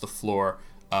touch the floor,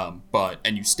 and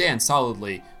you stand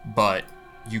solidly, but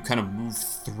you kind of move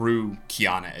through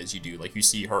Kiana as you do. Like you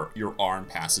see your arm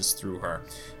passes through her,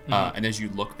 and as you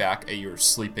look back at your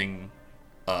sleeping,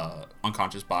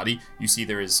 unconscious body, you see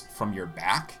there is from your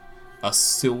back a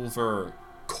silver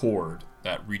cord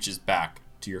that reaches back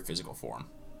to your physical form.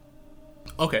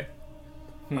 Okay.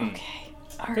 Okay.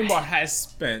 All Finbar right. has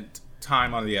spent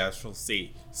time on the astral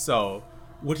sea, so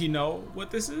would he know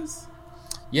what this is?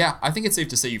 Yeah, I think it's safe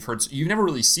to say you've never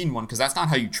really seen one because that's not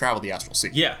how you travel the astral sea.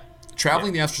 Yeah.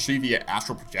 Traveling the astral sea via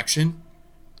astral projection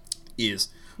is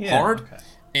hard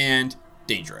and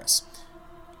dangerous.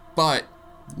 But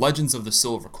legends of the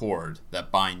silver cord that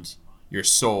bind your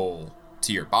soul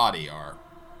to your body are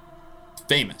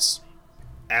famous.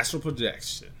 Astral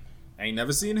projection. I ain't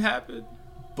never seen it happen,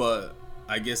 but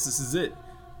I guess this is it.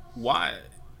 Why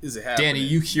is it happening? Danny,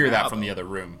 you hear now, that from though? the other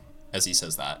room as he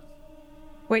says that.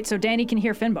 Wait, so Danny can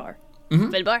hear Finbar?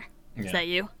 Finbar, is Yeah. that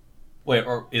you? Wait,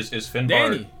 or is Finbar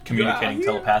Danny, communicating you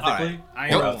out here? telepathically? All right, I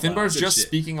ain't Nope, know. Finbar's Good just shit.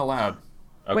 speaking aloud.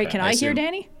 Okay. Wait, can I hear assume.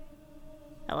 Danny?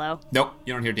 Hello? Nope,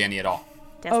 you don't hear Danny at all.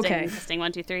 Testing, Okay. testing,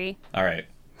 1, 2, 3. All right.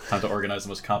 Time to organize the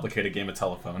most complicated game of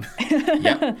telephone.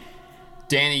 Yep.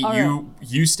 Danny, All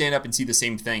you stand up and see the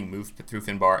same thing move through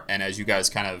Finbar, and as you guys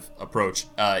kind of approach,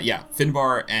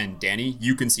 Finbar and Danny,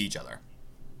 you can see each other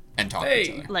and talk to each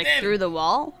Hey. other. Like Damn. through the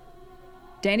wall?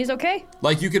 Danny's okay?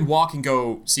 Like you can walk and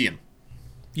go see him.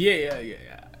 Yeah.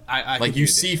 I Like can you hear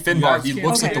see that. Finbar, guys he can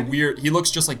looks hear like the that? weird. He looks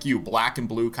just like you, black and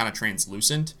blue, kind of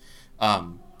translucent, like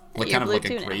you're kind of blue like a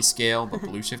too now. grayscale, but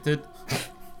blue shifted.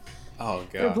 Oh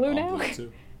god. You're blue I'm now?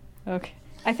 too. Okay.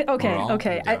 We're all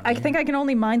Okay. blue down I here. think I can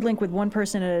only mind link with one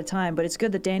person at a time, but it's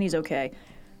good that Danny's okay.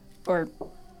 Or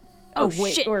Oh,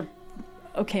 wait, shit. or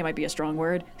okay might be a strong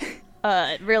word.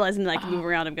 Realizing that I can move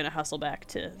around, I'm gonna hustle back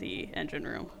to the engine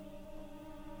room.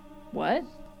 What?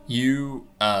 You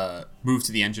move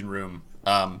to the engine room.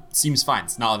 Seems fine.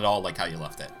 It's not at all like how you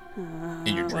left it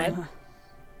in your dream. What?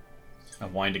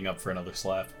 I'm winding up for another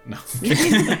slap. No.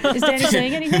 Is Danny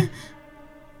saying anything?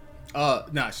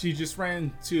 Nah, she just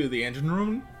ran to the engine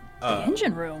room.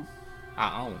 Engine room.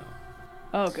 I don't know.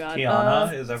 Oh god.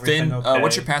 Kiana, is everything Finn, okay?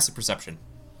 what's your passive perception?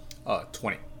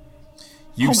 20.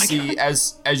 You Oh my see, God.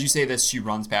 as you say this, she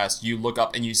runs past. You look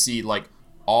up and you see like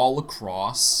all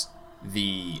across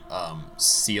the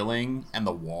ceiling and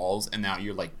the walls, and now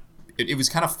you're like, it was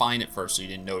kind of fine at first, so you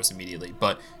didn't notice immediately,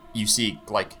 but you see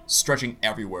like stretching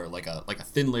everywhere, like a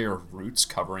thin layer of roots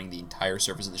covering the entire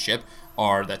surface of the ship,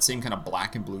 are that same kind of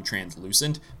black and blue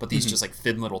translucent, but these just like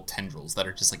thin little tendrils that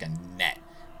are just like a net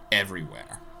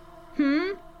everywhere.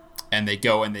 And they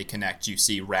go and they connect. You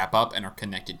see wrap up and are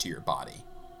connected to your body,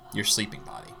 your sleeping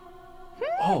body.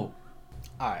 Oh,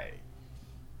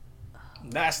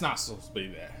 That's not supposed to be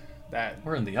there. That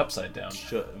we're in the upside down.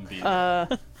 shouldn't be there.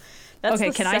 That's Okay,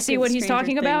 the can I see second what he's Stranger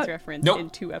talking Things about? reference Nope. in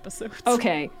 2 episodes.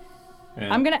 Okay.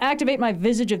 Yeah. I'm gonna activate my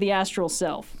Visage of the Astral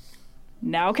Self.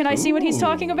 Now can I see what he's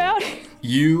talking Ooh. about?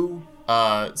 You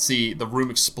see the room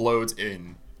explodes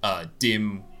in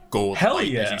dim gold Hell light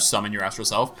as yeah. you summon your astral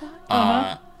self.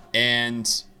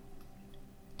 And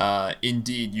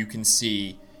indeed, you can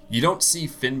see. You don't see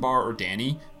Finbar or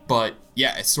Danny, but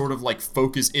yeah, it's sort of like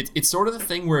focus. It's sort of the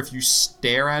thing where if you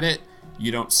stare at it,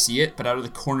 you don't see it, but out of the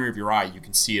corner of your eye, you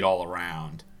can see it all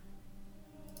around.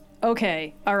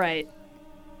 Okay, alright.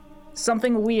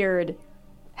 Something weird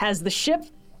has the ship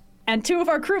and 2 of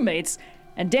our crewmates,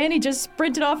 and Danny just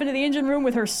sprinted off into the engine room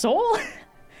with her soul?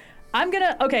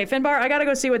 Okay, Finbar, I gotta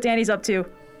go see what Danny's up to.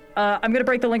 I'm gonna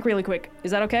break the link really quick.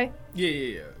 Is that okay?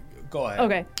 Yeah. Go ahead.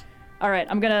 Okay. Alright,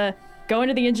 I'm gonna go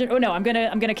into the engine. Oh no, I'm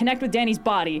gonna connect with Danny's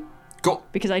body Go.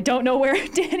 because I don't know where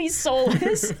Danny's soul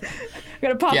is. I'm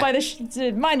gonna pop Yeah. by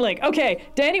the mind link. Okay,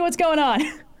 Danny, what's going on?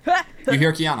 You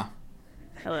hear Kiana.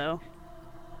 Hello.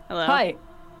 Hello. Hi.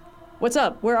 What's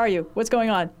up? Where are you? What's going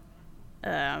on?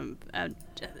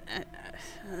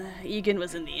 Egan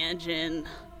was in the engine.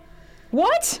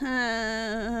 What?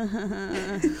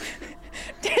 I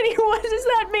Danny, what does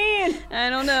that mean?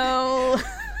 don't know.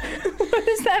 What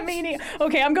does that mean?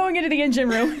 Okay, I'm going into the engine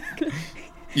room.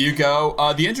 You go.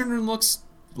 The engine room looks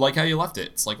like how you left it.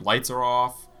 It's like lights are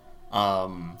off.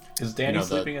 Is Danny you know,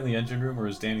 sleeping in the engine room, or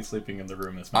is Danny sleeping in the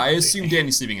room that's I meant to be? assume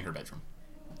Danny's sleeping in her bedroom.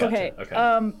 Gotcha, Okay.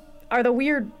 okay. Are the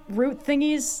weird root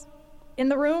thingies in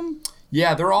the room?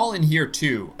 Yeah, they're all in here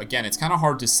too. Again, it's kind of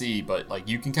hard to see, but like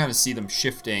you can kind of see them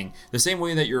shifting the same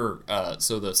way that your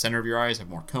so the center of your eyes have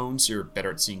more cones, so you're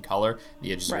better at seeing color.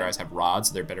 The edges of your Right. eyes have rods,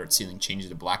 so they're better at seeing changes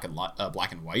to black and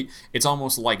white. It's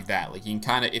almost like that. Like you can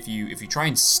kind of if you try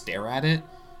and stare at it,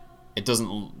 it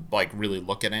doesn't like really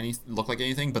look like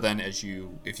anything. But then if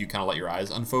you kind of let your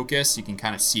eyes unfocus, you can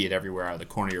kind of see it everywhere out of the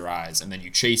corner of your eyes, and then you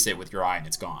chase it with your eye and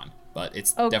it's gone. But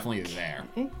it's definitely there.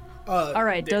 All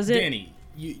right, does it- Danny,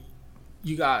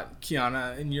 you got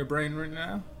Kiana in your brain right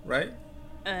now, right?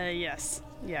 Yes.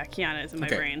 Yeah, Kiana is in my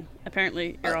Okay. brain.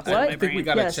 Apparently, you're also What? in I my think we brain.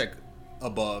 gotta Yes. check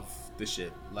above the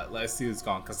ship. Let's see what's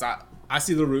gone. Cause I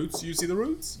see the roots. You see the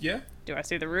roots? Yeah. Do I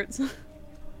see the roots?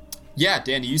 Yeah,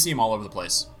 Danny, you see them all over the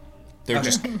place. They're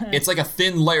just, it's like a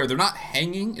thin layer. They're not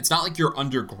hanging. It's not like you're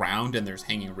underground and there's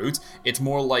hanging roots. It's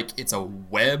more like it's a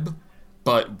web,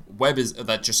 but web is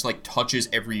that just like touches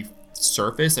every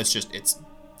surface. It's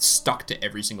stuck to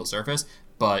every single surface,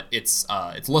 but it's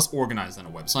less organized than a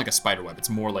web. It's not like a spider web. It's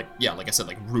more like, yeah, like I said,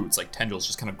 like roots, like tendrils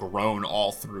just kind of grown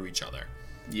all through each other.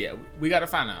 Yeah, we got to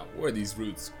find out where these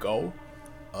roots go.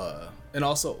 And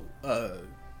also,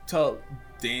 tell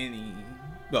Danny,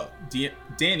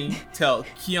 Danny, tell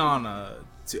Kiana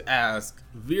to ask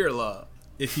Virla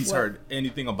if he's heard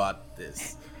anything about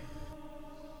this.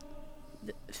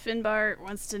 Finbar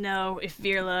wants to know if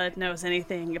Virla knows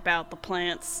anything about the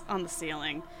plants on the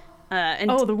ceiling.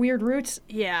 The weird roots?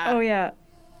 Yeah. Oh, yeah.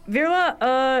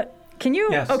 Virla, can you...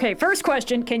 Yes. Okay, first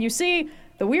question. Can you see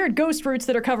the weird ghost roots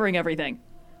that are covering everything?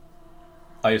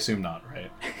 I assume not,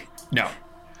 right? No.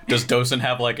 Does Dosen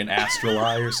have like an astral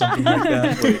eye or something like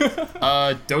that? Wait.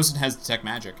 Dosen has detect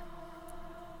magic.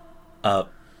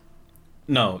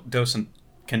 No, Dosen,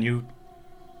 can you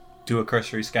do a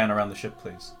cursory scan around the ship,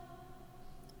 please?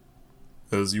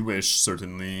 As you wish,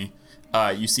 certainly.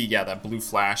 You see, that blue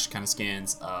flash kind of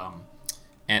scans.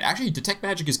 And actually, detect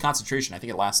magic is concentration. I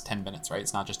think it lasts 10 minutes, right?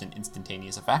 It's not just an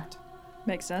instantaneous effect.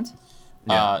 Makes sense.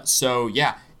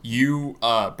 Yeah. You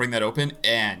bring that open,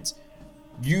 and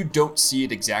you don't see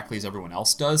it exactly as everyone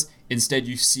else does. Instead,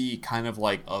 you see kind of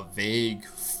like a vague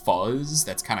fuzz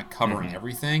that's kind of covering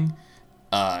everything.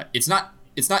 It's not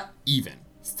even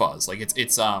fuzz. Like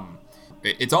it's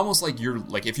almost like you're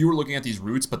like if you were looking at these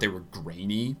roots, but they were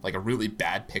grainy, like a really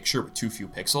bad picture with too few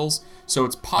pixels. So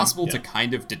it's possible to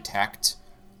kind of detect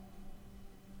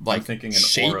like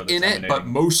shape in it, but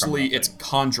mostly it's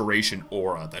conjuration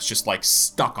aura that's just like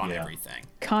stuck on everything.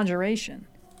 Conjuration.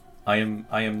 I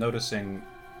am noticing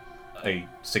a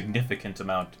significant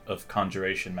amount of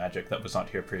conjuration magic that was not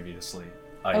here previously.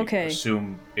 I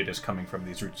assume it is coming from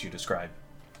these roots you described.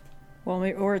 Well,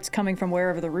 or it's coming from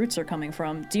wherever the roots are coming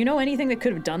from. Do you know anything that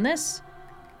could have done this?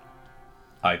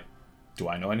 Do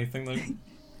I know anything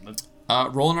that...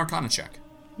 Roll an Arcana check.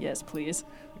 Yes, please.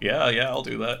 Yeah, I'll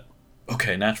do that.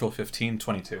 Okay, natural 15,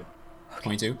 22.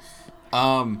 22.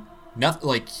 Nothing,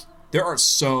 like, there are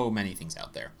so many things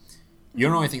out there. You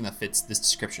don't know anything that fits this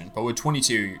description, but with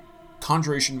 22,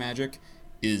 conjuration magic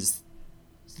is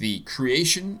the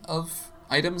creation of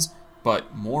items,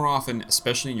 but more often,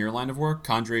 especially in your line of work,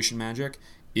 conjuration magic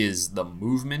is the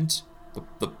movement,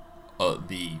 the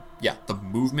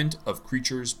movement of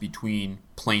creatures between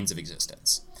planes of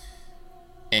existence.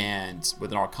 And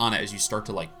with an Arcana, as you start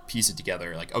to like piece it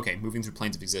together, like, okay, moving through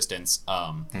planes of existence,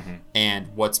 and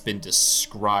what's been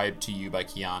described to you by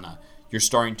Kiana, you're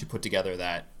starting to put together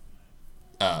that.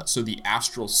 So the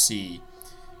astral sea.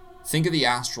 Think of the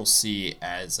astral sea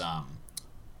as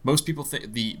most people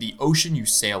think the ocean you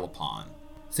sail upon.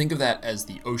 Think of that as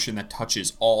the ocean that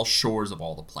touches all shores of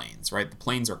all the planes, right? The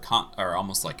planes are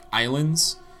almost like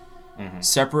islands,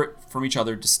 separate from each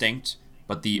other, distinct,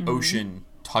 but the ocean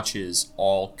touches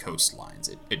all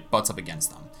coastlines. It butts up against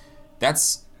them.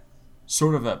 That's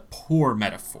sort of a poor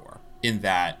metaphor in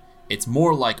that it's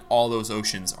more like all those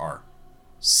oceans are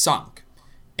sunk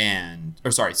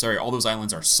all those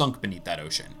islands are sunk beneath that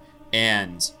ocean.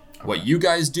 And what you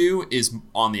guys do is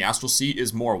on the astral sea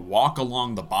is more walk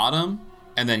along the bottom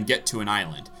and then get to an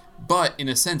island. But in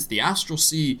a sense, the astral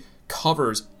sea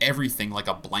covers everything like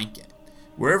a blanket.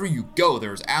 Wherever you go,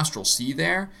 there's astral sea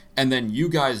there, and then you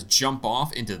guys jump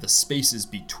off into the spaces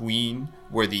between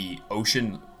where the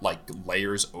ocean like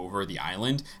layers over the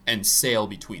island and sail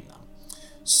between them.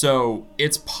 So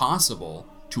it's possible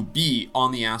to be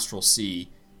on the astral sea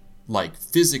like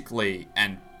physically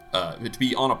and to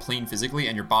be on a plane physically,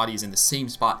 and your body is in the same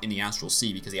spot in the astral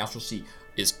sea because the astral sea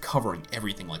is covering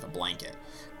everything like a blanket.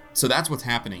 So that's what's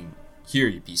happening here.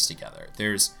 You piece together. They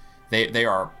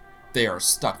are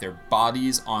stuck. Their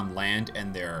bodies on land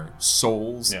and their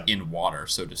souls in water,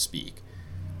 so to speak.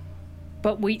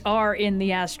 But we are in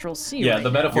the astral sea. Yeah, right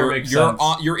the now. metaphor makes sense.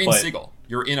 You're in Sigil.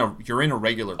 You're in a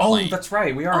regular plane. Oh, that's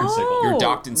right. We are in Sigil. You're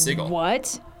docked in Sigil.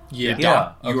 What? You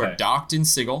are docked in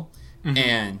Sigil,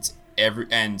 and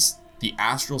the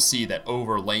astral sea that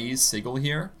overlays Sigil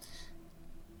here.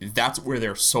 That's where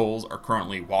their souls are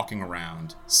currently walking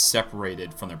around,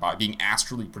 separated from their body, being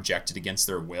astrally projected against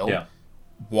their will,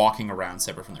 walking around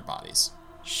separate from their bodies.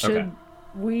 Should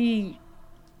we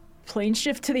plane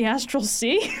shift to the astral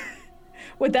sea?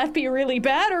 Would that be really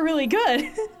bad or really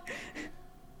good?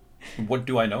 What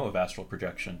do I know of astral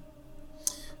projection?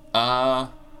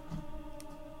 Roll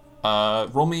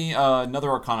me another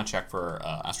Arcana check for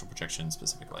astral projection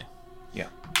specifically. Yeah.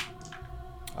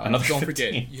 Don't 15.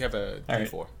 forget, you have a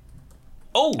D4.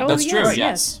 Oh, That's true. yes,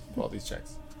 Yes. For all these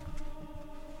checks.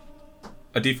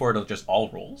 A D4 to just all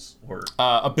rolls, or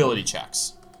ability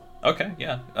checks. okay,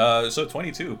 yeah. So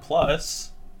 22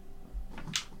 plus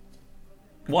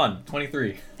 1,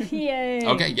 23. Yay.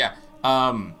 Okay, yeah.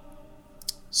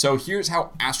 So here's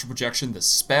how astral projection, the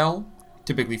spell,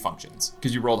 typically functions,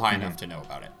 because you rolled high enough to know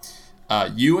about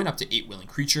it. You and up to 8 willing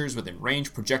creatures within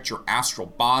range project your astral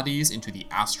bodies into the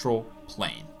astral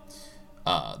plane.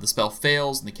 The spell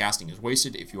fails and the casting is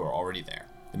wasted if you are already there.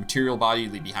 The material body you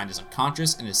leave behind is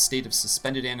unconscious and in a state of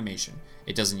suspended animation.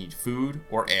 It doesn't need food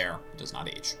or air. It does not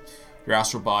age. Your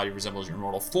astral body resembles your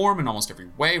mortal form in almost every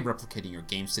way, replicating your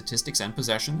game statistics and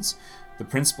possessions. The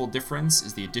principal difference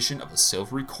is the addition of a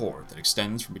silvery cord that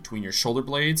extends from between your shoulder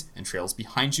blades and trails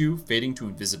behind you, fading to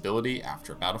invisibility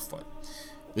after about a foot.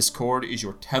 This cord is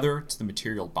your tether to the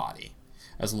material body.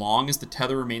 As long as the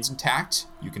tether remains intact,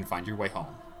 you can find your way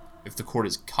home. If the cord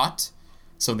is cut,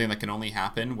 something that can only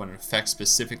happen when an effect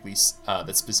specifically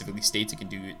states it can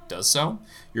do does so,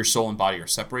 your soul and body are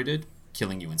separated,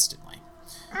 killing you instantly.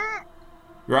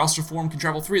 Your astral form can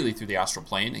travel freely through the astral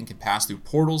plane and can pass through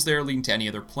portals there leading to any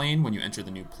other plane. When you enter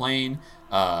the new plane,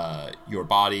 your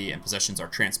body and possessions are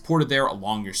transported there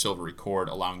along your silvery cord,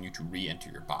 allowing you to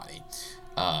re-enter your body.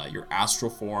 Your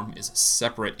astral form is a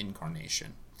separate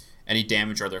incarnation. Any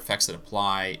damage or other effects that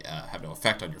apply have no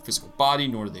effect on your physical body,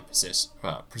 nor do they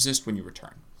persist when you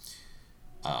return.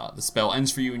 The spell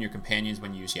ends for you and your companions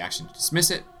when you use the action to dismiss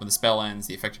it. When the spell ends,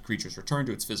 the affected creatures return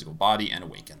to its physical body and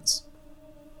awakens.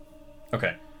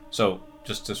 Okay, so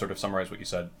just to sort of summarize what you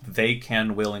said, they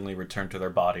can willingly return to their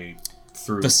body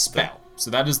through The spell. So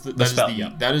that is the spell, spell.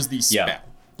 Yeah.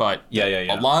 But Yeah.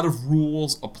 a lot of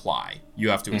rules apply, you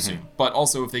have to assume. But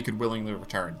also, if they could willingly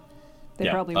return. They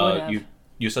probably would have.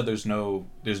 You said there's no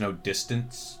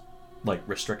distance, like,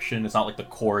 restriction. It's not like the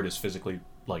cord is physically,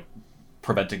 like,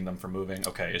 preventing them from moving.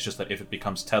 Okay, it's just that if it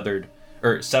becomes tethered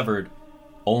or severed,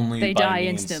 only They by die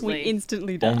means, instantly. We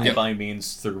instantly die. only by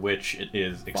means through which it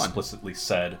is explicitly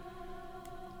said.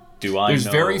 There's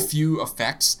very few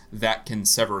effects that can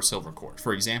sever a silver cord.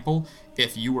 For example,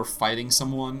 if you were fighting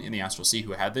someone in the Astral Sea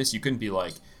who had this, you couldn't be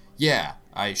like, yeah,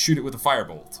 I shoot it with a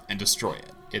firebolt and destroy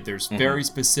it. There's very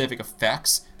specific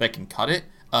effects that can cut it.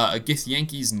 A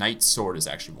Githyanki's Night Sword is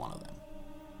actually one of them.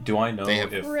 Do I know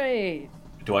Great.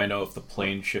 Do I know if the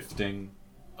plane shifting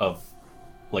of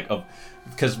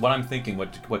because what I'm thinking,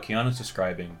 what Kiana's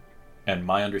describing, and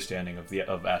my understanding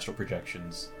of astral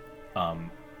projections,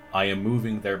 I am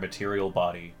moving their material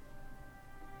body,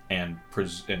 and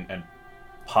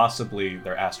possibly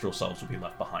their astral selves would be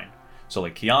left behind. So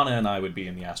like Kiana and I would be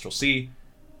in the astral sea,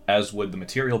 as would the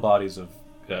material bodies of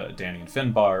Danny and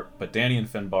Finbar, but Danny and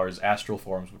Finbar's astral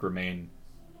forms would remain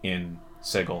in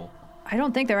Sigil. I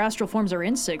don't think their astral forms are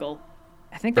in Sigil.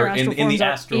 I think their Or astral in the forms are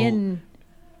astral- in...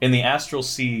 In the astral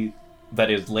sea that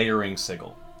is layering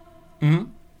Sigil. Mm-hmm.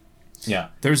 Yeah.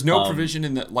 There's no provision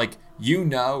in that, like, you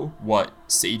know what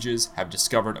sages have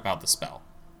discovered about the spell.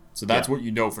 So that's what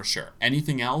you know for sure.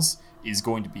 Anything else is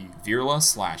going to be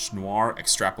Virla/Noir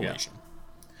extrapolation.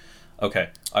 Yeah. Okay.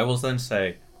 I will then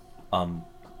say,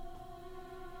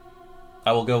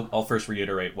 I'll first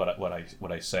reiterate what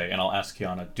I say, and I'll ask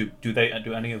Kiana,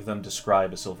 do any of them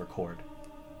describe a silver cord?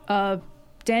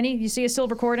 Danny, you see a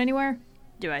silver cord anywhere?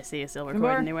 Do I see a silver Finbar?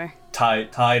 cord anywhere?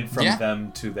 Tied from Yeah.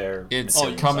 them to their It's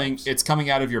material coming. selves. It's coming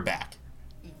out of your back.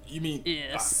 You mean?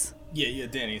 Yes. Yeah,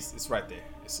 Danny, it's right there.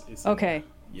 It's Okay.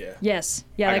 Yeah. Yes.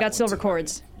 Yeah, I they got one silver too,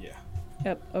 cords. Yeah.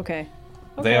 Yep. Okay.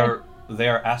 They are They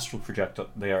are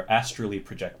astrally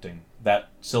projecting. That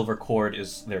silver cord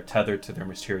is they're tethered to their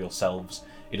material selves.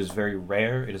 It is very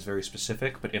rare. It is very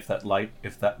specific. But if that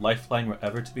lifeline were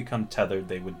ever to become tethered,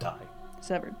 they would die.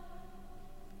 Severed.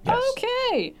 Yes.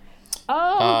 Okay.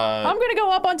 I'm gonna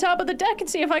go up on top of the deck and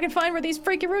see if I can find where these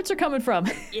freaky roots are coming from.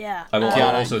 Yeah. I will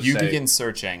Kiana, also you say. begin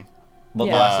searching. The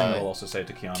Yeah. last thing I'll also say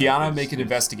to Kiana. Kiana, is- make an is-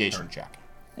 investigation check.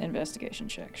 Investigation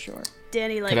check, sure.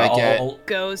 Danny Could I get?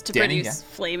 goes to Danny, produce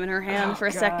flame in her hand for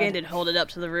a God. second and hold it up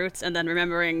to the roots, and then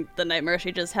remembering the nightmare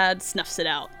she just had, snuffs it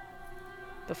out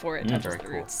before it touches very the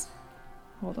cool. roots.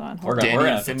 Hold on. We're Hold gonna, Danny we're gonna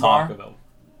and have to Finbar? talk about.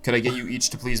 Could I get you each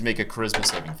to please make a charisma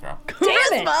saving throw?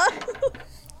 Damn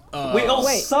it! We all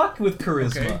Wait. suck with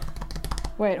charisma. Okay.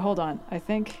 Wait, hold on. I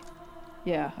think.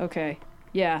 Yeah. Okay.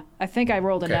 Yeah. I think I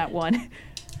rolled a Okay. nat one.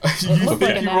 You It looked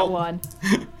like a you nat rolled- one.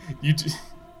 You d-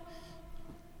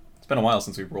 It's been a while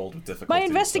since we've rolled with difficulty. My so-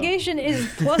 investigation is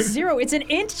plus 0. It's an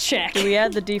int check. Do we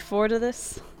add the D4 to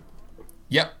this?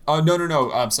 Yep.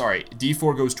 No. I'm sorry.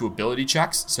 D4 goes to ability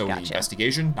checks, so Gotcha.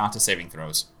 investigation, not to saving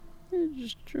throws.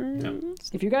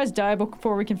 If you guys die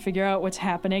before we can figure out what's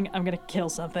happening, I'm gonna kill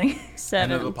something.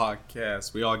 Seven. End of the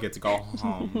podcast. We all get to go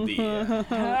home. New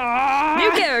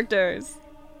characters.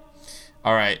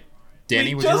 All right. Danny,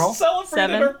 We what's your roll? just celebrated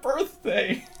 7. her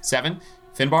birthday. 7.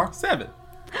 Finbar, 7.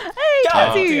 Hey,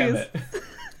 God geez. damn it.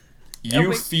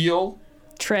 you feel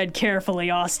Tread carefully,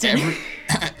 Austin.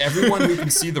 everyone who can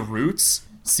see the roots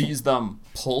sees them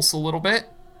pulse a little bit,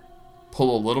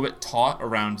 pull a little bit taut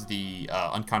around the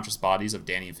unconscious bodies of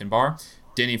Danny and Finbar.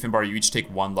 Danny and Finbar, you each take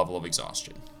 1 level of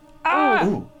exhaustion.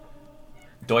 Ooh.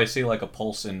 Do I see like a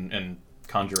pulse in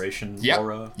conjuration Yep.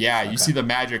 aura? Yeah, Okay. you see the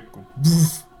magic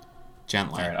woof,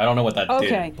 gently. All right. I don't know what that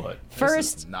Okay. did, but This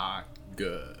First, is not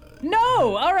good.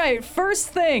 no. All right. First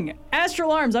thing,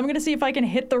 astral arms. I'm gonna see if I can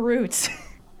hit the roots.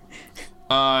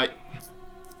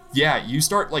 Yeah, you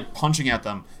start like punching at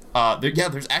them.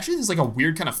 There's like a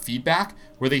weird kind of feedback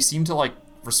where they seem to like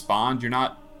respond. You're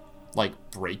not like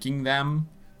breaking them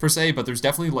per se, but there's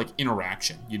definitely like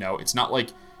interaction. You know, it's not like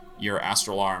your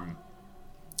astral arm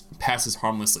passes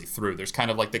harmlessly through. There's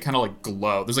kind of like they kind of like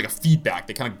glow. There's like a feedback.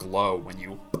 They kind of glow when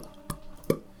you.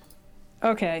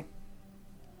 Okay.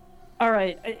 All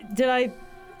right.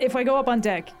 If I go up on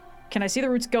deck, can I see the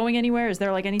roots going anywhere? Is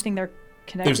there like anything they're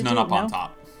connected There's none to? up on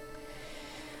top.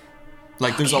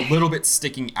 Like there's a little bit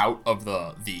sticking out of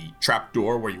the trap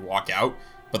door where you walk out,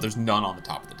 but there's none on the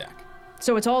top of the deck.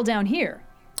 So it's all down here.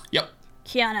 Yep.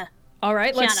 Kiana, All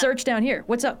right, let's Kiana. search down here.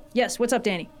 What's up? Yes, what's up,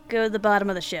 Danny? go to the bottom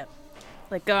of the ship.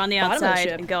 Like, go on the Bottom of the outside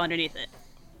ship? and go underneath it.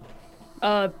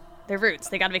 Uh, They're roots.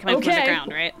 They gotta be coming from Okay. the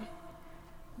ground, right?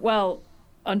 well,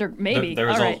 maybe. There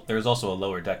is all right. there is also a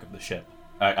lower deck of the ship.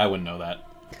 I wouldn't know that.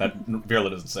 That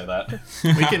Virla doesn't say that.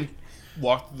 We can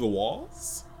walk through the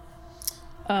walls.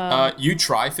 You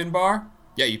try Finbar.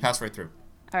 Yeah, you pass right through.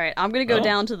 All right, I'm gonna go Oh.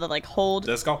 down to the, like, hold.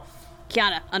 Let's go.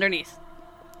 Kiana, underneath.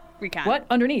 Recon. What?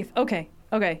 Underneath? Okay.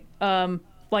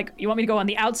 Like, you want me to go on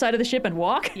the outside of the ship and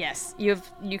walk? Yes, you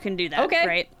can do that, Okay.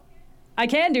 right? I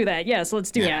can do that. Yes, let's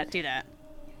do Yeah, that. do that.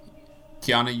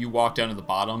 Kiana, you walk down to the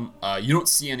bottom. You don't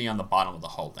see any on the bottom of the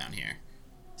hull down here.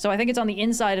 So I think it's on the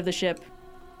inside of the ship.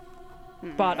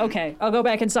 But okay, I'll go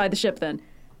back inside the ship then.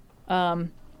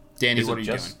 Danny, Is what it are you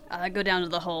just- doing? Go down to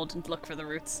the hold and look for the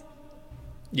roots.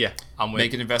 Yeah, I'm with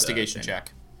Make an investigation Danny.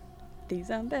 check. These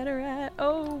I'm better at.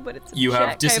 Oh, but it's a You check. have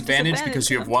I disadvantage because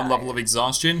you have 1 level of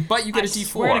exhaustion, but you get a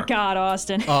Swear to D4. God,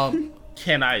 Austin.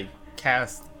 Can I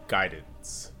cast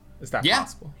guidance? Is that Yeah.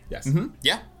 possible? Yes.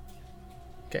 Yeah.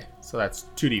 Okay, so that's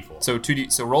 2d4. So 2D.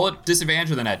 So roll at disadvantage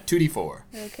and then add 2D4.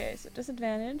 Okay, so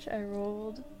disadvantage. I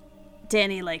rolled.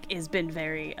 Danny has been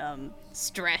very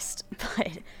stressed, but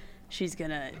she's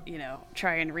gonna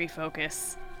try and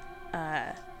refocus.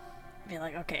 Be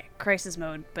like, okay, crisis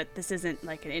mode, but this isn't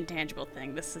like an intangible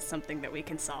thing. This is something that we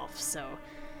can solve. So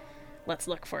let's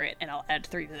look for it, and I'll add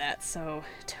 3 to that. So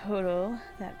total,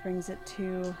 that brings it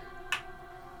to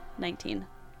 19.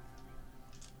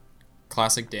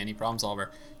 Classic Danny problem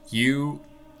solver. You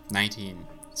 19.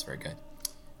 That's very good.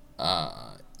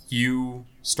 You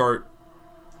start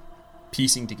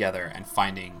piecing together and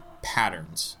finding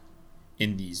patterns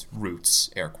in these roots,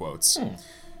 air quotes.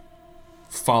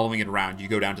 Following it around, you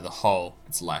go down to the hull.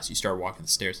 It's less. You start walking the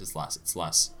stairs. It's less. It's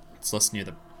less. It's less near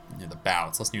the bow.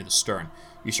 It's less near the stern.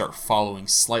 You start following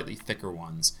slightly thicker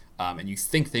ones, and you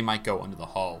think they might go under the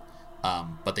hull,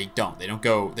 but they don't. They don't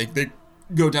go. They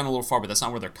go down a little far, but that's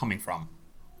not where they're coming from.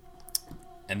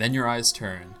 And then your eyes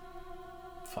turn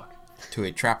Fuck. to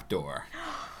a trap door.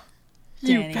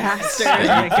 Danny. bastard.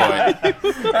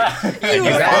 And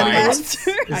you find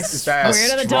Is that Swear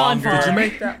to the dawn stronger- Did you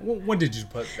make that? When did you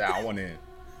put that one in?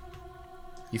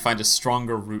 you find a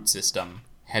stronger root system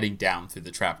heading down through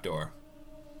the trapdoor.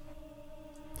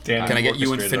 Danny Can I get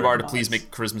you and orchestrated Finbar our to please demise.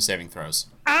 make charisma saving throws?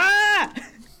 Ah!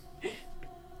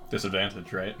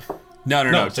 Disadvantage, right? No,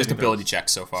 No, just saving ability throws.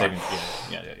 checks so far. Saving,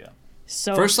 yeah.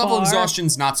 So First level far,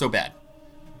 exhaustion's not so bad.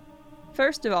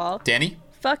 First of all, Danny?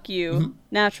 fuck you,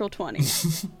 natural 20.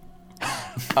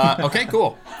 Okay,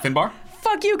 cool. Finbar?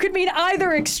 Fuck you could mean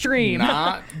either extreme.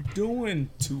 Not doing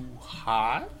too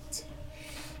hot.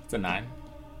 It's a 9.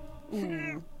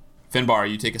 Finbar,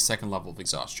 you take a second level of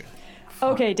exhaustion.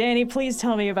 Okay, Danny, please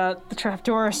tell me about the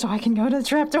trapdoor so I can go to the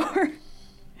trapdoor.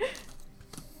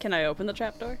 Can I open the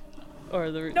trapdoor? Or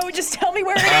the roots? No, just tell me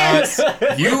where it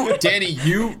is. Danny,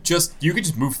 you can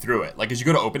just move through it. Like as you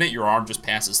go to open it, your arm just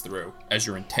passes through, as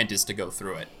your intent is to go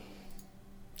through it.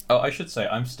 Oh, I should say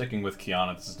I'm sticking with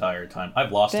Kiana this entire time.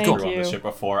 I've lost Thank a crew on this you. ship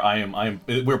before.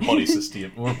 We're buddy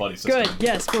system. We're buddy system. Good.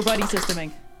 Yes, we're buddy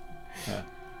systeming.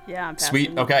 Yeah, I'm passing.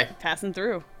 Sweet, okay. Passing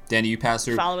through. Danny, you pass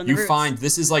through. Following the You roots. find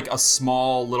this is like a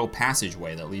small little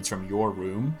passageway that leads from your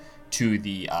room to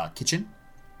the kitchen.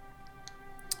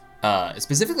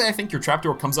 Specifically, I think your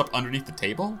trapdoor comes up underneath the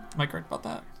table. Am I correct about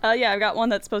that? Yeah, I've got one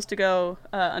that's supposed to go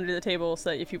under the table, so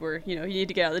if you were, you need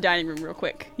to get out of the dining room real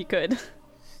quick, you could.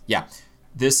 Yeah.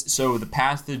 So the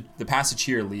passage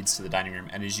here leads to the dining room,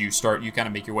 and as you start, you kind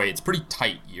of make your way. It's pretty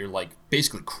tight. You're like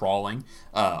basically crawling,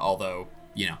 although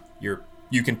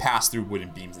you can pass through wooden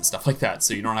beams and stuff like that,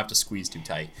 so you don't have to squeeze too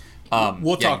tight.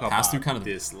 We'll talk about pass through kind of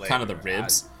this later. kind of the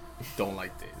ribs. I don't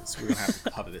like this. We're gonna have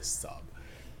to cover this up.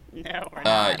 No, we're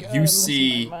not. You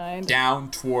see my mind. down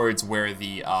towards where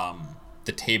the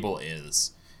table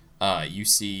is. You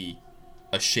see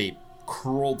a shape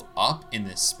curled up in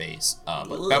this space,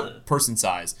 but about person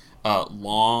size.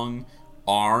 Long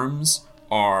arms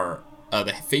are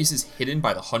the face is hidden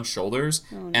by the hunched shoulders,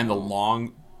 and the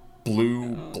long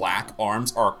black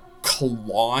arms are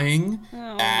clawing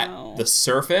at the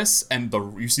surface, and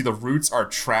you see the roots are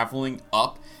traveling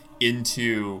up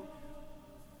into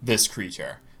this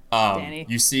creature. Danny.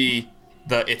 You see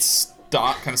it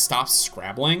kind of stops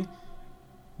scrabbling,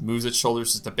 moves its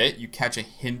shoulders just a bit. You catch a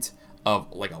hint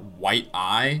of like a white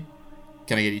eye.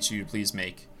 Can I get each of you to please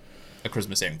make a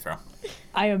charisma saving throw?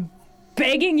 I am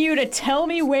begging you to tell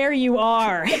me where you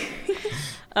are.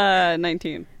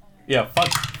 19. Yeah,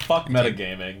 fuck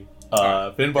metagaming.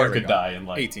 Finbar could die in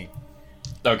like 18.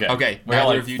 Okay. We got Neither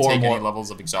like of you four take more. any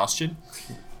levels of exhaustion.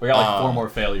 We got like 4 more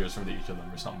failures from each of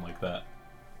them, or something like that.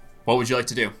 What would you like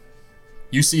to do?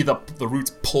 You see the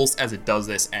roots pulse as it does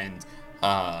this, and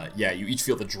you each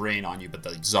feel the drain on you, but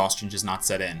the exhaustion does not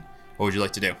set in. What would you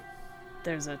like to do?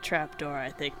 There's a trapdoor I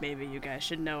think maybe you guys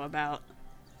should know about.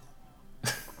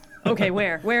 Okay,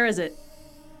 where? Where is it?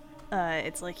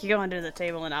 It's like you go under the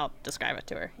table and I'll describe it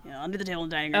to her. Under the table in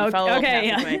the dining room. Follow Okay,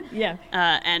 the pathway. yeah.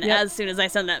 And Yep. as soon as I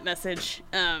send that message,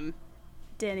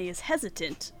 Danny is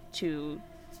hesitant to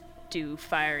do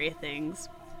fiery things,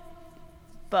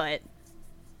 but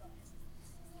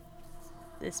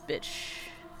this bitch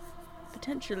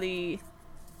potentially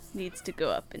needs to go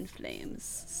up in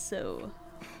flames. So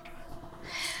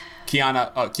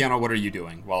Kiana, what are you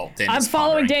doing? Well, Danny's I'm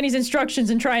following pondering. Danny's instructions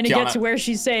and trying to Kiana. get to where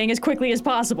she's saying as quickly as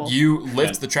possible. You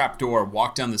lift the trapdoor,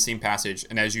 walk down the same passage,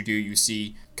 and as you do, you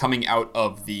see coming out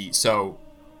of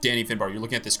Danny Finbar, you're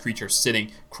looking at this creature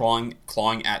sitting, clawing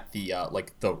at the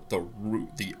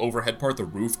the overhead part, the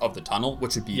roof of the tunnel,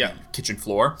 which would be the kitchen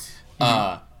floor.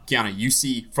 Kiana, you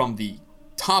see from the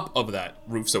top of that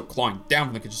roof, so clawing down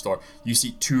from the kitchen floor, you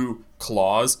see 2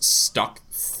 claws stuck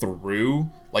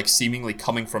through, like seemingly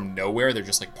coming from nowhere. They're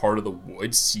just like part of the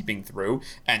wood seeping through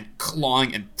and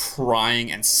clawing and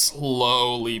prying and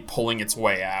slowly pulling its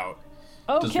way out.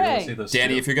 Does Vera see Okay. this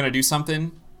Danny, too? if you're gonna do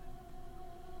something,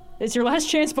 It's your last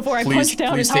chance before I punch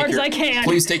down as hard as I can.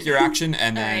 Please take your action,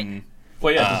 and then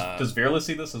Well, yeah. Does Virla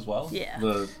see this as well? Yeah.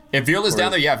 if Virla's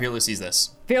down there, Virla sees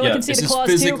this. Virla Yeah, can see This the is claws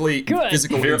physically too. Good.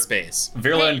 physical in space.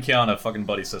 Virla and Kiana fucking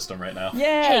buddy system right now.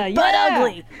 Yeah, hey, Bud yeah.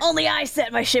 Ugly! Only I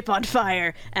set my ship on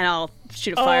fire, and I'll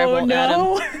shoot a Oh firebolt at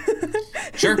him. no.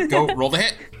 Sure, go roll the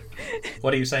hit.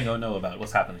 What are you saying? Oh no, about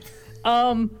what's happening?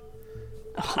 I'll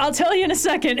tell you in a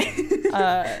second.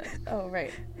 Oh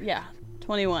right, yeah,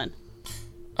 21.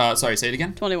 Sorry, say it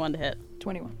again. 21 to hit.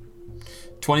 21.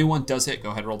 21 does hit. Go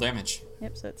ahead, roll damage.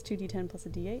 Yep, so it's 2d10 plus a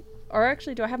d8. Or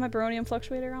actually, do I have my baronium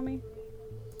fluctuator on me?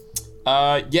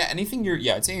 It's anything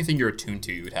you're attuned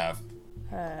to, you would have.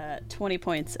 20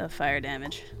 points of fire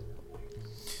damage.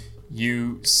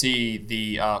 You see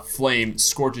the flame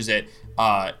scorches it.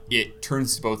 It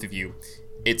turns to both of you.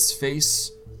 Its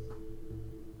face,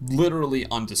 literally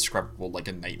undescribable, like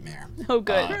a nightmare. Oh,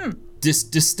 good.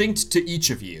 Distinct to each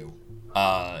of you.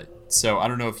 So I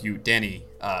don't know if you, Danny.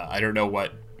 I don't know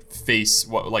what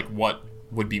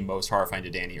would be most horrifying to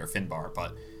Danny or Finbar,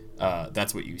 but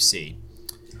that's what you see.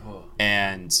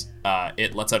 And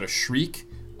it lets out a shriek,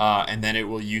 and then it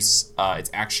will use its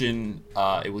action.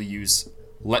 It will use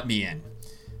 "Let Me In."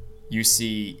 You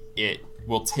see, it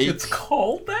will take. It's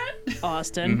called that?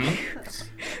 Austin.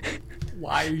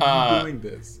 Why are you doing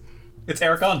this? It's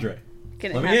Eric Andre.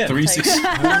 Gonna Let me have in. to 3 type-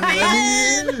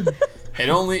 successes. It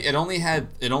only had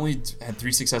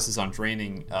 3 successes on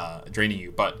draining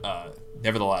you, but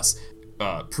nevertheless,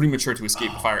 premature to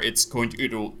escape the fire.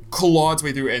 It'll claw its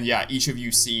way through, and each of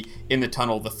you see in the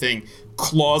tunnel the thing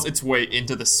claws its way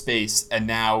into the space, and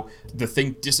now the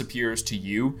thing disappears to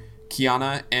you,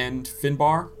 Kiana and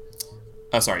Finbar.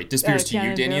 Disappears to Kiana you,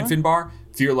 and Danny and Finbar.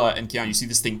 Virla and Kiana, you see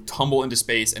this thing tumble into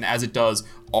space, and as it does,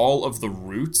 all of the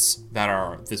roots that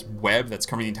are this web that's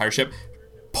covering the entire ship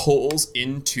pulls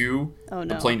into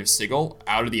the plane of Sigil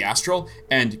out of the astral,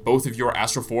 and both of your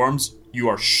astral forms, you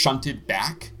are shunted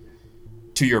back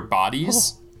to your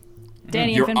bodies.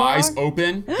 Danny Your and Finbar? eyes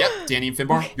open. Yep, Danny and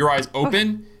Finbar. Your eyes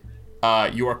open,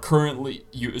 You are currently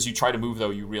as you try to move though,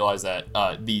 you realize that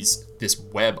this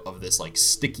web of this like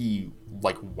sticky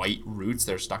like white roots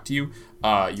that are stuck to you.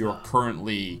 You're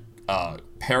currently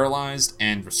paralyzed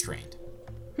and restrained.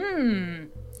 And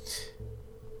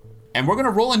we're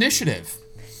gonna roll initiative.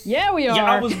 Yeah, we are. Yeah,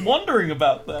 I was wondering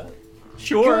about that.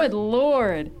 Sure. Good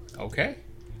lord. Okay.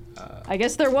 I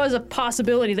guess there was a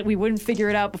possibility that we wouldn't figure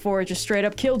it out before it just straight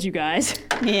up killed you guys.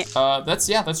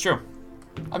 That's true.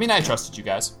 I mean, I trusted you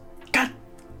guys. God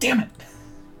damn it.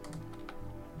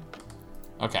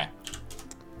 Okay.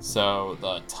 So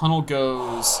the tunnel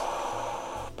goes.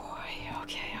 Boy,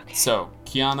 okay. So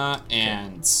Kiana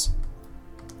and so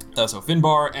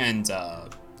Finbar and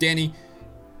Danny,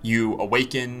 you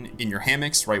awaken in your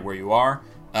hammocks right where you are.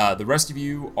 The rest of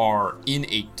you are in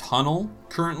a tunnel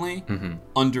currently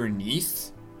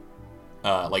underneath,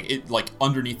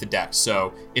 underneath the deck.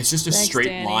 So it's just a straight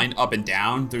Danny. line up and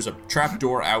down. There's a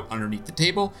trapdoor out underneath the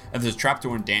table, and there's a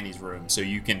trapdoor in Danny's room, so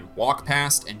you can walk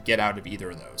past and get out of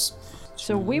either of those.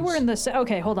 So we were in the...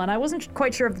 Okay, hold on. I wasn't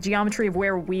quite sure of the geometry of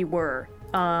where we were.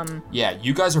 Yeah,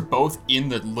 you guys are both in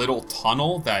the little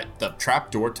tunnel, the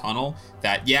trapdoor tunnel.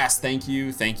 Yes, thank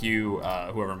you,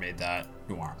 whoever made that.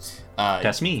 Noir.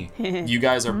 That's me. You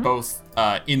guys are both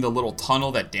in the little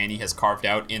tunnel that Danny has carved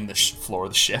out in the floor of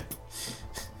the ship.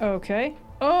 Okay.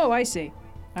 Oh, I see.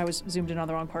 I was zoomed in on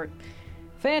the wrong part.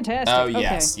 Fantastic. Oh, okay.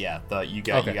 yes, yeah. You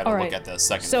got to All look right. at the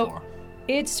second So floor.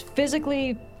 it's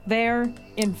physically there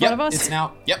in front of us?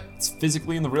 It's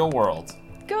physically in the real world.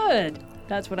 Good.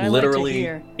 That's what I Literally like to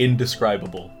hear.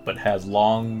 indescribable, but has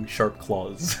long, sharp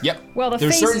claws. Yep. Well, the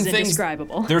There's face certain is things-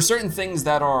 indescribable. There are certain things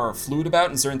that are fluid about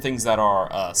and certain things that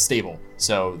are stable.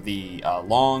 So the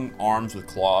long arms with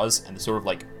claws and the sort of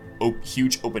like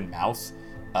huge open mouth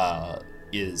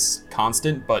is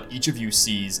constant, but each of you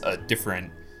sees a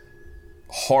different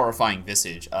horrifying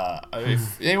visage.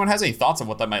 If anyone has any thoughts on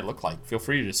what that might look like, feel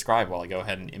free to describe while I go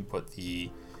ahead and input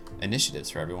the initiatives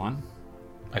for everyone.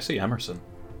 I see Emerson.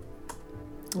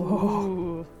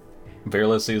 Ooh.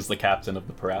 Verla sees the captain of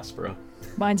the Paraspora.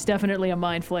 Mine's definitely a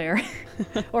mind flayer.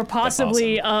 Or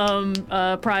possibly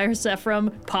Prior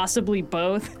Sephram, possibly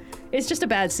both. It's just a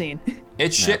bad scene.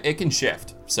 It can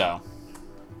shift, so.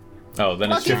 Oh,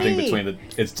 then it's Look at shifting me.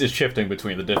 it's just shifting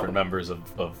between the different members of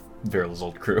Verla's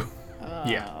old crew.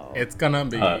 Yeah, it's gonna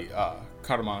be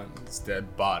Cardamom's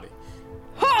dead body.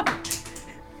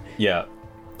 Yeah,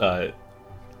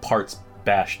 parts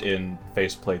bashed in,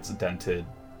 faceplates dented,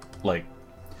 like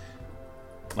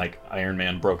Iron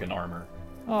Man broken armor.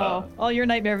 Oh, all your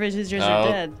nightmare visions are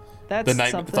dead.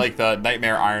 That's something. like the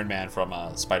Nightmare Iron Man from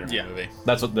a Spider-Man movie.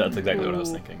 That's exactly what I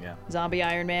was thinking. Yeah. Zombie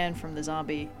Iron Man from the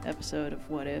zombie episode of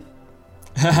What If.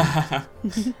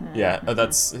 Yeah,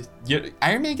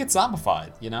 Iron Man gets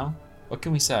zombified. You know, what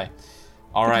can we say?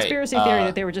 All The right. conspiracy theory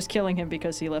that they were just killing him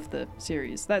because he left the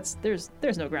series.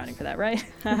 There's no grounding for that, right?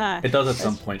 It does at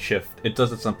some point shift. It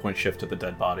does at some point shift to the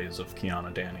dead bodies of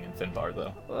Kiana, Danny, and Finbar,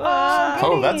 though.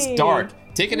 Oh, that's dark.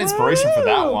 Take an inspiration for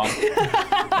that one.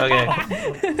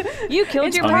 Okay. You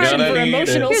killed your I'm partner. gonna For need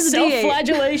emotional it. Here's a D8.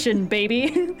 self-flagellation,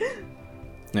 baby.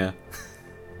 Yeah.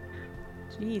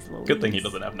 Jeez Louise. Good thing he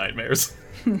doesn't have nightmares.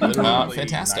 Literally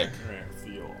Fantastic. nightmare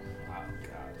fuel. Oh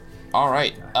god. All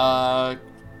right.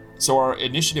 So our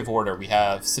initiative order, we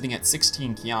have sitting at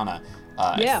 16 Kiana,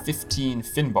 Yeah. at 15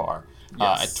 Finbar,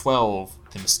 Yes. at 12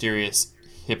 the mysterious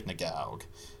Hypnagogue.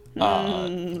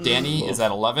 Danny is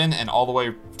at 11, and all the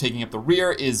way taking up the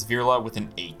rear is Virla with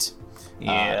an 8.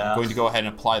 Yeah. I'm going to go ahead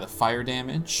and apply the fire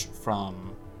damage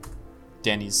from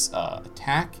Danny's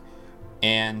attack.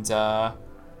 And Kiana,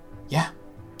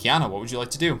 what would you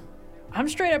like to do? I'm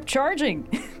straight up charging.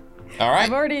 All right.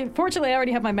 Fortunately, I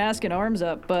already have my mask and arms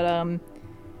up, but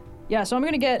yeah. So I'm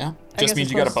gonna get. Yeah. I Just guess means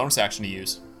as you got a close- bonus action to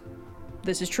use.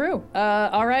 This is true.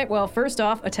 All right. Well, first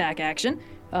off, attack action.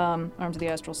 Arms of the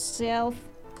Astral Self.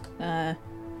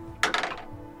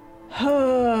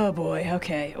 Oh boy.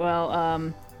 Okay.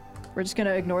 Well, we're just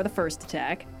gonna ignore the first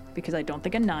attack because I don't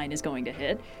think a 9 is going to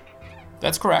hit.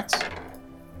 That's correct.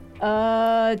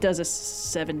 Does a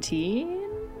 17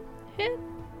 hit?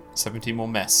 17 will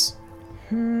miss.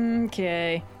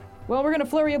 Okay. Well, we're gonna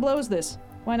flurry of blows this.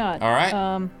 Why not? All right.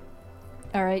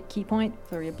 All right. Key point.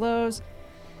 Flurry of blows.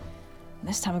 And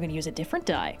this time I'm gonna use a different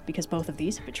die because both of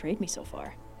these have betrayed me so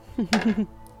far.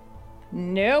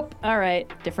 Nope. All right.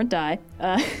 Different die.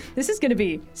 This is gonna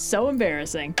be so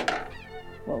embarrassing.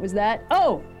 What was that?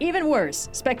 Oh, even worse.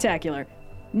 Spectacular.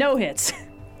 No hits.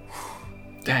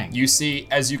 Dang. You see,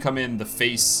 as you come in, the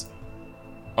face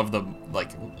of the,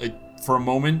 for a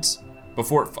moment,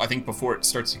 before it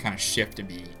starts to kind of shift and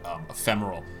be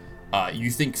ephemeral, you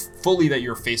think fully that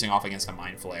you're facing off against a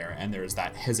mind flare, and there's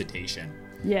that hesitation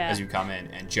as you come in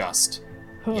and just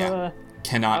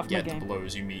cannot get the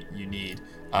blows you need.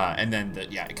 And then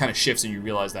it kind of shifts, and you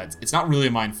realize that it's not really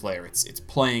a mind flare. It's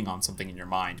playing on something in your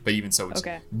mind, but even so, it's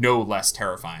no less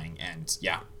terrifying. And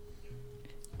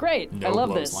great. No I love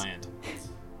blows this. land.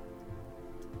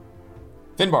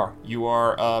 Finbar, you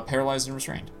are paralyzed and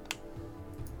restrained.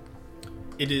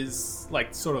 It is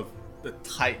like sort of the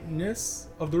tightness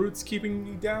of the roots keeping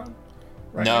you down.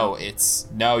 Right No,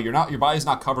 now? you're not. Your body's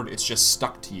not covered. It's just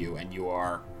stuck to you, and you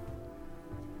are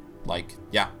like,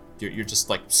 you're just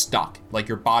like stuck. Like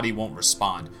your body won't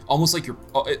respond. Almost like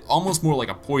almost more like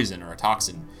a poison or a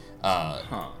toxin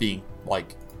being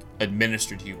like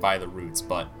administered to you by the roots,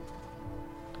 but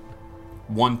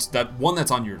one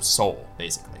that's on your soul,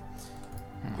 basically.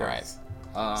 All right. It's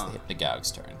the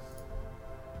Hypnagog's turn.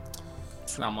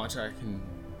 It's not much I can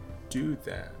do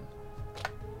then.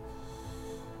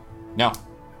 No.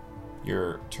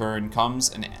 Your turn comes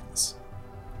and ends.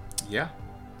 Yeah.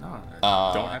 No,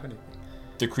 I don't have anything.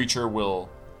 The creature will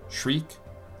shriek,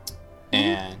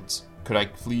 and could I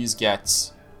please get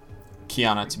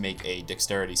Kiana to make a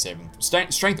dexterity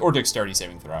strength or dexterity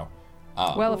saving throw?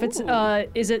 Well, if it's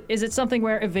is it something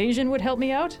where evasion would help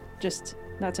me out? Just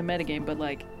not to metagame, but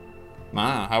like.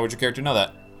 How would your character know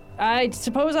that? I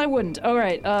suppose I wouldn't. All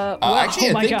right. Actually,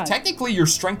 oh my I think God. technically your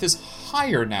strength is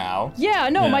higher now. Yeah,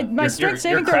 no, my You're- strength you're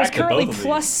saving throw is cracked at currently both of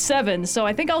plus 7, so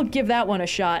I think I'll give that one a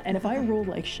shot. And if I roll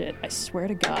like shit, I swear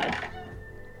to God.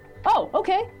 Oh,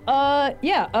 okay.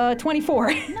 24.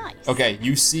 Nice. Okay,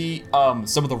 you see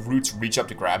some of the roots reach up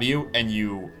to grab you, and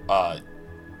you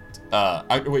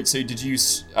wait. So did you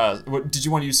did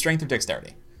you want to use strength or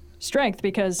dexterity? Strength,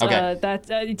 because Okay.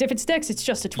 if it sticks, it's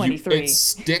just a 23. It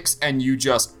sticks, and you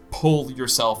just pull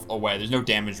yourself away. There's no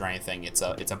damage or anything. It's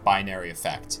a binary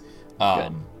effect.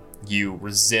 Good. You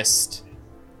resist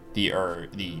the urge.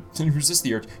 You resist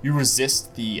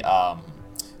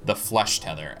the flesh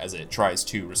tether as it tries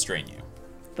to restrain you.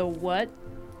 The what?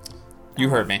 You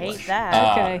heard me. Hate that.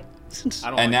 Okay. I don't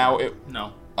And like now that. it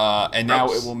No. and now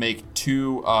Gross. it will make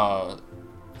 2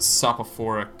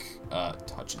 soporific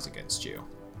touches against you.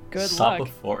 Good luck.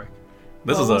 Soporific.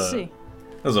 This Well, is we'll a see.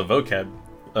 this is a vocab.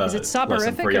 Is it lesson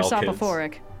soporific for or y'all kids.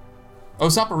 sopophoric? Oh,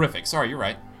 soporific. Sorry, you're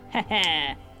right.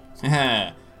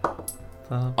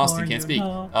 Austin can't speak.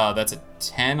 That's a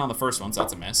 10 on the first one, so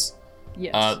that's a miss.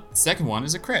 Yes. Second one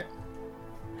is a crit.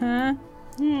 Huh?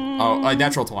 Oh, a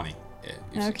natural 20.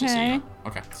 Just so you Okay. know.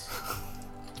 Okay.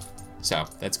 So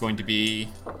that's going to be.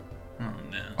 Oh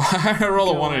no. I roll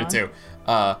a Go 1 and on.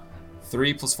 a 2.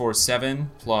 3 plus 4 is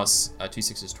 7, plus 2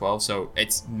 6 is 12. So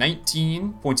it's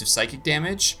 19 points of psychic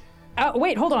damage.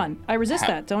 Wait, hold on. I resist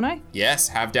Ha- that, don't I? Yes,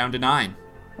 half down to 9.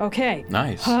 Okay.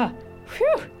 Nice.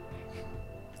 Phew.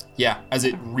 Yeah, as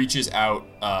it reaches out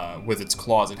with its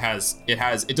claws, it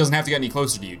doesn't have to get any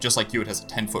closer to you. Just like you, it has a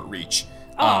 10-foot reach.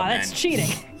 Oh, that's and cheating.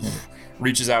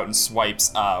 Reaches out and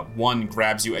swipes. One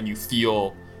grabs you, and you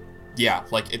feel,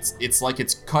 like it's like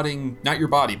it's cutting not your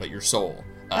body but your soul.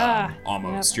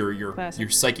 Almost yep. your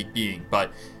Classic. psychic being.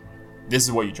 But this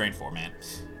is what you trained for, man.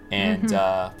 And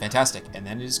fantastic. And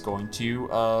then it is going to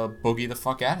boogie the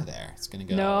fuck out of there. It's gonna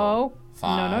go. No.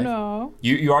 5. No.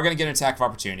 You are gonna get an attack of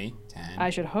opportunity. 10. I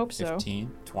should hope so.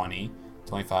 15, 20,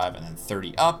 25, and then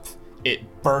 30 up.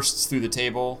 It bursts through the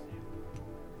table.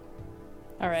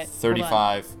 All right.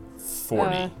 35,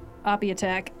 40. Oppie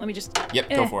attack. Let me just. Yep,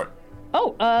 go for it.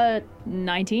 Oh,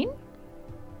 19?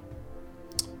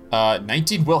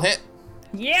 19 will hit.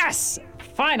 Yes!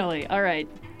 Finally. All right.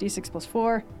 D6 plus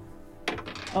 4.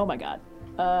 Oh my god.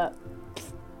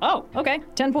 Oh, okay.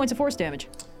 10 points of force damage.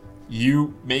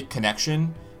 You make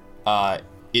connection.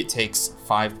 It takes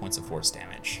 5 points of force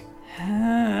damage.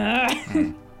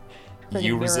 Friggin' You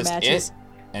mirror resist matches. it,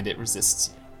 and it resists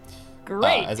you.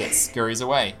 Great. As it scurries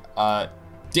away.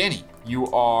 Danny, you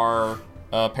are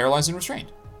paralyzed and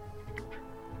restrained.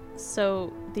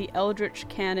 So the Eldritch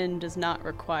Cannon does not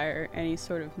require any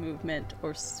sort of movement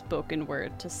or spoken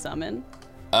word to summon.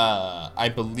 I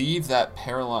believe that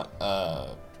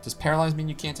does paralyzed mean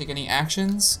you can't take any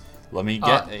actions? Let me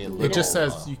get a little. It just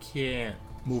says you can't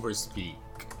move or speak.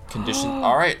 Condition.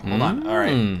 All right, hold on. All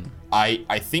right,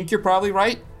 I think you're probably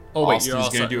right. Oh wait, Austin's you're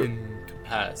also gonna do it.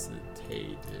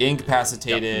 incapacitated.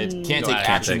 Incapacitated, can't No take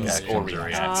actions actions or or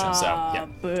reactions. So yeah,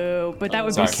 boo. But that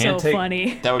would Sorry. be so Can't take-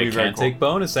 funny. that would be It very can't cool. take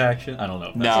bonus action. I don't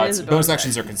know. No, It is a bonus bonus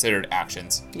actions are action. considered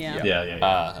actions. Yeah.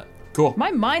 Yeah. Cool. My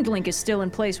mind link is still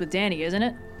in place with Danny, isn't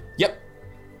it? Yep.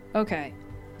 Okay.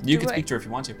 You can Do I- speak to her if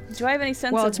you want to. Do I have any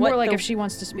sense Well, of it's what more like the if she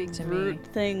wants to speak to me. root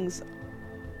things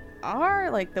are?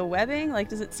 Like the webbing? Like,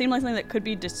 does it seem like something that could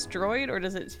be destroyed, or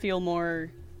does it feel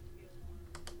more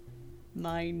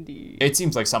mindy? It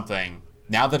seems like something,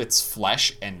 now that it's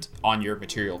flesh and on your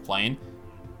material plane,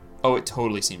 it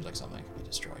totally seems like something could be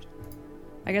destroyed.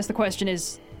 I guess the question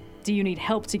is, do you need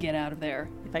help to get out of there?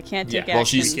 If I can't take Well,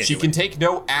 actions. she can take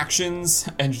no actions,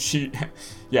 and she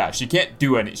can't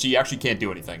do any. She actually can't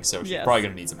do anything, so she's probably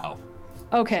gonna need some help.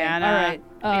 Okay, Anna, all right.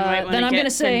 you might wanna Then I'm get gonna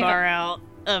say. Finbar out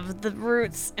of the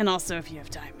roots, and also if you have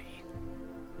time, maybe.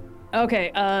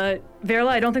 Okay, Verla,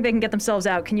 I don't think they can get themselves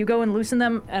out. Can you go and loosen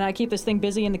them, and I keep this thing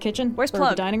busy in the kitchen? Where's or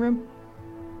Plug? the dining room?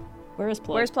 Where is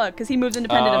Plug? Where's Plug? Because he moves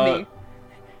independent of me.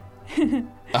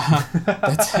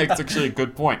 That's actually a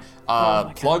good point.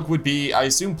 my Plug would be, I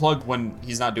assume Plug, when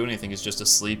he's not doing anything, is just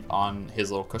asleep on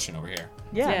his little cushion over here.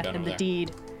 Yeah. Down in over the there.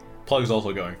 deed. Plug's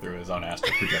also going through his own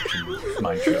astral projection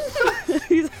mind trip.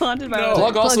 He's haunted by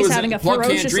Plug also is is having a Plug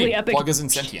can't ferociously dream. epic- Plug isn't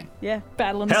sentient. Yeah.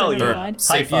 Battle in the Hell center of the yeah. mind.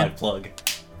 High Sapient. five, Plug.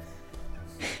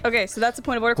 Okay, so that's a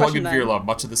point of order Plug question and then. Virla,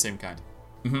 much of the same kind.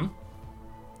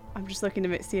 I'm just looking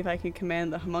to see if I can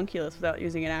command the homunculus without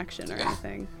using an action or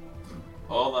anything.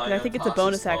 Hold on. 'Cause I think it's a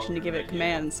bonus action to give it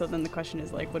command, so then the question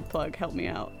is like, would Plug help me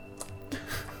out?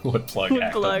 Would Plug Would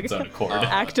act Plug of its own accord?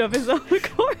 act of his own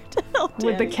accord to help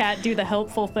Would the Danny? cat do the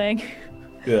helpful thing?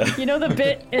 Yeah. You know the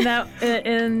bit in that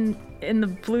in the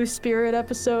Blue Spirit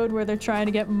episode where they're trying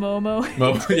to get Momo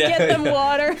Yeah, get them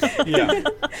water? Yeah.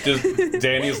 Just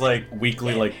Danny's like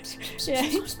weekly like Yeah.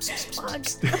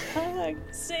 Plug,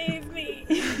 save me.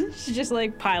 She's just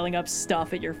like piling up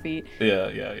stuff at your feet.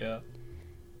 yeah.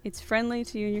 It's friendly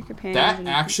to you and your companions. That and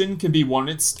action can be one.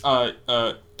 It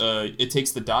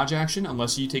takes the dodge action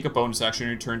unless you take a bonus action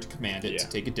in your turn to command it to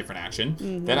take a different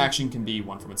action. That action can be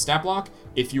one from its stat block.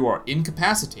 If you are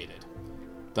incapacitated,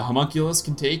 the homunculus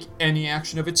can take any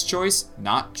action of its choice,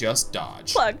 not just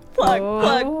dodge. Plug, plug, Oh.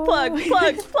 plug, plug,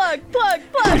 plug, plug, plug,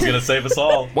 plug. He's gonna save us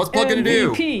all. What's Plug gonna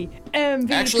do? MVP.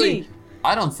 Actually,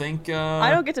 I don't think.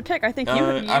 I don't get to pick. I think you.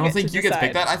 I don't think you get to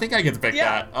pick decide. that. I think I get to pick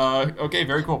Yeah. that. Okay,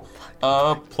 very cool.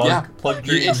 Plug It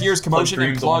dreams. hears commotion Plug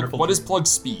and dreams a Plug. wonderful What is dream.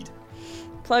 Plug's speed?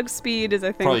 Plug speed is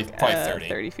I think Probably 30.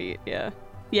 30 feet. Yeah.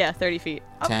 Yeah, 30 feet.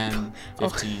 Oh. 10,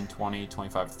 15, 20,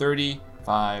 25, 30,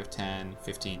 5, 10,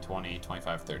 15, 20,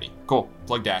 25, 30. Cool.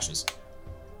 Plug dashes.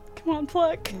 Come on,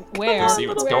 Plug. Where? See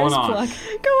what's Where's going on. Plug?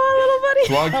 Come on, little buddy.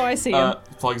 Plug. Oh, I see him.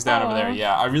 Plug's down over there. Aw.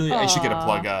 Yeah, I should get a Aw.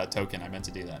 Plug token. I meant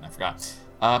to do that and I forgot.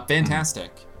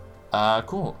 Fantastic.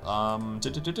 Cool. The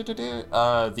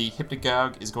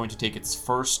Hypnagogue is going to take its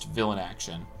first villain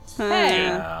action. Hey.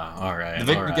 Yeah, alright.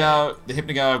 The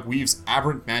Hypnagogue weaves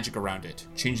aberrant magic around it,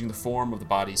 changing the form of the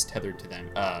bodies tethered to them.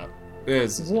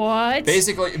 What?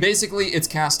 Basically, it's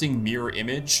casting mirror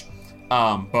image,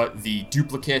 but the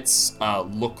duplicates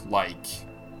look like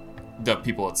the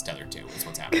people it's tethered to. Is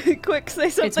what's happening. Quick, say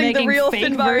something the making real fake Finbar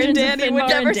and versions of Danny would Finbar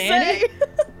never and Danny? say.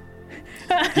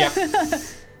 Yep.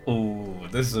 Ooh,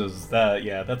 this is that.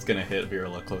 Yeah, that's gonna hit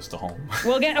Virla close to home.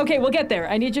 We'll get there.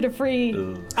 I need you to free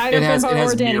Ugh. either It has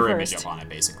Finbar or Danny mirror image first. up on it,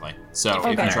 basically. So if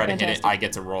Okay, you try to hit it, fantastic. I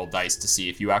get to roll dice to see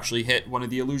if you actually hit one of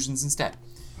the illusions instead.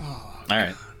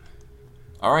 Alright.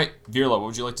 All right, Virla, what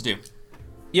would you like to do?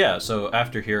 Yeah, so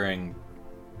after hearing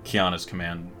Kiana's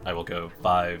command, I will go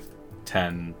 5,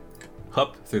 10,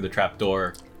 hup through the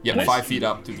trapdoor. Yep, And I- 5 feet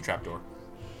up through the trapdoor.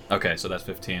 Okay, so that's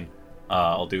 15.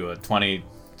 I'll do a 20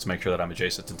 to make sure that I'm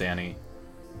adjacent to Danny.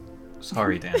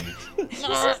 Sorry, Danny. I'm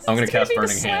gonna cast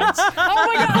Burning Hands. Oh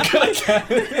my god!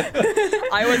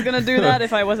 I was gonna do that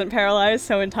if I wasn't paralyzed,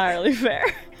 so entirely fair.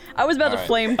 I was about Alright.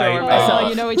 to flamethrower I- myself. Oh,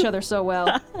 you know each other so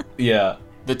well. Yeah.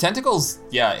 The tentacles,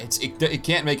 yeah, it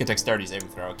can't make a dexterity saving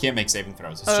throw. It can't make saving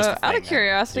throws. It's just a Out thing of that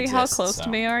curiosity, how exists, close so. to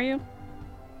me are you?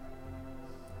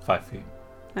 5 feet.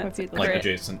 That's feet, Like great.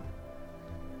 adjacent.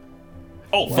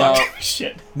 Oh, No. fuck.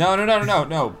 Shit.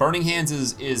 No. Burning Hands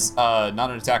is not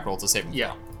an attack roll, it's a saving throw. You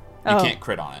Oh. can't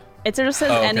crit on it. It sort of says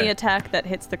Oh, okay. any attack that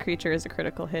hits the creature is a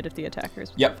critical hit if the attacker is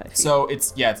within Yep. 5 feet. So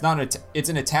it's not it's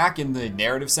an attack in the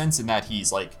narrative sense in that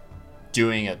he's like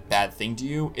doing a bad thing to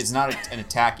you. It's not an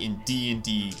attack in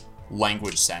D&D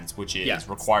language sense, which is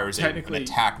requires an Technically,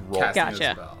 attack roll. casting a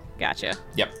Gotcha. spell. Gotcha.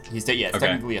 Yep. It's Okay.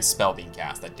 technically a spell being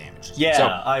cast that damage. Yeah, So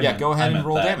I meant- go I ahead and meant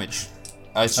roll that. damage.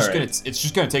 It's just Alright. gonna it's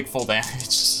just gonna take full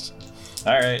damage.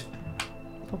 Alright.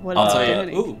 But what I'll is tell it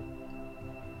you- doing? Ooh,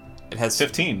 It has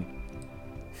 15.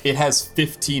 It has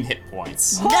 15 hit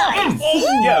points.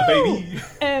 Yeah, baby.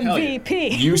 MVP.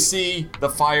 You see the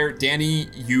fire, Danny.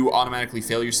 You automatically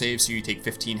fail your save, so you take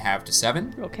 15 half to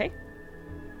 7. Okay.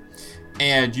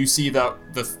 And you see the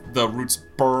roots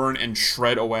burn and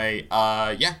shred away.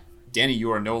 Danny,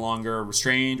 you are no longer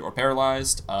restrained or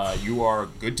paralyzed. You are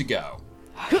good to go.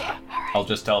 All right. I'll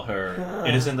just tell her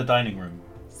it is in the dining room.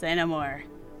 Say no more.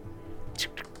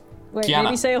 Wait, Kiana.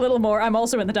 maybe say a little more. I'm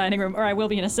also in the dining room, or I will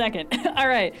be in a second. All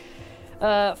right.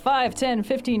 5, 10,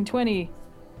 15, 20,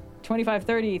 25,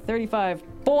 30, 35,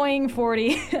 boing,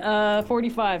 40,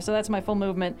 45. So that's my full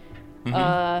movement.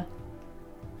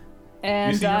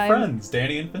 And You see your I'm... friends,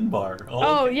 Danny and Finbar.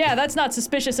 Oh, yeah, that's not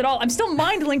suspicious at all. I'm still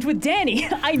mind-linked with Danny.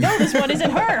 I know this one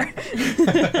isn't her.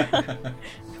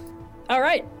 All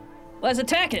right, let's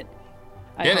attack it.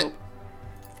 I Hit hope. it.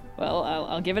 Well,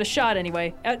 I'll give it a shot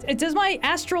anyway. Does my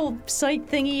astral sight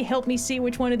thingy help me see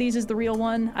which one of these is the real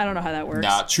one? I don't know how that works.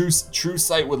 Nah, true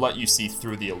sight would let you see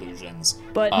through the illusions.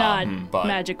 But not but,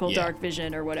 magical yeah. dark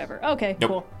vision or whatever. Okay, Nope.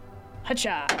 cool.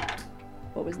 Hacha.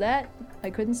 What was that? I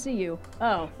couldn't see you.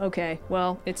 Oh, okay.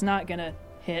 Well, it's not gonna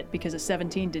hit because a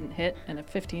 17 didn't hit, and a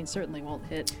 15 certainly won't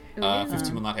hit.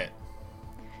 15 will not hit.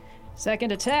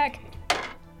 Second attack.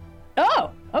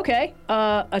 Oh, okay.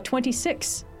 A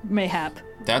 26, mayhap.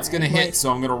 That's gonna hit, Nice.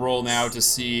 so I'm gonna roll now to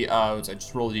see. I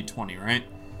just rolled a d20, right?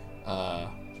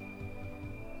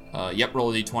 Yep,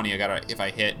 roll a d20. I gotta, if I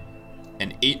hit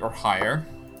an 8 or higher.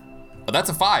 Oh, that's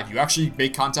a 5. You actually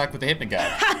make contact with the Hypno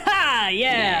guy. Ah,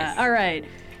 yeah. Nice. All right.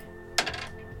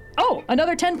 Oh,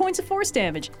 another 10 points of force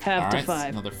damage. Half All to right,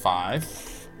 5. another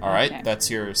 5. All right, Okay. that's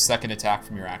your second attack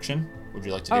from your action. What would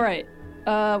you like to do? All right.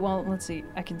 Well, let's see.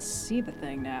 I can see the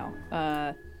thing now.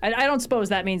 I don't suppose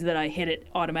that means that I hit it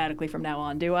automatically from now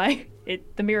on, do I?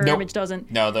 The mirror Nope. image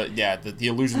doesn't. No, the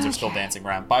illusions are still dancing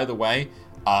around. By the way,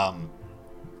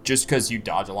 just because you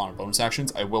dodge a lot of bonus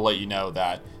actions, I will let you know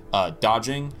that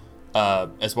dodging,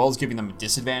 as well as giving them a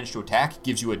disadvantage to attack,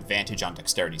 gives you advantage on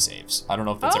dexterity saves. I don't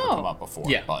know if that's ever Oh. come up before.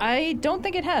 Yeah. but I don't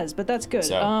think it has, but that's good.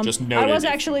 So, just I noted was if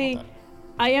you actually, want that.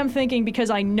 I am thinking because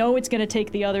I know it's going to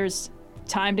take the others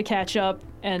time to catch up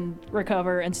and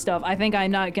recover and stuff. I think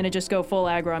I'm not going to just go full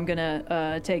aggro. I'm going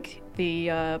to take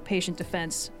the patient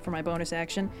defense for my bonus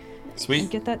action and Sweet.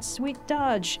 get that sweet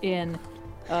dodge in.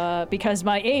 Because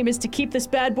my aim is to keep this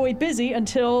bad boy busy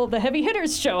until the heavy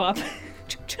hitters show up.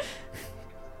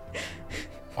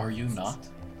 Are you not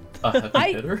a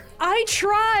heavy hitter? I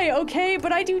try, okay,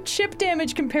 but I do chip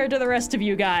damage compared to the rest of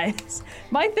you guys.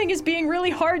 My thing is being really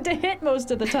hard to hit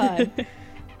most of the time.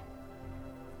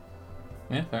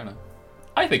 Yeah, fair enough.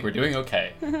 I think we're doing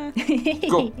okay.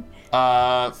 Cool.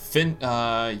 Yeah,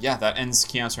 that ends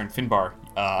Kiana's turn. Finbar.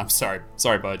 I'm sorry,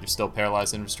 bud. You're still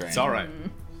paralyzed and restrained. It's all right.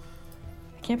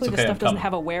 I can't believe It's okay, this stuff I'm doesn't coming.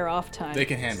 have a wear-off time. They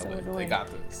can handle So it. They annoying. got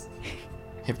this.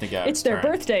 Hypnogad's It's their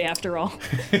turn. birthday, after all.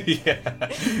 Yeah.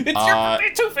 It's your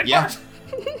birthday too, Finbar! Yeah.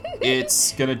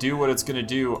 It's gonna do what it's gonna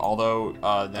do, although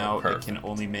now it perfect. can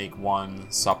only make one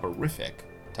soporific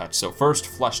touch. So first,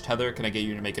 Flesh Tether, can I get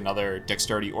you to make another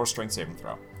dexterity or strength saving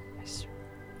throw?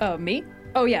 Oh, me?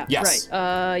 Oh, yeah. Yes.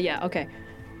 Right. Yeah, okay.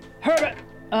 Herbert!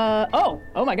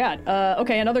 Oh my god.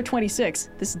 Okay, another 26.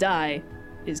 This die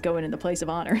is going in the place of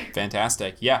honor.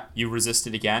 Fantastic. Yeah, you resist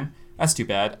it again. That's too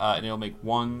bad. And it'll make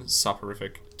one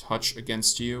soporific touch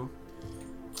against you.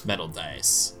 Metal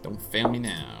dice. Don't fail me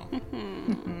now.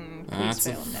 Please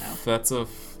fail now.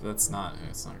 That's not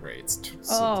great.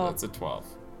 It's a 12.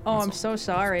 Oh, I'm so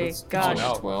sorry. That's Gosh,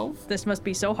 no. 12. this must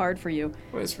be so hard for you.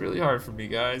 Well, it's really hard for me,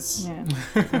 guys. Yeah.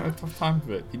 I have a tough time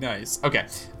with it. Be nice. Okay.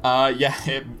 Yeah,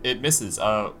 it misses.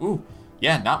 Ooh.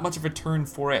 Yeah, not much of a turn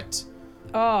for it.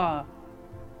 Oh,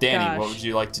 Danny, Gosh. what would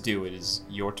you like to do? It is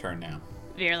your turn now.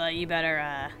 Virla, you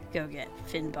better go get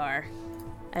Finbar.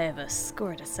 I have a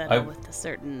score to settle I- with a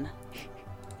certain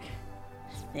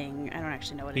thing. I don't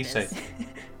actually know what He's it is.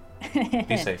 safe.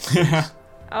 He's safe.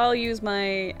 I'll use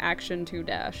my action to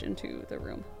dash into the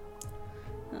room.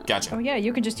 Gotcha. oh yeah,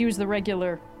 you can just use the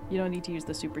regular. You don't need to use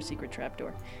the super secret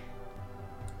trapdoor.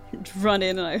 Run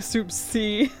in and I assume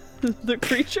see the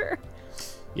creature.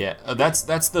 Yeah, that's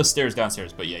the stairs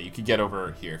downstairs, but yeah, you could get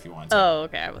over here if you wanted to. Oh,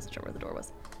 okay. I wasn't sure where the door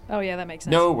was. Oh yeah, that makes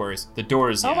sense. No worries. The door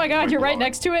is. Oh yeah, my god, you're right below it.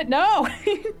 next to it. No.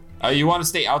 You want to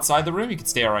stay outside the room? You can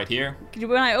stay right here.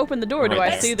 When I open the door, do Right I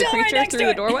there. see the Still right creature next through to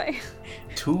the it. doorway?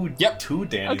 Two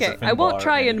Dannies. Okay, a I won't Finbar,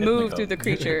 try and move Hypno. through the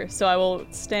creature, so I will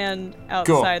stand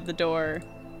outside the door.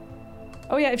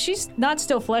 Oh yeah, if she's not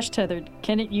still flesh tethered,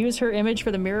 can it use her image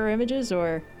for the mirror images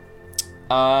or?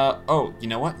 Oh, you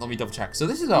know what? Let me double check. So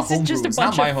this is a Is it homebrew. just a It's not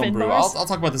bunch my of homebrew. Finbars? I'll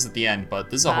talk about this at the end, but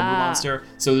this is a homebrew Ah. monster.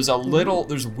 So there's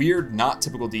there's weird, not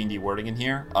typical D&D wording in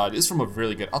here. It is from a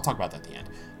really good. I'll talk about that at the end.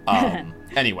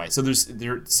 Anyway, so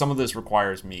some of this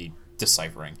requires me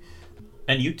deciphering.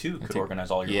 And you too could organize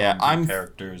all your Yeah, homebrew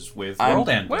characters with I'm- World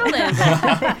Anvil. World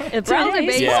Anvil. A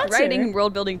browser-based Yeah. writing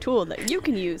world-building tool that you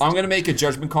can use. I'm gonna make a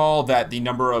judgment call that the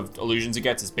number of illusions it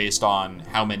gets is based on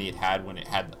how many it had when it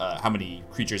had, how many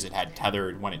creatures it had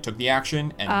tethered when it took the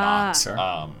action, and not Sure.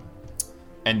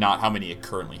 and not how many it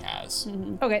currently has.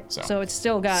 Okay, so it's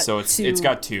still got So two. it's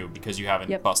got 2 because you haven't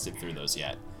Yep. busted through those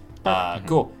yet.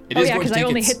 Cool. It Oh is yeah, going to because I take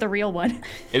only its- hit the real one.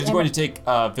 It is going to take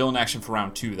villain action for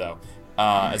round 2 though,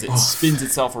 as it spins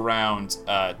itself around.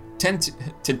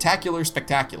 Tentacular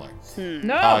spectacular.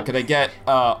 No! Could I get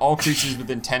all creatures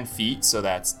within 10 feet? So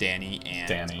that's Danny and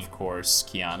Danny. of course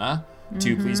Kiana.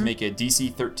 To please make a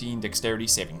DC 13 Dexterity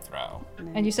saving throw.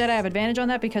 And you said I have advantage on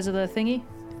that because of the thingy?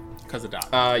 Because of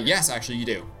dodge. Yes, actually you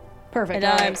do. Perfect. And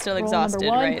all I'm right. still Roll exhausted,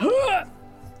 number 1.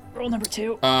 Roll number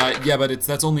 2. Yeah, but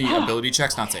that's only ability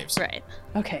checks, not saves. Right.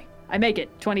 Okay, I make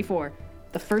it. 24.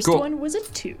 The first Cool. one was a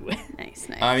 2. Nice.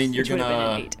 I mean, you're Which would have been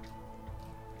an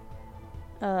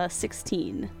gonna 8.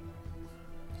 16.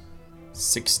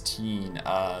 16.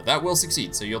 That will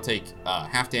succeed. So you'll take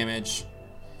half damage,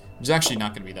 which is actually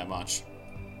not going to be that much.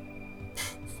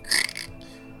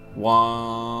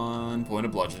 1 point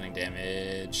of bludgeoning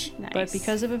damage. Nice. But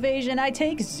because of evasion, I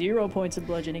take 0 points of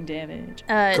bludgeoning damage.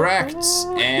 Correct.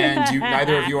 And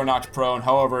neither of you are knocked prone.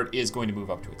 However, it is going to move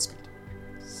up to its speed.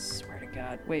 Swear to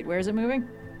God. Wait, where is it moving?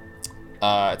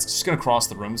 It's just going to cross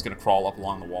the room. It's going to crawl up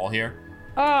along the wall here.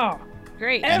 Oh,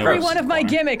 Great. And every across one the of my corner.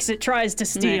 gimmicks it tries to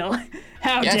steal.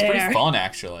 How Yeah, it's dare. pretty fun,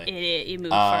 actually. You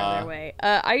move farther away.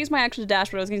 I used my action to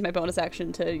dash, but I was using my bonus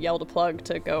action to yell to Plug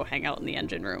to go hang out in the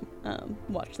engine room.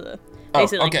 Watch the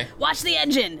basically like, okay. watch the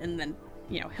engine, and then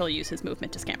he'll use his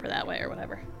movement to scamper that way or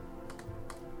whatever.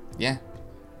 Yeah.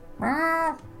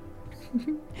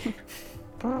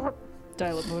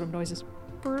 Dial-up modem noises.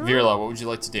 Virla, what would you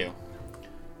like to do?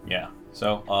 Yeah.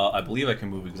 So I believe I can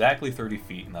move exactly 30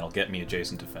 feet, and that'll get me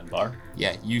adjacent to Finbar.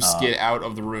 Yeah, you skid out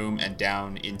of the room and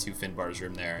down into Finbar's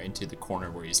room there, into the corner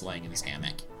where he's laying in his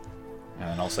hammock.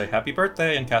 And I'll say happy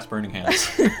birthday and cast Burning Hands.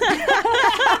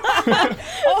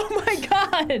 Oh my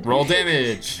God! Roll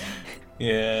damage.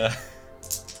 Yeah.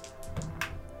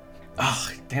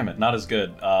 Oh, damn it, not as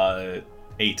good. 8.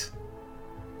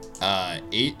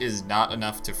 8 is not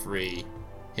enough to free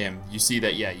him. You see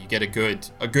that, yeah, you get a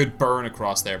good burn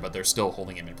across there, but they're still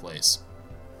holding him in place.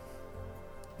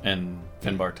 And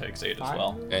Finbar takes 8 as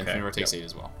well. And Okay, Finbar takes yep. 8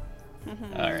 as well.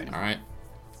 Alright. All right.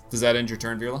 Does that end your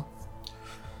turn, Virla?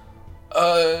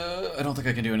 I don't think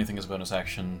I can do anything as bonus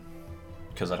action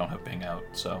because I don't have Bing out.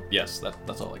 So yes,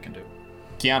 that's all I can do.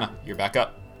 Kiana, you're back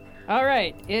up. All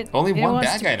right. Only it one wants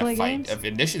bad guy to play fight. games? If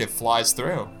initiative flies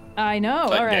through. I know.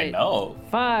 But All right. no.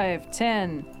 5,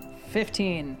 10,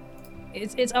 15.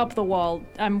 It's up the wall.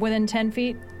 I'm within 10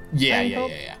 feet. Yeah. I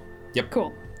hope- Yep.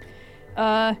 Cool.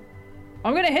 I'm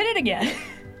gonna hit it again.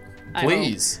 I hope.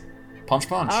 Please. Punch.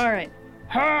 All right.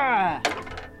 Ha!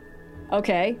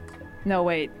 Okay. No,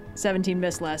 wait. 17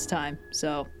 missed last time,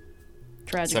 so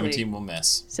tragically 17 will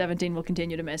miss. 17 will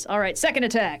continue to miss. All right, second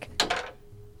attack.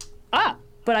 Ah,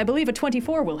 but I believe a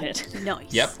 24 will hit.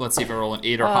 Nice. Yep, let's see if I roll an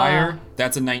 8 or higher.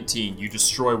 That's a 19. You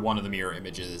destroy one of the mirror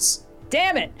images.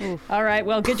 Damn it! All right,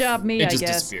 well, good job, me, It I just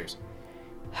guess. disappears.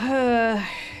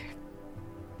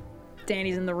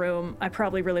 Danny's in the room. I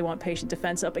probably really want patient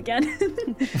defense up again.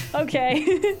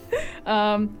 Okay.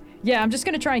 Yeah, I'm just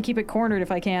gonna try and keep it cornered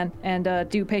if I can, and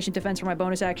do patient defense for my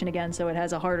bonus action again, so it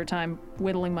has a harder time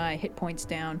whittling my hit points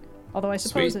down. Although I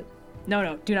suppose Sweet. it.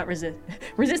 No, do not resist.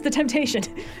 Resist the temptation.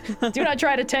 Do not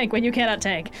try to tank when you cannot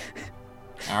tank.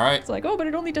 All right. It's like, oh, but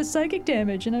it only does psychic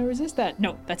damage, and I resist that.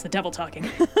 No, that's the devil talking.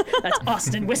 That's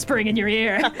Austin whispering in your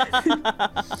ear.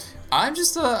 I'm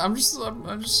just a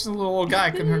little old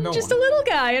guy. Couldn't hurt no Just one. a little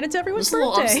guy, and it's everyone's I'm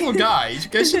just a birthday. little guy. You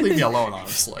guys should leave me alone,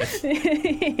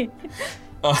 honestly.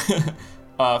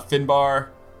 Finbar,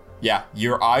 yeah,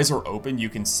 your eyes are open. You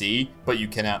can see, but you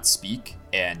cannot speak.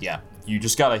 And yeah, you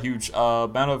just got a huge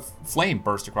amount of flame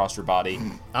burst across your body.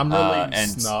 I'm really and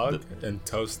snug and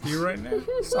toasty right now,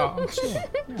 so I'm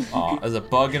chill. As a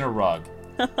bug in a rug.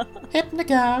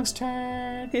 Hypnagog's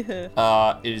turn.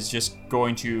 It is just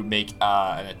going to make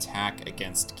an attack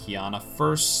against Kiana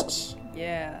first.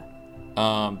 Yeah.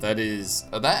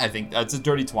 That I think that's a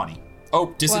dirty 20.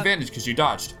 Oh, disadvantage because you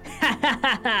dodged.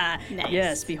 Nice.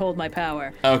 Yes, behold my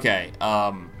power. Okay,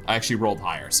 I actually rolled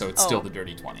higher, so it's still Oh. the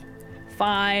dirty 20.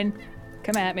 Fine.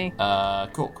 Come at me.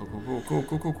 Cool.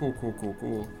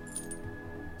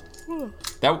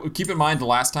 That keep in mind the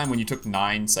last time when you took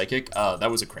 9 psychic, that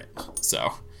was a crit.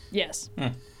 So, Yes.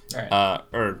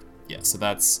 Alright. so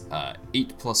that's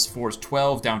 8 plus 4 is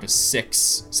 12, down to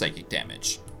 6 psychic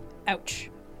damage. Ouch.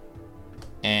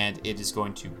 And it is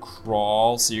going to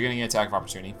crawl, so you're going to get attack of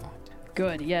opportunity. 5, 10,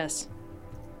 Good, yes.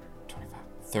 25,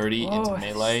 30 into Oh.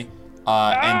 melee.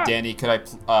 And Danny, could I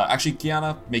actually,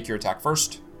 Kiana, make your attack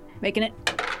first. Making it.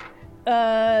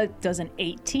 Does an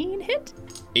 18 hit?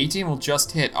 18 will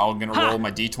just hit. I'm gonna roll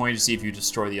my d20 to see if you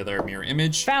destroy the other mirror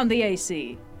image. Found the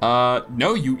AC.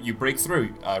 No, you break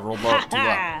through. I rolled low, too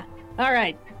low. All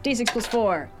right, d6 plus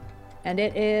 4. And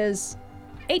it is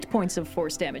 8 points of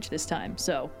force damage this time.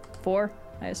 So 4,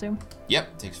 I assume.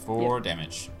 Yep, takes 4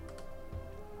 damage.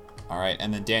 All right,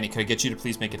 and then Danny, could I get you to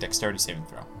please make a dexterity saving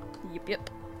throw? Yep.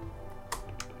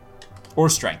 Or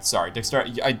strength, sorry.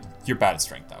 Dexterity, you're bad at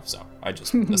strength, though, so I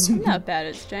just assumed. I'm not bad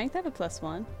at strength. I have a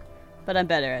 +1. But I'm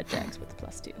better at dex with a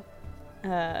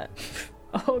 +2.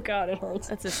 Oh god, it hurts.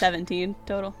 That's a 17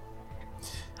 total.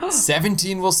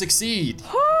 17 will succeed.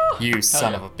 You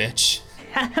son of a bitch.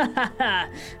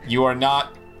 You are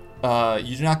not,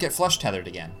 you do not get flush tethered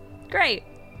again. Great.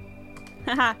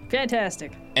 Haha.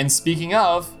 Fantastic. And speaking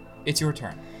of, it's your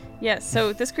turn. Yes,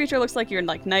 so this creature looks like you're in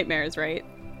like nightmares, right?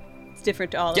 It's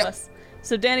different to all of Yep. us.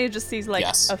 So Danny just sees like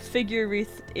Yes. a figure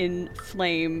wreathed in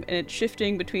flame, and it's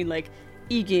shifting between like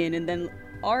Egan and then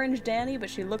Orange Danny, but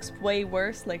she looks way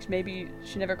worse. Like maybe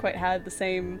she never quite had the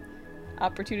same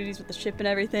opportunities with the ship and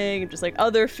everything, and just like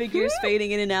other figures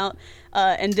fading in and out.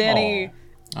 And Danny,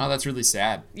 Oh, that's really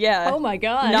sad. yeah, Oh my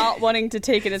god. not wanting to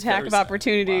take an attack very of sad.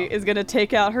 opportunity, is gonna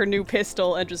take out her new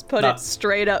pistol and just put it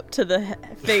straight up to the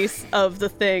face of the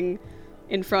thing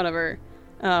in front of her.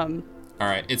 All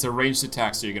right, it's a ranged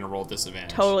attack, so you're going to roll disadvantage.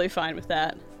 Totally fine with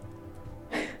that.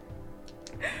 It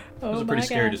was a pretty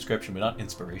scary description, but not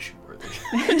inspiration worthy.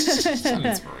 It's an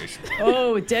inspiration.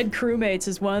 Oh, dead crewmates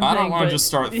is one I thing. don't want but to just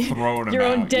start throwing them your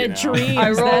out, own dead you know? dreams. I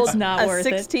rolled That's not a worth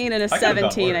 16 and a I could've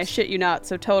gone 17. I worse. shit you not.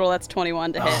 So total, that's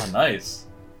 21 to hit. Oh, nice.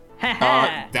 it.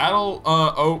 Ha That'll,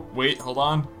 oh, wait, hold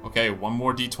on. Okay, one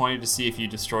more d20 to see if you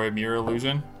destroy a mirror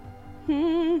illusion.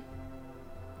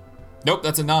 Nope,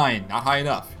 that's a 9. Not high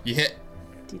enough. You hit.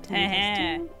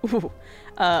 D10 plus 2. Ooh.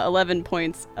 11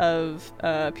 points of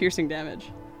piercing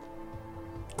damage.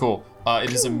 Cool.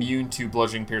 It is immune to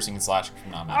bludgeoning, piercing, and slashing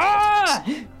from non-magical Ah!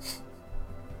 attacks.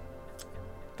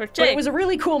 But it was a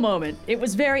really cool moment. It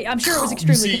was very, I'm sure it was You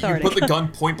extremely see, you cathartic. put the gun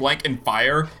point blank and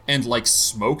fire, and like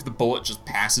smoke, the bullet just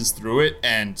passes through it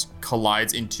and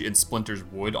collides into and splinters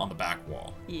wood on the back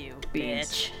wall. You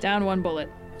Beans. Down one bullet.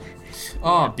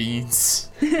 Oh,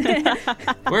 beans.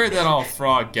 Where'd that all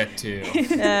frog get to?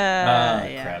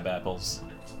 Yeah. Crab apples.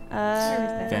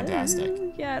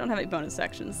 Fantastic. Yeah, I don't have any bonus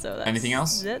sections, so that's... Anything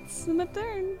else? That's my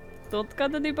turn. Don't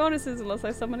got any bonuses unless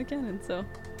I summon a cannon, so...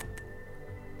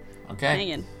 Okay.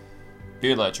 Hanging.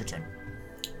 Beardla, it's your turn.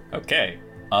 Okay.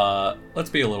 Let's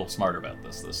be a little smarter about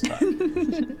this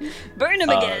time. Burn him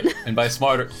again! And by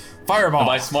smarter, Fireball!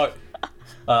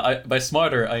 by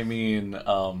smarter, I mean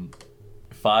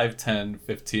 5, 10,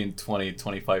 15, 20,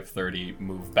 25, 30,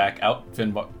 move back out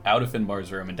of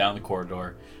Finbar's room and down the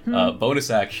corridor. Bonus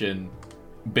action,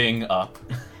 Bing up,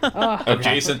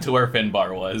 adjacent to where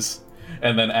Finbar was.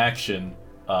 And then action,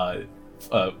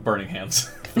 Burning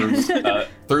Hands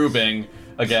through Bing,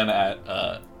 again at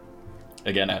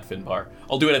Finbar.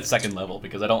 I'll do it at second level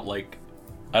because I don't like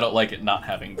it not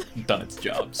having done its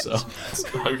job, so.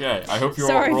 Okay, I hope you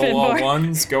Sorry, roll all Finbar.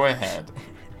 ones. Go ahead.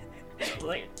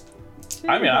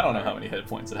 I mean, I don't know how many hit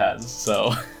points it has,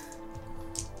 so.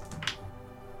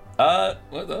 Well,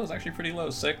 that was actually pretty low.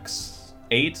 6,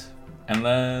 8, and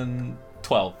then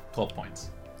 12 points.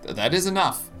 That is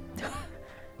enough.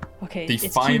 Okay, The it's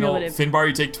final cumulative. Finbar,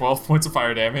 you take 12 points of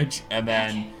fire damage, and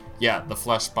then the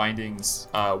flesh bindings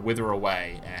wither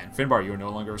away. And Finbar, you are no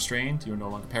longer restrained. You are no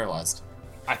longer paralyzed.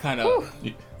 I kind of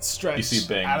You, stretch you see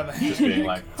Bing out of the just being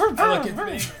like, I look at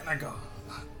Bing and I go,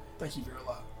 thank you for your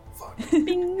love. Fuck.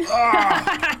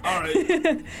 All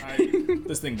right.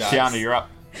 This thing dies. Tiana, you're up.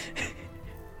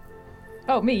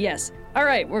 Oh, me, yes. All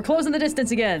right, we're closing the distance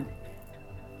again.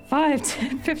 5,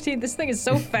 10, 15. This thing is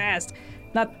so fast.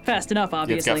 Not fast enough, It's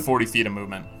obviously. got 40 feet of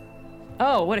movement.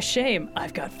 Oh, what a shame.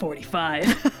 I've got 45.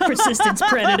 Persistence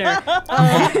predator.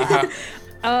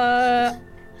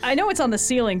 I know it's on the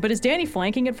ceiling, but is Danny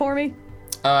flanking it for me?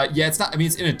 Yeah, it's not. I mean,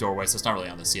 it's in a doorway, so it's not really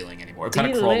on the ceiling anymore. It kind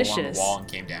of crawled along the Delicious. wall and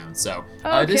came down. So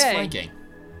it is Okay. flanking.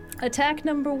 Attack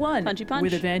number 1. Punchy punch.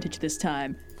 With advantage this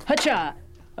time. Hacha!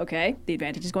 Okay, the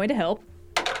advantage is going to help.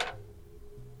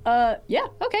 Yeah,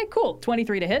 okay, cool.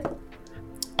 23 to hit.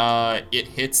 It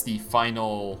hits the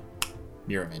final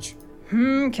mirror image.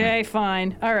 Okay,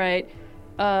 fine. All right.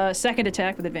 Second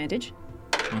attack with advantage.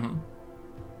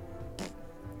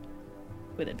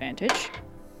 With advantage.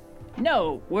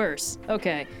 No, worse.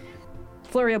 Okay.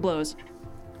 Flurry of blows.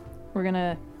 We're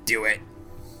gonna Do it.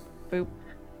 boop.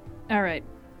 All right.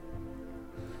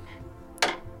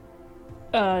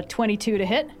 22 to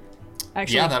hit.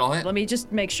 Actually, Yeah, that'll hit. Let me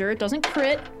just make sure it doesn't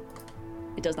crit.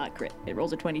 It does not crit. It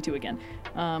rolls a 22 again.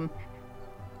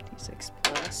 6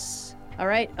 plus. All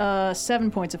right,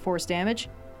 7 points of force damage.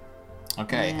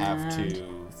 Okay, have And-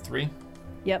 2, 3.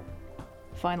 Yep.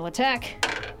 Final attack.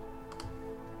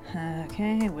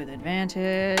 Okay, with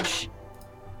advantage.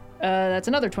 That's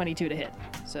another 22 to hit.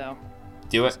 So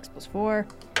Do it. 6 plus 4.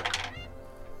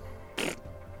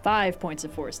 5 points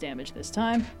of force damage this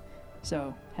time.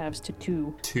 So halves to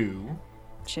 2 2.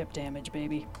 chip damage,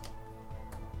 baby.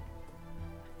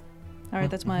 All right,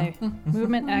 that's my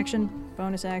movement, action,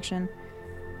 bonus action.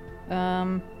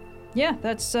 Yeah,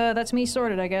 that's me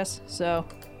sorted, I guess. So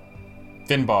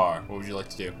Finbar, what would you like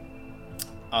to do?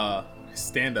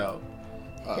 Stand up.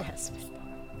 Yes.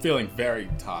 Feeling very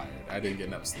tired. I didn't get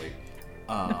enough sleep.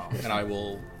 And I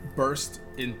will burst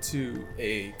into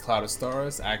a cloud of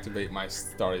stars, activate my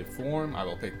starry form. I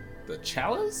will pick the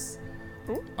chalice.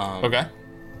 Okay.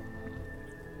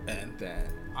 And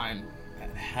then I'm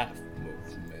at half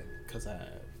movement because I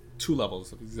have 2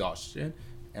 levels of exhaustion.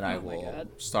 And I will God.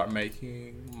 start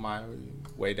making my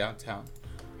way downtown.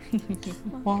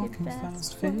 Walking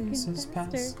fast, faces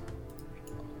past.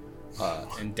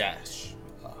 And dash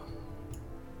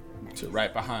to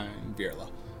right behind Virla.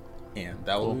 And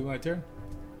that will be my turn.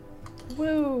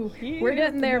 woo, we're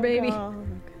getting there, baby.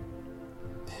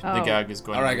 The gag is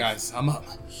going All right, to guys, I'm up.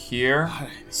 here. Wait,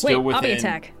 Still within. Obby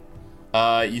attack.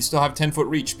 You still have 10-foot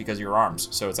reach because of your arms,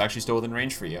 so it's actually still within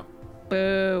range for you.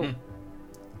 Boo.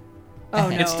 Oh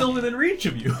no. It's still within reach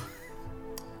of you.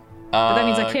 But that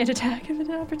means I can't attack if it's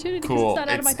an opportunity because Cool. it's not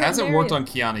out of my It current hasn't area. worked on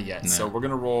Kiana yet, so No. we're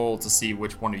gonna roll to see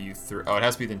which one of you three. Oh, it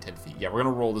has to be within 10 feet. Yeah, we're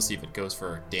gonna roll to see if it goes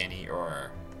for Danny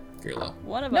or Virla.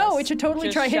 One of us. No, it should totally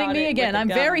just try hitting shot me it again. with a I'm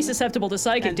gun, very susceptible to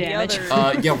psychic and the damage.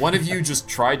 other- Yeah, one of you just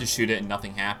tried to shoot it and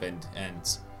nothing happened, and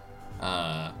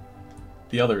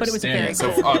The other But it is was a standing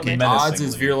very so cool okay, hit. odds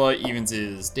is menacingly. Virla, evens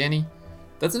is Danny.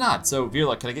 That's an odd. So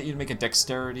Virla, can I get you to make a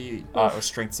dexterity or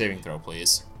strength saving throw,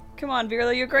 please? Come on,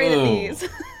 Virla, you're great Ooh. at these.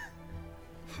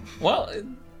 Well,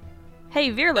 Hey,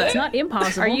 Virla, It's not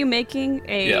impossible. are you making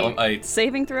a Yeah, I-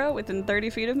 saving throw within 30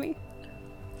 feet of me?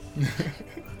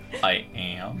 I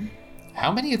am.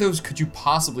 How many of those could you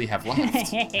possibly have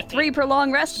left? 3 per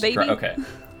long rest, baby. Okay.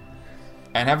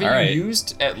 And haven't All you right.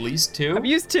 used at least 2? I've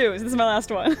used 2. This is my last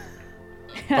one.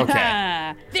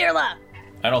 Okay. Virla!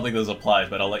 I don't think this applies,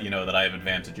 but I'll let you know that I have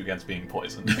advantage against being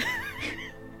poisoned.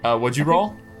 What'd you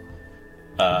roll?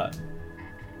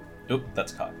 Oop,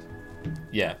 that's cocked.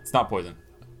 Yeah, it's not poison.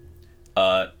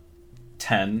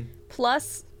 10.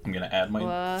 Plus I'm gonna add my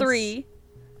Plus- 3.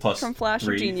 plus from Flash of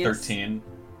 3, Genius. 13.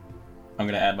 I'm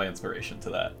gonna add my inspiration to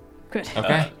that. Good.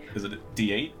 Okay. Is it a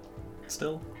D8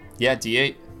 still? Yeah,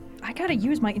 D8. I gotta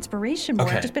use my inspiration more.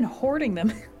 Okay. I've just been hoarding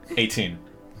them. 18.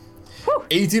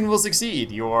 18 will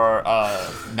succeed. You are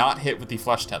not hit with the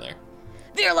flesh tether.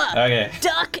 Virla! Okay.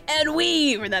 Duck and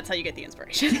weave! And that's how you get the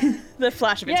inspiration. The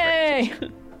flash of Yay!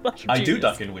 inspiration. Flash of I do genius.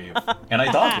 duck and weave, and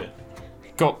I dodge it.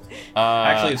 Go.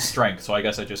 Actually, it's strength, so I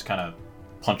guess I just kind of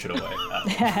punch it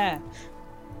away.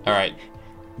 All right.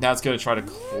 Now it's gonna try to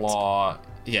claw.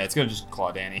 Yeah, it's gonna just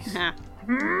claw Danny. Ha.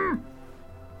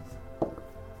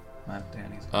 Not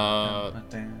Danny's Not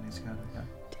Danny's got it.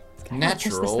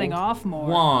 Natural. Piss this thing off more.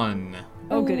 1.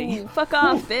 Oh, goody. Ooh, fuck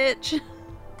off, bitch.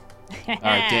 All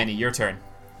right, Danny, your turn.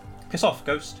 Piss off,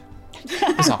 ghost.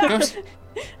 Piss off, ghost.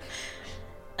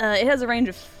 It has a range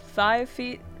of 5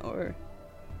 feet, or...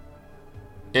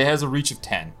 It has a reach of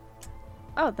 10.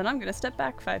 Oh, then I'm gonna step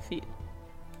back 5 feet.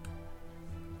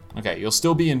 Okay, you'll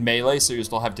still be in melee, so you'll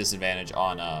still have disadvantage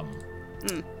on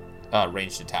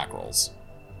ranged attack rolls.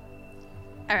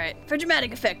 Alright, for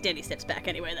dramatic effect, Danny steps back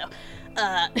anyway, though.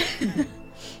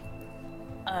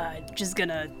 Just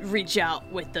gonna reach out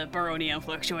with the Baronium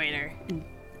Fluctuator and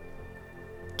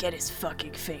get his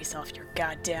fucking face off your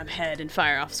goddamn head and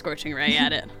fire off Scorching Ray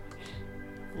at it.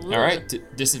 All right,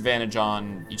 disadvantage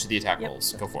on each of the attack Yep.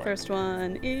 rolls. Go for it. First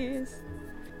one is...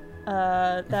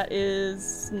 that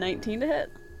is 19 to hit.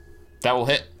 That will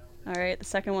hit. Alright, the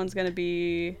second one's gonna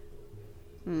be...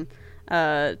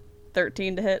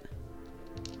 13 to hit.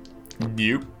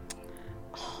 Nope.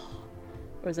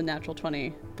 It was a natural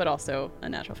 20, but also a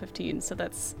natural 15, so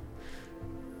that's...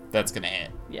 That's gonna hit.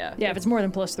 Yeah. Yeah, if it's more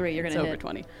than +3, you're It's gonna over hit.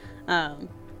 20.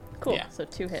 Cool, Yeah. so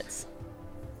 2 hits.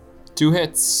 2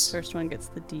 hits. First one gets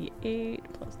the D8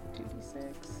 plus the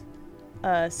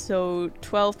 2D6. So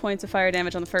 12 points of fire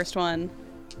damage on the first one.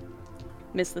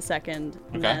 Miss the second.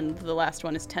 And Okay. then the last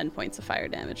one is 10 points of fire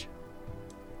damage.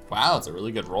 Wow, it's a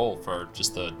really good roll for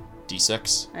just the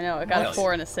D6. I know, I got a Nice.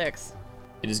 4 and a 6.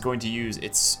 It is going to use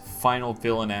its final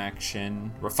villain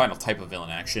action, or final type of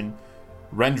villain action,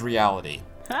 Rend Reality.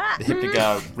 Ha! The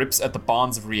Hypnoga rips at the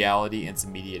bonds of reality in its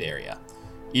immediate area.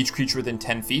 Each creature within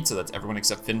 10 feet, so that's everyone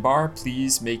except Finbar,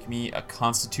 please make me a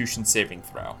Constitution saving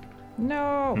throw.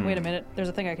 No. Wait a minute. There's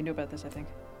a thing I can do about this, I think.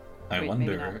 I Wait,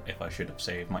 maybe wonder if I should have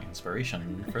saved my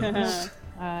inspiration for this.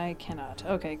 I cannot.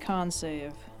 Okay, con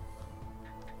save.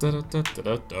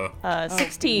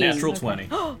 16. Natural 20.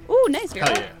 Ooh, nice, Vera.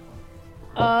 Hell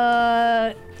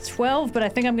yeah. 12, but I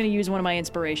think I'm going to use one of my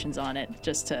inspirations on it,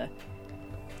 just to...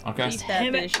 Okay. Beat that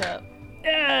Damn it. bitch up.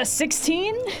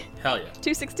 16? Hell yeah. 2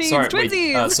 16s, Sorry,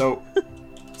 twinsies. wait. So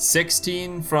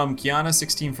 16 from Kiana,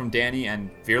 16 from Danny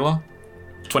and Virla.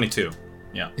 22.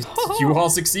 Yeah. You all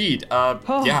succeed.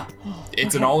 Yeah.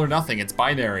 It's an all or nothing. It's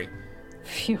binary.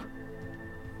 Phew.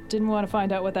 Didn't want to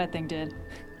find out what that thing did.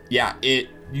 Yeah,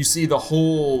 you see the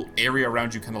whole area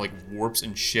around you kind of like warps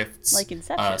and shifts. Like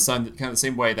Inception. Kind of the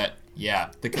same way that,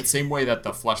 the same way that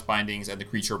the flesh bindings and the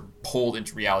creature pulled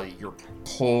into reality. You're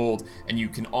pulled, and you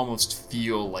can almost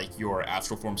feel like your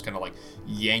astral form's kind of like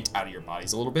yanked out of your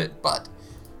bodies a little bit, but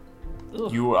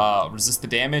you resist the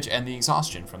damage and the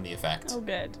exhaustion from the effect. Oh,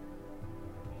 good.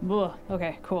 Ugh.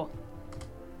 Okay, cool.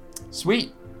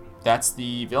 Sweet. That's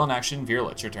the villain action.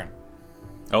 Virla, it's your turn.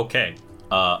 Okay.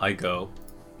 I go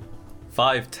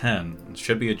 5'10". It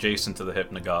should be adjacent to the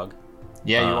Hypnagogue.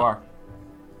 Yeah, you are.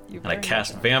 You And I very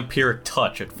cast much Vampiric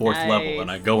Touch at 4th Nice. level, and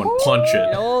I go and punch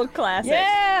are. it. Old classic.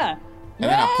 Yeah! And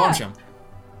then I punch him.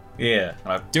 Yeah.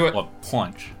 And I Do it. Well,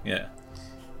 punch. Yeah.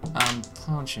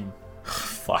 Punch him.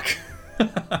 Fuck.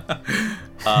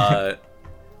 I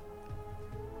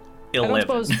 11. don't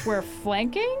suppose we're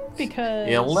flanking, because...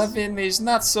 11 is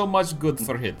not so much good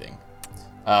for hitting.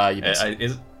 You miss.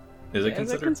 Is it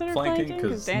considered flanking?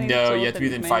 Because No, you have to be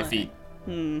within 5 feet.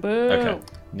 Boo. Okay.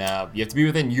 No, you have to be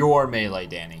within your melee,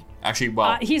 Danny. Actually,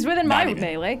 well, He's within not my even.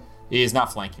 melee. He is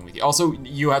not flanking with you. Also,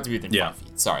 you have to be within 5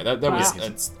 feet. Sorry, that was. Wow.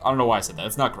 That's, I don't know why I said that.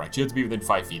 That's not correct. You have to be within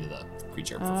 5 feet of the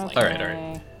creature for flanking. All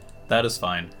right. That is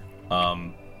fine.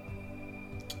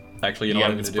 Actually, you know You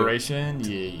what have I'm gonna do? inspiration.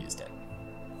 You used it.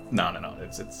 No.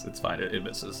 It's fine. It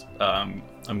misses. I'm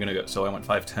gonna go. So I went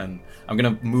 5'10". I'm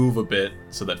gonna move a bit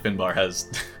so that Finbar has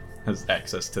has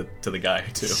access to the guy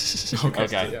too.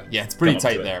 Okay. Yeah, it's pretty Come up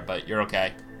tight to it. there, but you're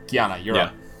okay. Kiana, you're Yeah.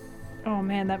 up. Oh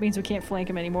man, that means we can't flank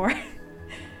him anymore.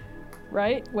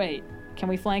 Right? Wait. Can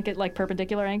we flank at like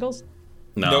perpendicular angles?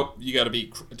 No. Nope, you got to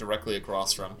be directly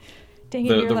across from. Dang it,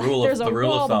 The you're like, rule there's of a the rule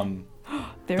wall. of thumb.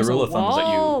 There's rule a of thumb is that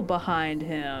you- wall behind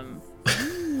him.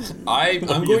 I'm are you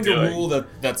going to doing? rule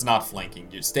that's not flanking.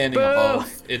 You're standing Boo.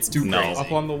 above. It's too No. crazy.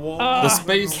 Up on the wall. The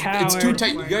space, it's too coward.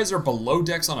 tight. You guys are below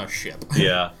decks on a ship.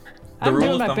 Yeah. The I'm rule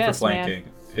doing of my thumb best, for man.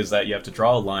 flanking is that you have to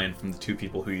draw a line from the two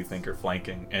people who you think are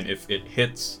flanking, and if it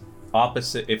hits like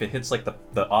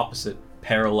the opposite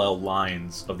parallel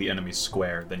lines of the enemy's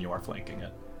square, then you are flanking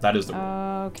it. That is the rule.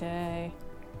 Okay.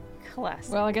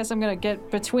 Classic. Well, I guess I'm gonna get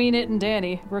between it and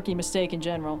Danny. Rookie mistake in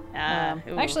general. Ooh.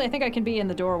 Actually, I think I can be in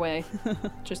the doorway.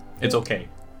 Just. It's okay.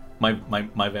 My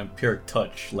vampiric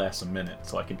touch lasts a minute,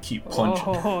 so I can keep punching.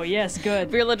 Oh, yes,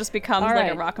 good. Virla just becomes All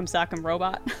like a right. Rock'em Sock'em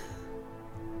robot.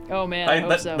 Oh man, I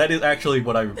hope so. That is actually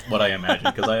what I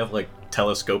imagine, because I have like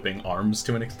telescoping arms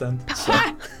to an extent. So.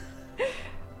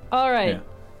 All right. Yeah.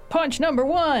 Punch number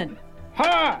 1.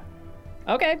 Ha!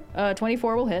 Okay.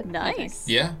 24 will hit. I think. Nice.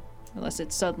 Yeah. Unless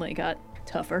it suddenly got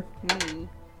tougher. Mm.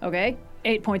 Okay.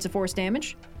 8 points of force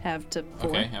damage. Have to 4.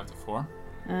 Okay, have the 4.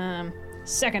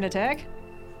 Second attack.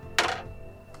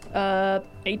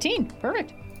 18.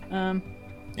 Perfect. Yeah,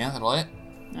 that'll hit.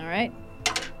 All right.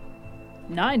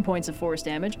 9 points of force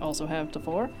damage. Also have to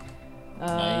 4.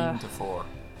 9 to 4.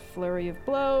 Flurry of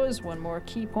blows. 1 more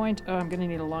key point. Oh, I'm gonna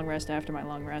need a long rest after my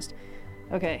long rest.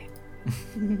 Okay.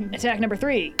 Attack number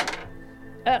 3.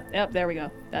 Up, there we go.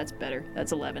 That's better.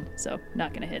 That's 11, so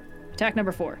not gonna hit. Attack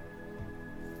number 4.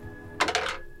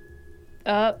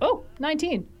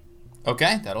 19.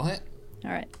 Okay, that'll hit.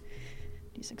 All right.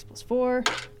 D6 plus 4.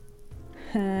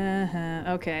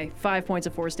 Okay, 5 points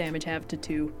of force damage, have to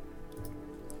 2.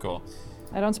 Cool.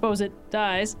 I don't suppose it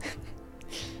dies.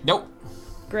 Nope.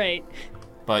 Great.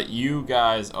 But you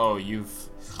guys,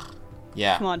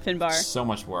 yeah. Come on, Finbar. So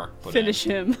much work. Put Finish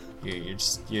in. him.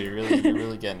 You're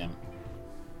really getting him.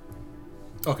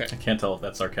 Okay. I can't tell if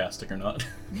that's sarcastic or not.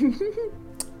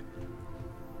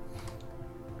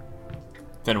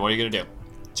 Finn, what are you gonna do?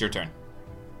 It's your turn.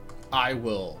 I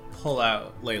will pull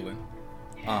out Leyland.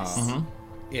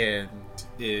 And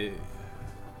it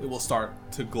will start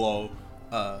to glow,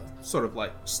 sort of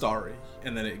like starry,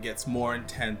 and then it gets more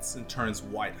intense and turns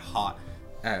white hot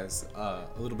as a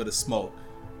little bit of smoke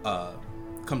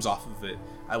comes off of it.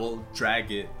 I will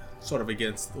drag it sort of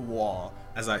against the wall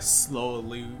as I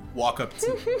slowly walk up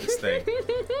to this thing.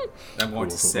 I'm going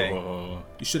to say,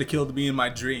 "You should have killed me in my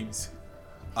dreams.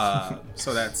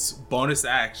 So that's bonus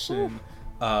action.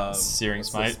 Searing what's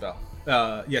the Smite? spell?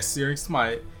 Yes, Searing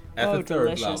Smite at the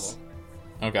third delicious.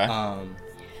 Okay. level.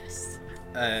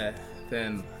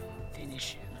 Then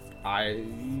I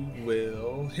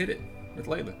will hit it with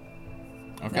Layla.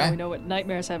 Now Okay. we know what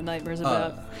nightmares have nightmares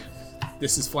about.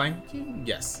 This is flanking?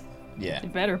 Yes. Yeah.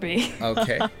 It better be.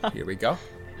 Okay, here we go.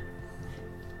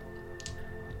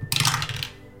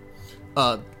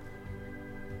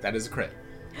 That is a crit.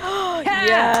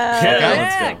 Yeah.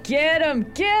 Yeah, get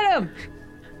him!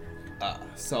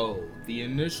 So the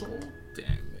initial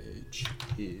damage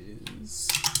is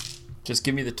Just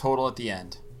give me the total at the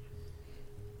end.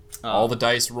 All the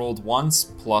dice rolled once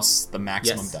plus the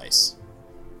maximum Yes. dice.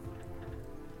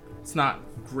 it's not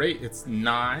great. It's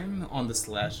 9 on the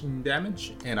slashing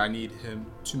damage, and I need him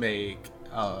to make.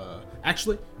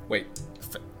 Actually, wait.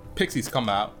 Pixies come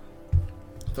out.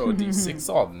 Throw a d6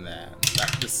 on that.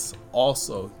 This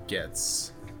also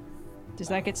gets. Does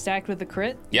that get stacked with the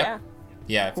crit? Yep.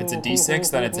 Yeah, if it's a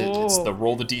d6, then it's the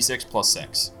roll the d6 plus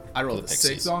 6. I rolled the a pixies.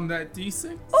 6 on that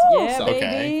d6. Yeah, So-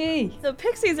 baby. The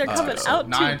pixies are coming So out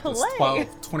 9 to plus play.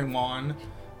 12, 21.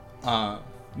 Now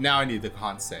I need the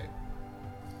con save.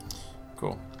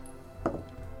 Cool.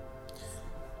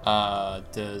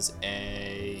 Does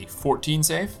a 14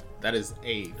 save? That is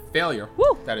a failure.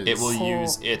 Woo! That is. It will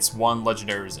use its one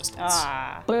legendary resistance.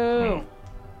 Ah. Boom.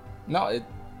 No, it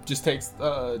just takes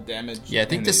damage. Yeah, I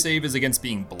think and the it save is against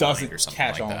being blind doesn't or something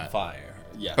catch like on that. fire.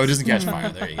 Yes. Oh, it doesn't catch fire.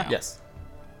 There you go. Yes.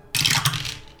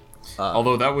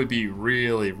 Although that would be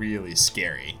really, really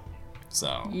scary. So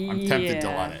I'm tempted to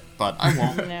Yeah. let it, but I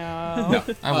won't. No. No,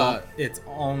 I won't. it's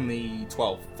only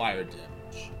 12 fire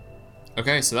damage.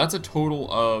 Okay, so that's a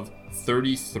total of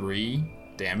 33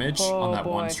 damage Oh, on that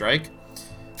boy. one strike.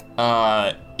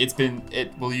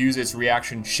 It will use its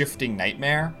reaction Shifting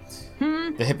Nightmare.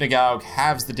 The Hypnagogue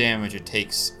halves the damage it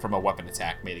takes from a weapon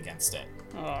attack made against it.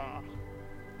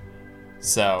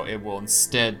 So it will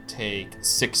instead take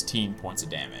 16 points of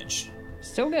damage.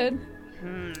 Still good.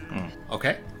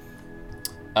 Okay.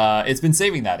 It's been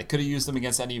saving that. It could have used them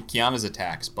against any of Kiana's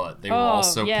attacks, but they were all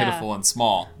so yeah. pitiful and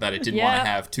small that it didn't want Yeah. to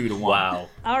have 2 to 1. Wow.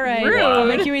 All right. Rude. I'll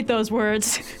make you eat those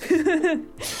words.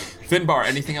 Finbar,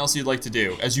 anything else you'd like to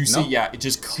do? As you see, No. yeah, it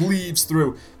just cleaves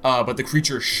through, but the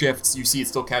creature shifts. You see it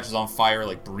still catches on fire,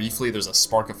 like briefly. There's a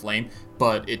spark of flame,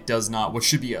 but it does not, what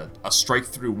should be a strike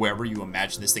through wherever you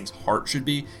imagine this thing's heart should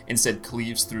be, instead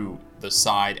cleaves through the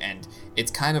side, and it's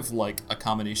kind of like a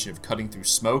combination of cutting through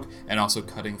smoke and also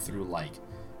cutting through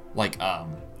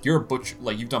you're a butcher,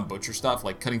 like you've done butcher stuff,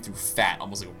 like cutting through fat,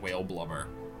 almost like a whale blubber.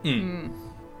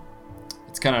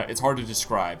 It's hard to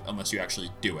describe unless you actually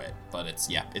do it, but it's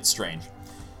strange.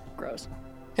 Gross.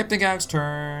 Hypnagogue's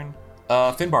turn.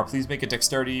 Finbar, please make a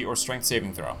dexterity or strength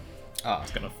saving throw.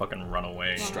 It's gonna fucking run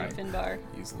away. Strike. Finbar.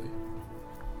 Easily.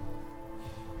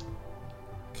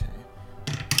 Okay.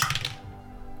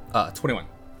 21.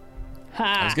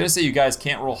 I was gonna say you guys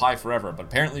can't roll high forever, but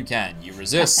apparently you can. You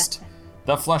resist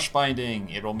the flesh binding.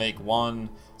 It will make one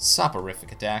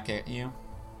soporific attack at you.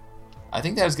 I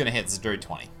think that is gonna hit. It's a dirty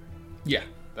 20. Yeah,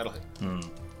 that'll hit.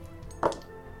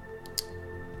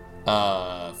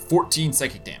 14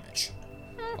 psychic damage.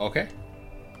 Okay.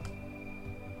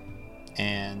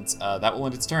 And that will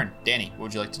end its turn. Danny, what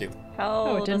would you like to do? How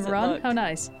Oh, it didn't does it run? look? How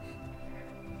nice.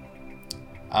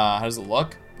 How does it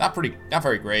look? Not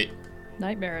very great.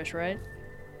 Nightmarish, right?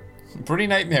 Pretty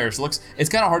nightmarish. It's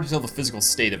kind of hard to tell the physical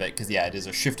state of it, because yeah, it is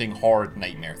a shifting hard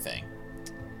nightmare thing.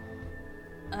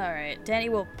 Alright, Danny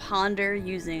will ponder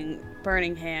using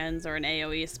Burning Hands or an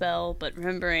AoE spell, but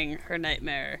remembering her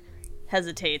nightmare,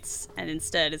 hesitates and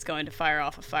instead is going to fire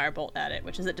off a firebolt at it,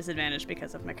 which is at disadvantage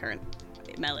because of my current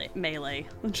melee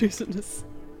adjaceness.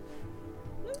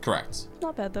 Correct.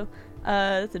 Not bad though.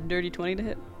 That's a dirty 20 to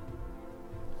hit.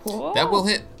 Whoa. That will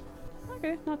hit.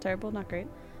 Okay, not terrible, not great.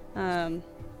 That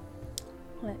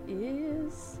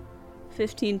is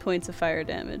 15 points of fire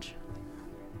damage.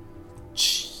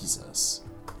 Jesus.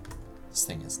 This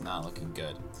thing is not looking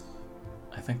good.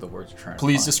 I think the words trying.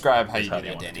 Please describe how is you do they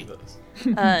that, wanna Danny. do this.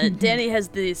 Danny has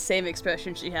the same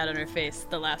expression she had on her face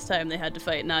the last time they had to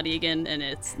fight Nadigan, and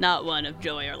it's not one of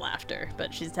joy or laughter,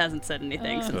 but she hasn't said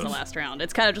anything since the last round.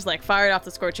 It's kind of just like, fired off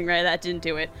the Scorching Ray, that didn't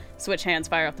do it. Switch hands,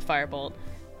 fire off the Firebolt.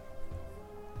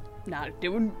 Not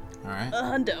doing Alright. a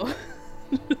hundo.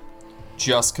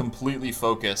 Just completely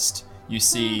focused. You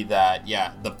see that,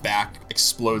 yeah, the back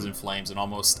explodes in flames and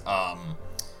almost,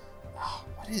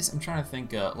 what is, I'm trying to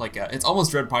think, it's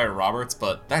almost Dread Pirate Roberts,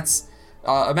 but that's,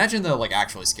 imagine the,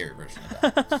 actually scary version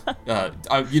of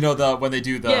that. When they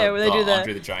do the, Yeah, when they do the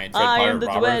Andre the Giant, Dread I Pirate am the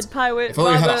Roberts. Dread Pirate If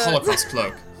only you had a Roberts. Holocaust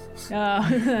cloak. Yeah,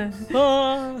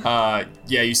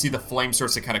 you see the flame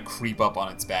starts to kind of creep up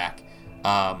on its back.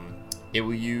 It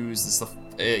will use this.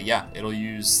 It'll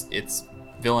use its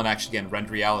villain action again, Rend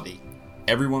Reality.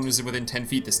 Everyone was within 10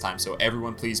 feet this time, so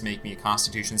everyone please make me a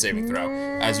Constitution saving throw.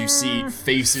 As you see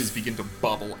faces begin to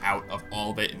bubble out of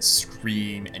all of it and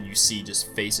scream, and you see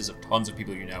just faces of tons of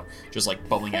people you know, just like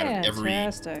bubbling out of every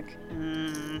every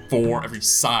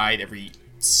side, every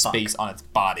space on its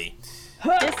body.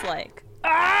 Dislike.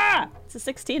 It's a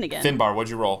 16 again. Finbar, what'd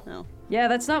you roll? Oh. Yeah,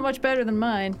 that's not much better than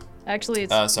mine. Actually,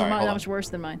 it's Sorry, not hold on. much worse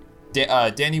than mine.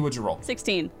 Danny, what'd you roll?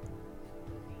 16.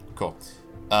 Cool.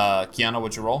 Kiana,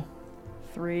 what'd you roll?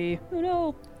 3. Oh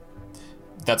no.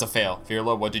 That's a fail.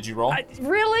 Virla, what did you roll?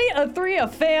 Really? A 3, a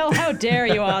fail? How dare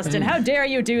you, Austin? How dare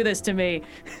you do this to me?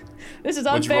 This is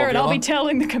What'd you unfair, roll, and I'll Viola? be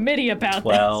telling the committee about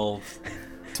 12.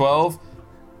 12.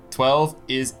 12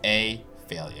 is a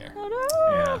failure. Oh no.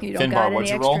 Yeah. this. You don't Finbar, got what'd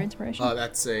any you roll? extra inspiration?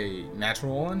 That's a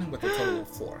natural one with a total of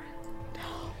 4.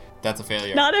 That's a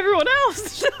failure. Not everyone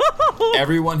else. No.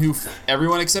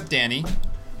 Everyone except Danny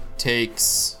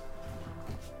takes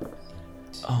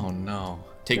Oh no.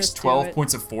 Just do 12 it.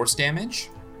 points of force damage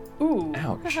Ooh.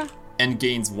 Ouch. and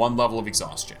gains 1 level of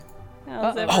exhaustion.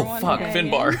 How's Uh-oh. Oh everyone fuck, doing?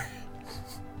 Finbar.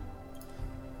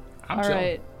 I'm All chilling.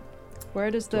 right. Where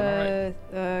does Doing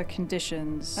the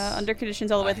conditions? Under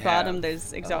conditions all the way at the I have, bottom,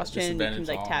 there's exhaustion. You can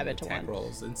disadvantage tab on it to attack 1.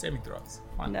 rolls and saving throws.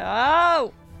 Fine.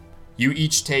 No. You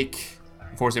each take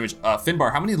force damage.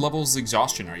 Finbar, how many levels of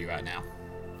exhaustion are you at now?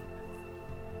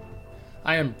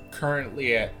 I am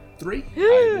currently at 3. I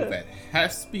move at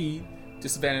half speed.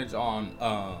 Disadvantage on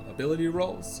ability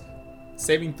rolls,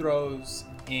 saving throws,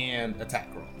 and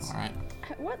attack rolls. All right.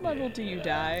 At what level do you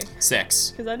die?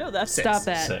 6. Because I know that's Stop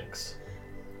that. 6.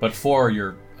 But 4,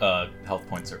 your health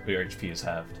points or your HP is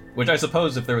halved. Which I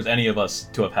suppose if there was any of us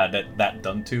to have had that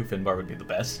done to, Finbar would be the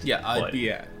best. Yeah, I'd but- be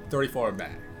at 34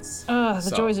 max. The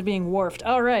So- joys of being warped.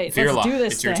 All right, Fearlock, let's do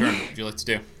this it's your thing. turn. What would you like to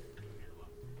do?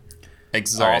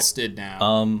 Exhausted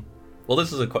now. Well,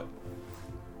 this is a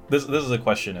this is a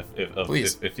question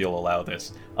Please. if you'll allow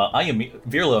this.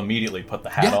 Virla immediately put the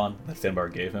hat Yeah. on that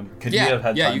Finbar gave him. Could Yeah, you have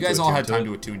had time you guys to all attune had time it?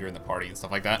 to attune during the party and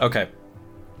stuff like that. Okay.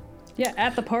 Yeah,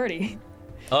 at the party.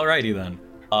 Alrighty then.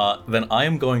 Then I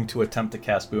am going to attempt to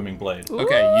cast Booming Blade.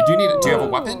 Okay, you do need. Do you have a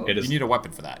weapon? It is- You need a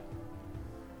weapon for that.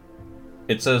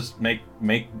 It says make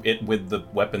it with the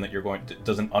weapon that you're going to.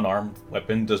 Does an unarmed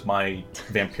weapon? Does my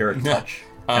vampiric touch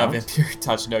count? Vampiric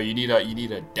touch. No, you need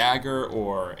a dagger,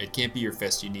 or it can't be your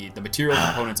fist. You need the material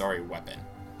components are a weapon.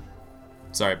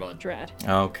 Sorry, bud. Drat.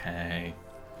 Okay.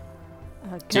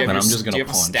 Do you Then have, I'm just gonna do you have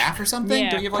a punch. staff or something?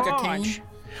 Yeah, Don't you have like a punch. cane?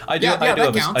 I do. Yeah, I do that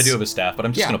have counts. I do have a staff, but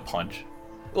I'm just Yeah. gonna punch.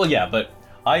 Well, yeah, but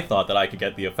I thought that I could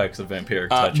get the effects of vampiric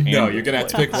touch. No, and you're gonna have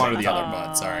to blade. pick one or the other,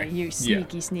 bud. Sorry. You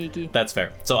sneaky. That's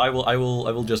fair. So I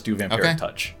will just do vampiric Okay.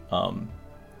 touch.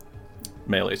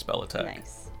 Melee spell attack.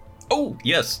 Nice. Oh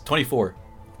yes, 24.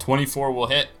 24 will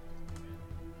hit.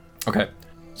 Okay,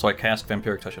 so I cast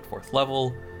vampiric touch at 4th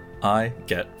level. I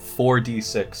get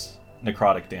 4d6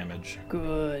 necrotic damage,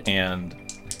 Good. and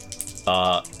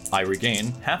I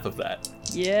regain half of that.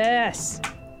 Yes.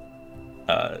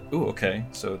 Okay,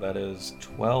 so that is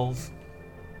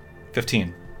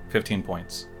 15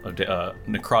 points of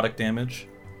necrotic damage,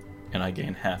 and I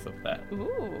gain half of that.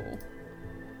 Ooh.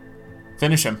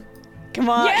 Finish him. Come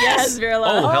on. Yes,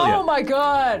 Virla. Oh, hell yeah. Oh my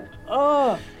god.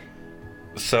 Oh.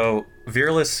 So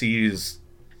Virla sees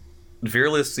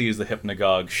the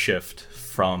hypnagogue shift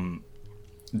from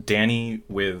Danny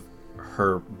with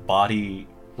her body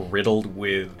riddled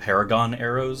with Paragon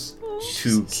arrows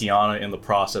to Kiana in the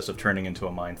process of turning into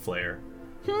a mind flayer.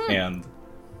 And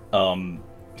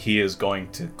he is going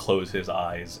to close his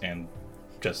eyes and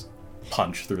just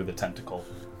punch through the tentacle.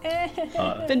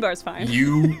 Finbar's fine.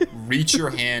 You reach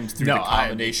your hand through No, the I'm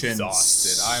combination.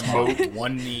 exhausted. I'm smoke. on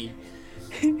one knee,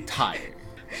 tired.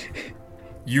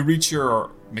 You reach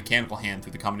your mechanical hand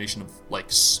through the combination of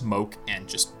like smoke and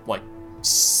just like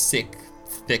sick,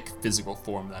 thick physical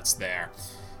form that's there.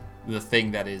 The thing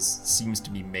that seems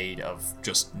to be made of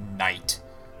just night.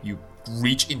 You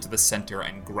reach into the center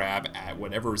and grab at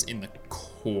whatever is in the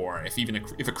core.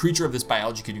 If a creature of this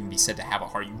biology could even be said to have a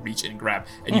heart, you reach in and grab,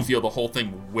 and you feel the whole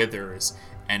thing withers,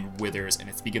 and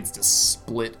it begins to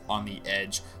split on the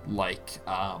edge like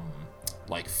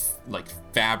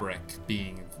fabric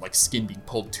being like skin being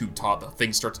pulled too taut. The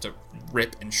thing starts to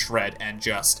rip and shred and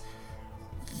just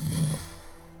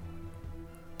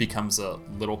becomes a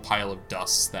little pile of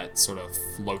dust that sort of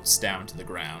floats down to the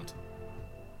ground.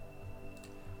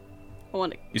 I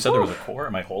want to. You said there was a core?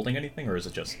 Am I holding anything, or is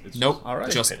it just... It's Nope. All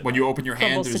right. Just when you open your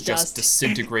hand, Crumbles there's to just dust.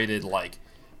 disintegrated like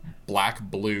black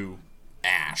blue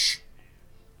ash.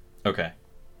 Okay.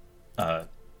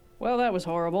 Well, that was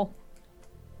horrible.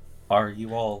 Are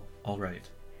you all right?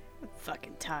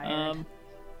 Fucking tired.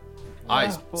 I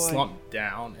boy. slump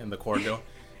down in the corridor.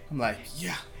 I'm like,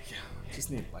 yeah, just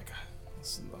need like a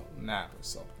slow nap or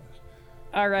something.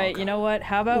 All right, Okay. you know what?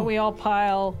 How about we all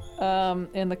pile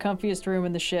in the comfiest room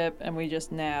in the ship and we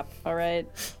just nap, all right?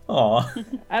 Aw.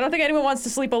 I don't think anyone wants to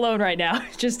sleep alone right now.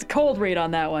 Just cold read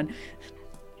on that one.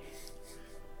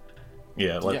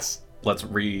 Yeah, let's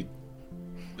read.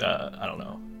 I don't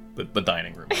know, the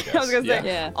dining room. I guess. I was gonna say,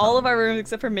 Yeah. all of our rooms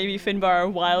except for maybe Finbar are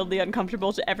wildly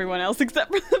uncomfortable to everyone else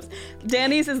except for them.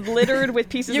 Danny's is littered with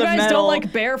pieces You of guys metal. don't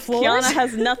like bare floors? Kiana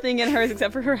has nothing in hers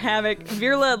except for her hammock.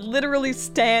 Virla literally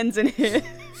stands in his.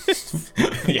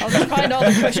 Yeah. I'll just find all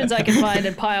the cushions I can find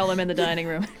and pile them in the dining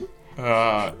room.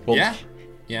 Well,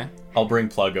 Yeah. I'll bring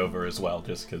Plug over as well,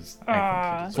 just because.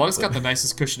 Plug's got the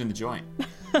nicest cushion in the joint.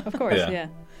 Of course, Yeah. yeah.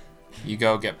 You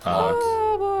go get Plug.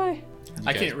 Oh boy. You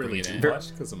I guys can't bring really it do in. much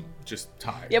because I'm just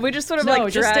tired. Yeah, we just sort of No,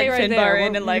 like just drag stay right there. Finbar in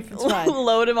We're- and like it's fine.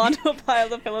 load him onto a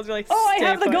pile of pillows. We're like, Oh, I "Stay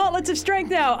have the put." gauntlets of strength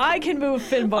now. I can move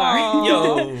Finbar. Aw.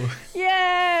 Yo.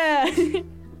 Yeah.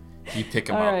 You pick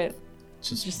him All up. right.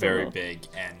 Just Just a very little. big,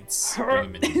 and bring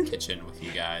him into the kitchen with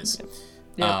you guys.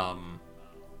 Yep.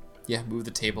 Yeah, move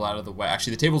the table out of the way.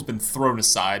 Actually, the table's been thrown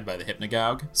aside by the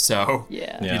hypnagogue, so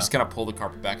Yeah. you Yeah. just kind of pull the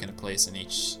carpet back into place and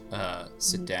each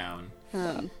sit down.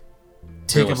 Um,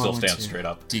 Take Virla a still moment stands to straight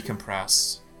up.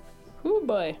 decompress. Oh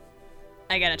boy.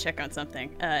 I gotta check on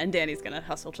something, and Danny's gonna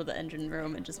hustle to the engine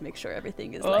room and just make sure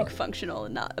everything is like functional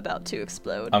and not about to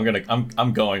explode.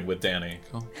 I'm going with Danny.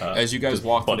 As you guys just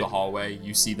walk through buddy. the hallway,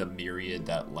 you see the myriad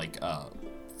that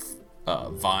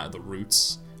the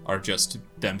roots are just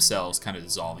themselves kind of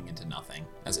dissolving into nothing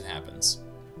as it happens.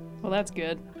 Well, that's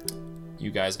good. You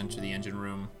guys enter the engine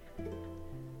room.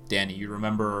 Danny, you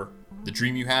remember the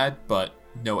dream you had, but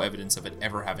no evidence of it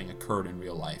ever having occurred in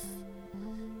real life.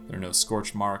 There are no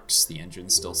scorch marks. The engine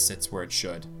still sits where it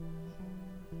should.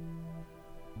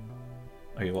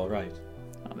 Are you all right?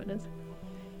 Ominous.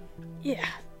 Yeah,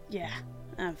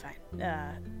 I'm fine.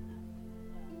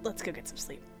 Let's go get some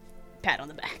sleep. Pat on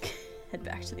the back. Head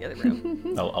back to the other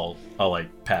room. I'll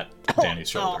like pat Danny's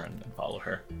shoulder and follow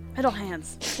her. Metal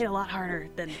hands hit a lot harder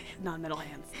than non-metal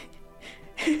hands.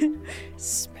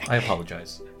 I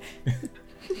apologize.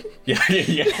 yeah.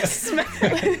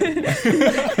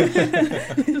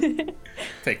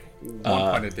 Take 1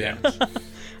 point of damage.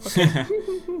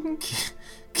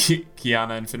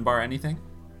 Kiana and Finbar, anything?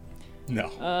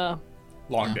 No.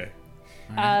 Long day.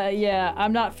 Yeah,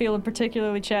 I'm not feeling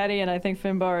particularly chatty, and I think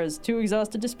Finbar is too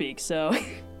exhausted to speak. So,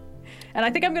 and I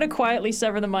think I'm gonna quietly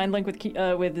sever the mind link with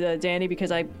Danny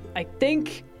because I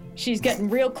think she's getting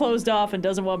real closed off and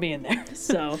doesn't want me in there.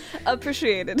 So,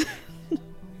 Appreciated.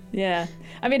 yeah.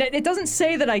 I mean, it doesn't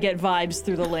say that I get vibes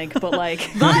through the link, but like,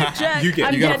 Vibe check. You get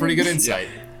I'm You got a getting- pretty good insight.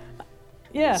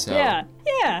 yeah, So-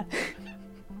 yeah.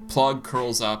 Plug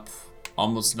curls up,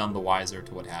 almost none the wiser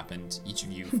to what happened. Each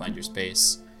of you find your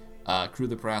space. Crew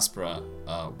the Paraspora,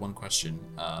 one question.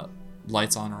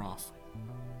 Lights on or off?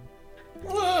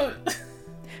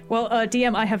 Well,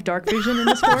 DM, I have dark vision in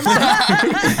this form.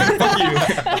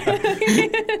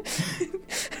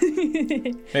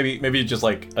 Maybe just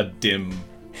like a dim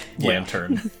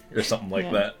lantern or something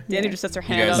like that. Danny just sets her guys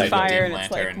hand on like a fire dim and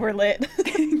it's like, lantern. we're lit.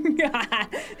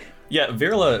 Yeah,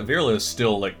 Virla is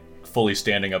still like fully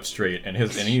standing up straight, and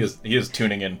he is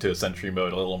tuning into sentry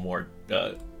mode a little more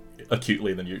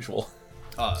acutely than usual.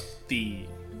 The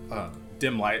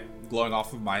dim light glowing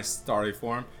off of my starry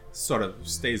form sort of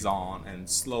stays on and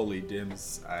slowly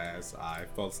dims as I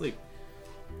fall asleep.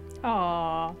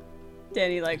 Aww.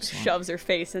 Danny like shoves her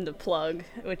face into Plug,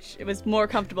 which it was more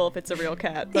comfortable if it's a real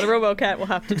cat, but a robo cat will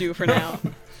have to do for now.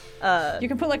 You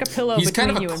can put like a pillow He's between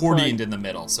kind of you and Plug. accordioned in the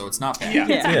middle, so it's not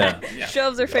bad. Yeah.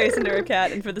 Shoves her face into her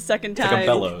cat, and for the second like a time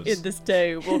bellows. in this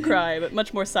day will cry, but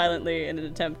much more silently in an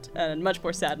attempt, and much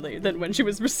more sadly than when she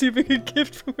was receiving a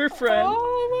gift from her friend.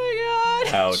 Oh my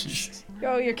god. Ouch.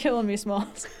 Oh, you're killing me,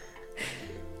 Smalls.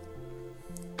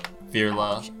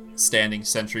 Virla, standing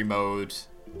sentry mode,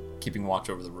 keeping watch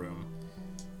over the room.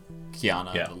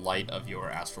 Kiana, Yeah. the light of your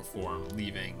astral form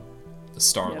leaving, the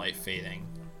starlight fading.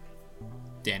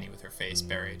 Danny with her face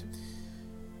buried.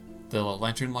 The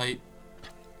lantern light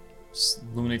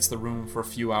illuminates the room for a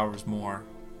few hours more,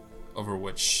 over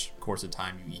which course of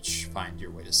time you each find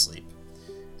your way to sleep,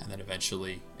 and then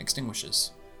eventually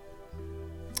extinguishes.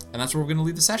 And that's where we're going to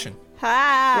leave the session.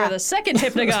 Where the second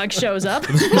hypnagogue shows up.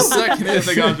 Second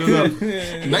hypnagogue shows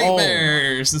up.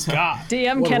 Nightmares. God.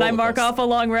 DM, What a can I roller mark coaster. off a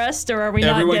long rest, or are we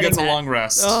not Everyone getting gets a that? long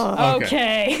rest.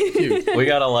 Okay. We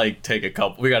gotta like take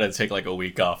we gotta take like a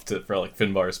week off for like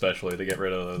Finbar especially to get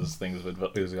rid of those things with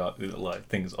like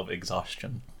things of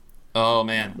exhaustion. Oh,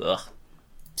 man. Ugh.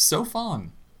 So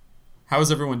fun.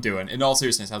 How's everyone doing? In all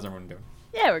seriousness, how's everyone doing?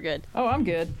 Yeah, we're good. Oh, I'm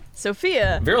good.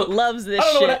 Sophia Vera- loves this I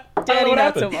don't know shit. what I don't Danny, know what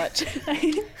not so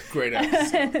happened. much. Great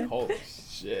episode. Holy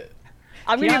shit.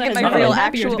 I'm gonna Fiona get is my really real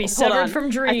happier to actual. be hold severed on. from I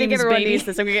think dreams, everyone baby. needs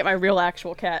this. I'm gonna get my real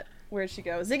actual cat. Where'd she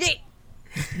go? Ziggy.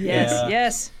 Yes, Yeah.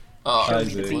 yes. Oh, Hi, I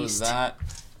Ziggy. close that.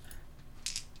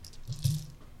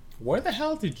 Where the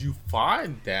hell did you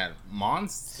find that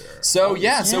monster? So,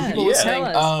 yeah, so Yeah, people yeah. listening,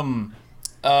 Tell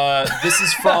us. this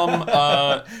is from,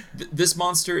 this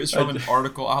monster is from an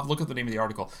article. I'll have to look up the name of the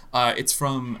article. It's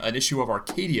from an issue of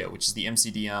Arcadia, which is the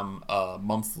MCDM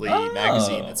monthly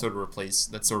magazine that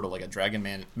sort of like a Dragon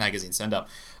Man magazine send up.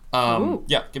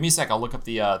 Yeah, give me a sec. I'll look up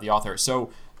the author.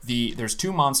 So there's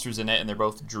two monsters in it, and they're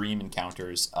both dream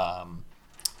encounters.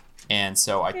 And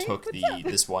so I took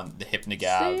this one, the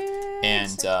Hypnagogue,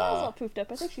 and all poofed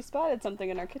up. I think she spotted something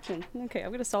in our kitchen. Okay,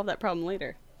 I'm gonna solve that problem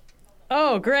later.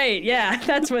 Oh, great. Yeah,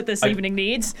 that's what this evening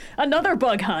needs. Another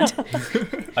bug hunt.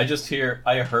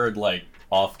 I heard like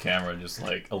off camera just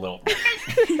like a little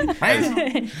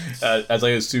as I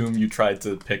assume you tried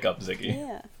to pick up Ziggy.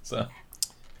 Yeah. So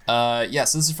yeah,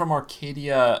 so this is from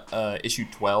Arcadia, issue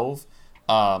 12.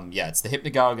 Yeah, it's the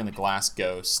Hypnagogue and the Glass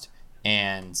Ghost,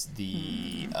 and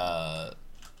the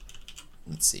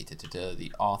let's see,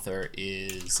 the author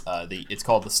is it's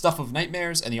called The Stuff of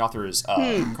Nightmares, and the author is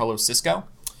Carlos Cisco.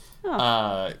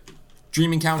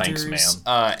 Dream Encounters Thanks,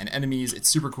 and Enemies. It's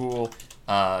super cool.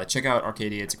 Check out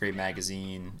Arcadia. It's a great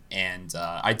magazine. And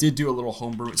I did do a little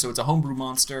homebrew. So it's a homebrew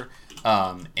monster.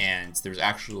 And there's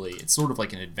actually, it's sort of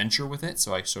like an adventure with it.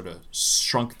 So I sort of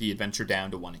shrunk the adventure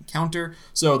down to one encounter.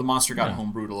 So the monster got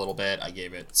homebrewed a little bit. I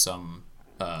gave it some,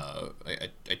 I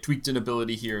tweaked an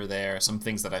ability here or there. Some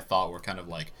things that I thought were kind of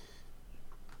like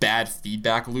bad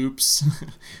feedback loops.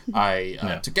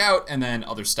 I took out, and then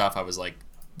other stuff I was like,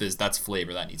 that's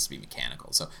flavor that needs to be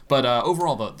mechanical. So, but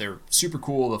overall, they're super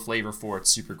cool. The flavor for it's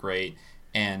super great,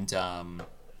 and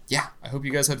yeah, I hope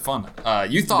you guys had fun.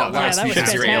 You thought last that week was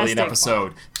was your alien fantastic.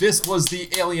 episode. This was the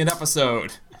alien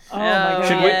episode. Oh my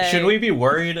god. should we be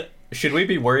worried? Should we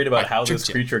be worried about how this tricked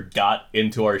you. creature got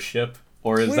into our ship,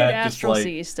 or is Weird that just astral like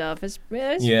sea stuff. It's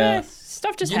Yeah.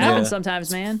 stuff just You know- happens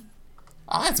sometimes, man.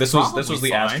 It's this was probably the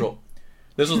fine. astral?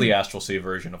 This was the astral sea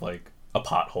version of like a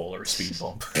pothole or a speed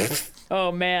bump. Oh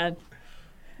man.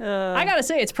 I gotta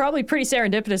say, it's probably pretty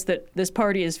serendipitous that this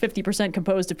party is 50%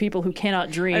 composed of people who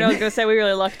cannot dream. I know, I was gonna say we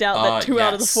really lucked out that two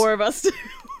out of the yes. four of us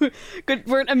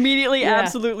weren't immediately Yeah.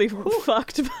 absolutely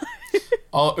fucked by.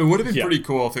 It would have been Yeah. pretty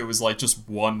cool if it was like just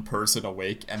one person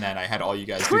awake, and then I had all you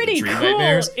guys Pretty do the dream cool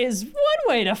nightmares, is one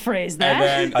way to phrase that.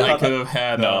 and then I I thought could have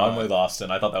had No, I'm with Austin.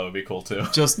 I thought that would be cool too.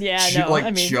 just Yeah, no,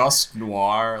 I mean- just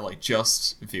Noir, like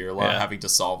just Virla Yeah. having to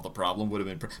solve the problem would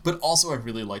have been. But also, I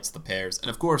really liked the pairs, and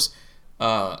of course,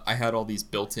 I had all these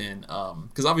built-in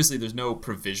because obviously there's no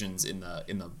provisions in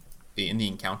the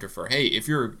encounter for hey if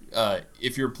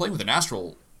you're playing with an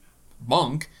astral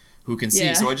monk who can see.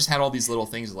 Yeah. So I just had all these little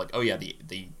things like, oh yeah, the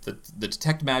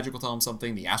detect magic will tell him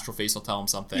something, the astral face will tell him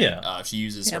something. Yeah. If she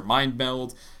uses her Yep. mind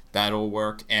meld, that'll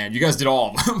work. And you guys did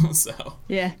all of them, so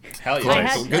Yeah. Hell great. yeah.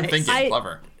 had- Good thinking, I-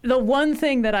 clever. The one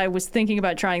thing that I was thinking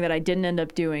about trying that I didn't end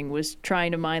up doing was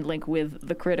trying to mind link with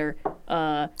the critter.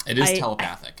 It is I-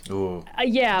 telepathic. Ooh.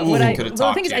 Yeah, Ooh, what I could've the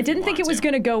talked thing is, to you I if you didn't think it wanted was to.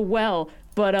 gonna go well,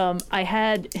 but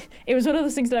it was one of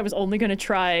those things that I was only gonna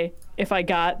try if I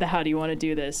got the how do you want to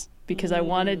do this, because I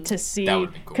wanted to see, That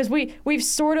would've been cool. because we've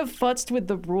sort of futzed with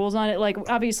the rules on it. Like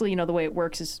obviously, you know, the way it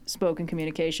works is spoken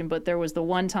communication, but there was the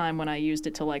one time when I used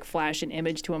it to like flash an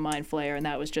image to a mind flayer, and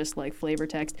that was just like flavor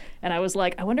text, and I was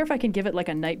like, I wonder if I can give it like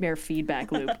a nightmare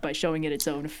feedback loop by showing it its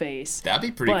own face. That'd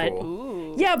be pretty But-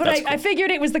 cool. Yeah, but That's I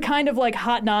figured it was the kind of like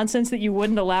hot nonsense that you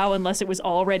wouldn't allow unless it was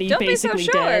already Don't be so basically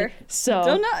sure. dead.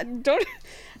 So Don't.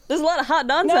 There's a lot of hot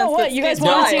nonsense. no, what that's you guys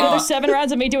being want to see tried. another 7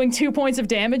 rounds of me doing 2 points of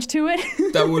damage to it?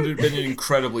 That would have been an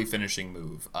incredibly finishing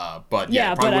move. But yeah,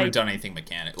 Yeah, it probably but wouldn't I- have done anything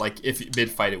mechanic. Like if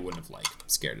mid-fight it wouldn't have like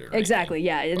scared it. Or Exactly,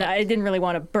 anything. yeah. And I didn't really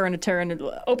want to burn a turn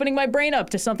opening my brain up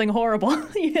to something horrible,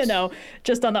 you know,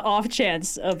 just on the off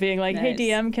chance of being like, hey, Nice.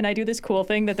 DM, can I do this cool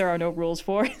thing that there are no rules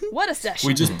for? What a session.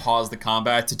 We just paused the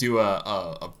combat to do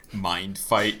a mind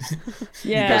fight.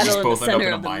 Yeah. You guys just Battle in both the end up center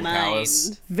in a of the mind mind.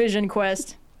 palace. Vision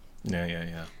quest.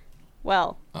 Yeah.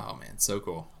 Well, Oh man, so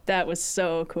cool. That was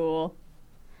so cool.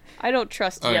 I don't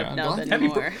trust Oh, yeah, Yub I'm Nub glad.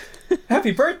 anymore.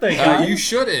 Happy birthday, guys! You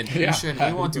shouldn't. Yeah. You shouldn't.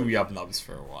 We won't do Yub Nubs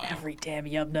for a while. Every damn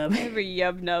Yub Nub. Every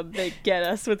Yub Nub they get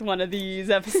us with one of these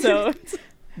episodes.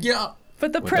 Yeah.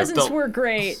 But the With presents the- were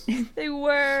great. They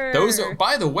were. Those are,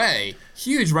 by the way,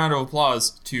 huge round of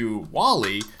applause to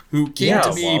Wally, who came Yeah,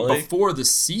 to me Wally. before the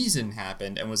season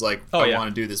happened and was like, Oh, I yeah.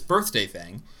 want to do this birthday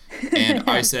thing. And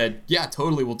I said, yeah,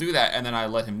 totally, we'll do that. And then I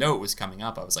let him know it was coming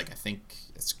up. I was like, I think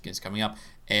it's coming up.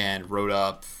 And wrote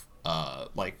up,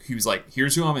 he was like,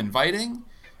 here's who I'm inviting.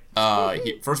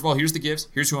 First of all, here's the gifts.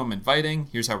 Here's who I'm inviting.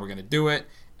 Here's how we're going to do it.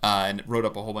 And wrote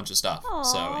up a whole bunch of stuff.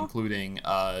 So Aw. including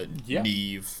Yeah.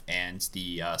 Neve and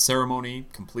the ceremony,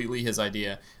 completely his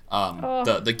idea.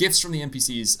 The gifts from the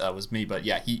NPCs was me, but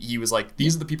yeah, he was like,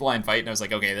 these are the people I invite, and I was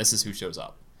like, okay, this is who shows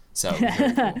up. So it was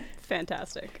very cool.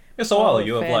 fantastic. Yeah, so Wally, Oh,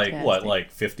 you have fantastic.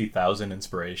 like 50,000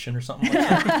 inspiration or something like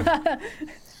that?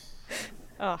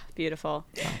 Oh, beautiful.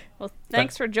 Well,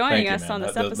 thanks for joining Thank you, us man. on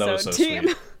this That episode, was so team.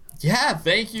 sweet. Yeah,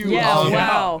 thank you. Yeah,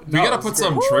 wow. We gotta was put great.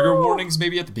 some trigger warnings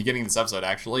maybe at the beginning of this episode,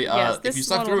 actually. Yes, If this you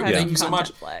stuck one through will it, have thank some you so much.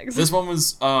 content flags. This one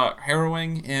was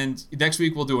harrowing, and next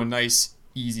week we'll do a nice,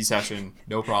 easy session,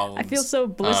 no problems. I feel so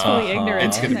blissfully ignorant.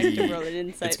 It's gonna I have be to roll an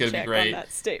insight it's gonna be check great. on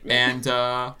that statement.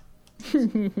 And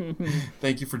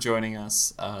thank you for joining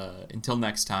us. Until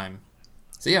next time,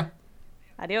 see ya.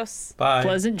 Adios. Bye.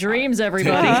 Pleasant dreams,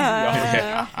 everybody.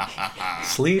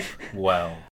 Sleep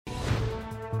well.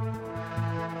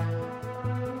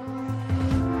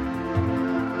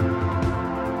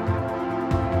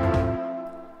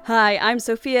 Hi, I'm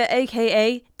Sophia,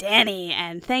 aka Danny,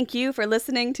 and thank you for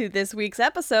listening to this week's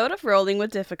episode of Rolling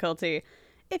with Difficulty.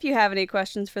 If you have any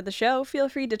questions for the show, feel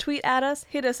free to tweet at us,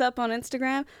 hit us up on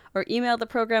Instagram, or email the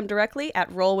program directly at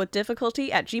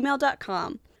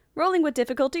rollwithdifficulty@gmail.com. Rolling with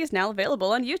Difficulty is now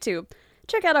available on YouTube.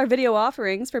 Check out our video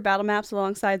offerings for battle maps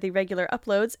alongside the regular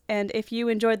uploads, and if you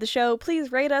enjoyed the show, please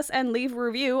rate us and leave a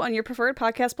review on your preferred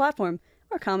podcast platform,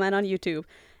 or comment on YouTube.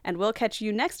 And we'll catch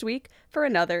you next week for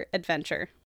another adventure.